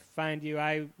wanted to find you,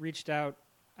 I reached out.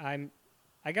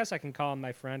 I guess I can call him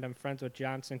my friend. I'm friends with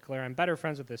John Sinclair. I'm better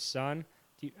friends with his son.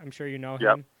 I'm sure you know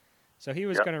him. So he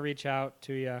was going to reach out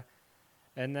to you,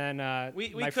 and then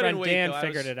my friend Dan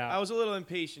figured it out. I was a little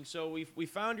impatient, so we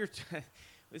found your.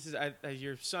 This is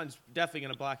your son's definitely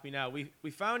going to block me now.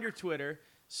 We found your Twitter,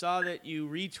 saw that you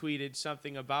retweeted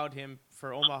something about him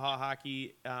for Omaha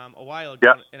Hockey a while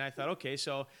ago, and I thought, okay,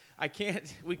 so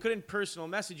we couldn't personal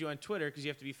message you on Twitter because you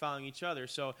have to be following each other.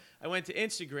 So I went to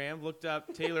Instagram, looked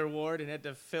up Taylor Ward, and had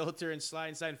to filter and slide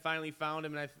inside, and finally found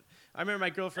him. And I remember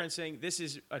my girlfriend saying, "This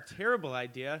is a terrible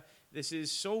idea. This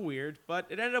is so weird," but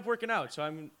it ended up working out, so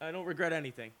I don't regret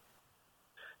anything.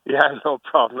 Yeah, no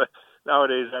problem.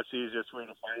 Nowadays, that's the easiest way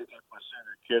to find your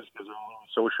kids because they're all on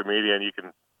social media and you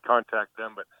can contact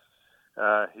them. But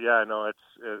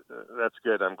that's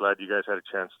good. I'm glad you guys had a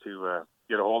chance to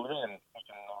get a hold of me, and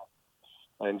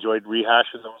I enjoyed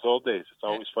rehashing those old days. It's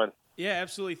always fun. Yeah,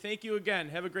 absolutely. Thank you again.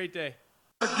 Have a great day.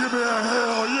 Give me a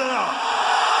hell yeah!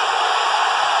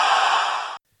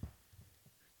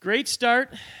 Great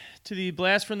start to the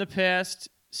Blast from the Past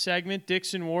segment,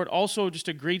 Dixon Ward. Also, just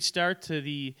a great start to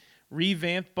the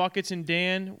revamped Buckets and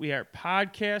Dan. We are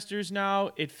podcasters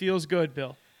now. It feels good,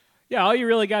 Bill. Yeah, all you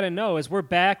really got to know is we're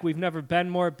back. We've never been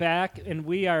more back, and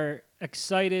we are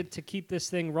excited to keep this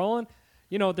thing rolling.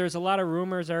 There's a lot of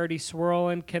rumors already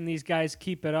swirling. Can these guys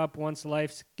keep it up once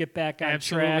life get back on track?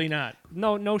 Absolutely not.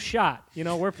 No shot.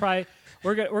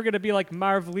 We're gonna be like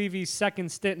Marv Levy's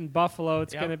second stint in Buffalo.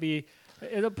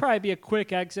 It'll probably be a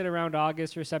quick exit around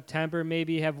August or September.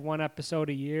 Maybe have one episode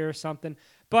a year or something.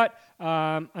 But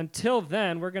until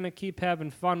then, we're gonna keep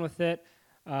having fun with it.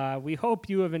 We hope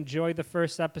you have enjoyed the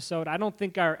first episode. I don't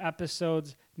think our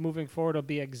episodes moving forward will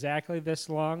be exactly this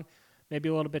long, maybe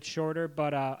a little bit shorter,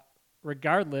 but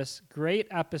regardless, great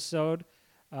episode.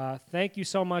 Thank you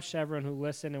so much to everyone who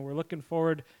listened, and we're looking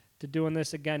forward to doing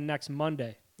this again next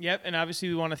Monday. Yep, and obviously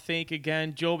we want to thank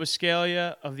again Joe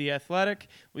Buscaglia of The Athletic.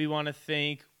 We want to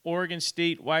thank Oregon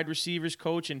State wide receivers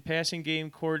coach and passing game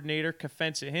coordinator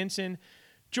Kefense Hynson,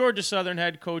 Georgia Southern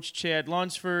head coach Chad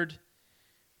Ludsford,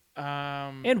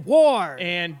 and Ward.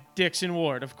 And Dixon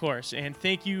Ward, of course. And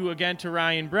thank you again to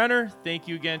Ryan Brenner. Thank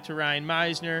you again to Ryan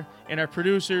Meisner and our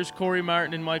producers, Corey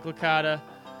Martin and Mike Licata.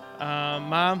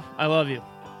 Mom, I love you.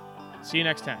 See you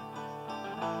next time.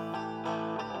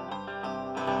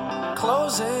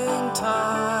 Closing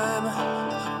time.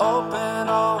 Open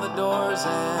all the doors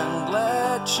and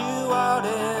let you out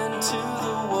into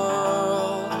the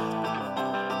world.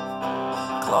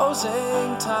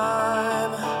 Closing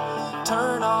time.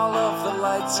 Turn all of the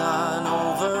lights on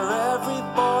over every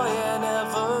boy and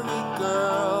every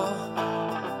girl.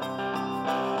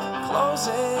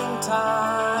 Closing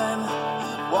time.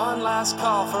 One last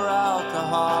call for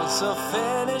alcohol, so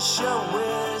finish your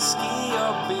whiskey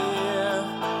or beer.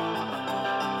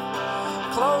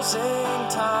 Closing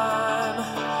time.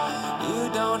 You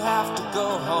don't have to go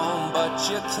home, but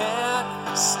you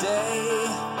can't stay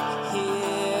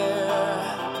here.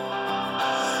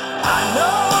 I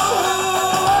know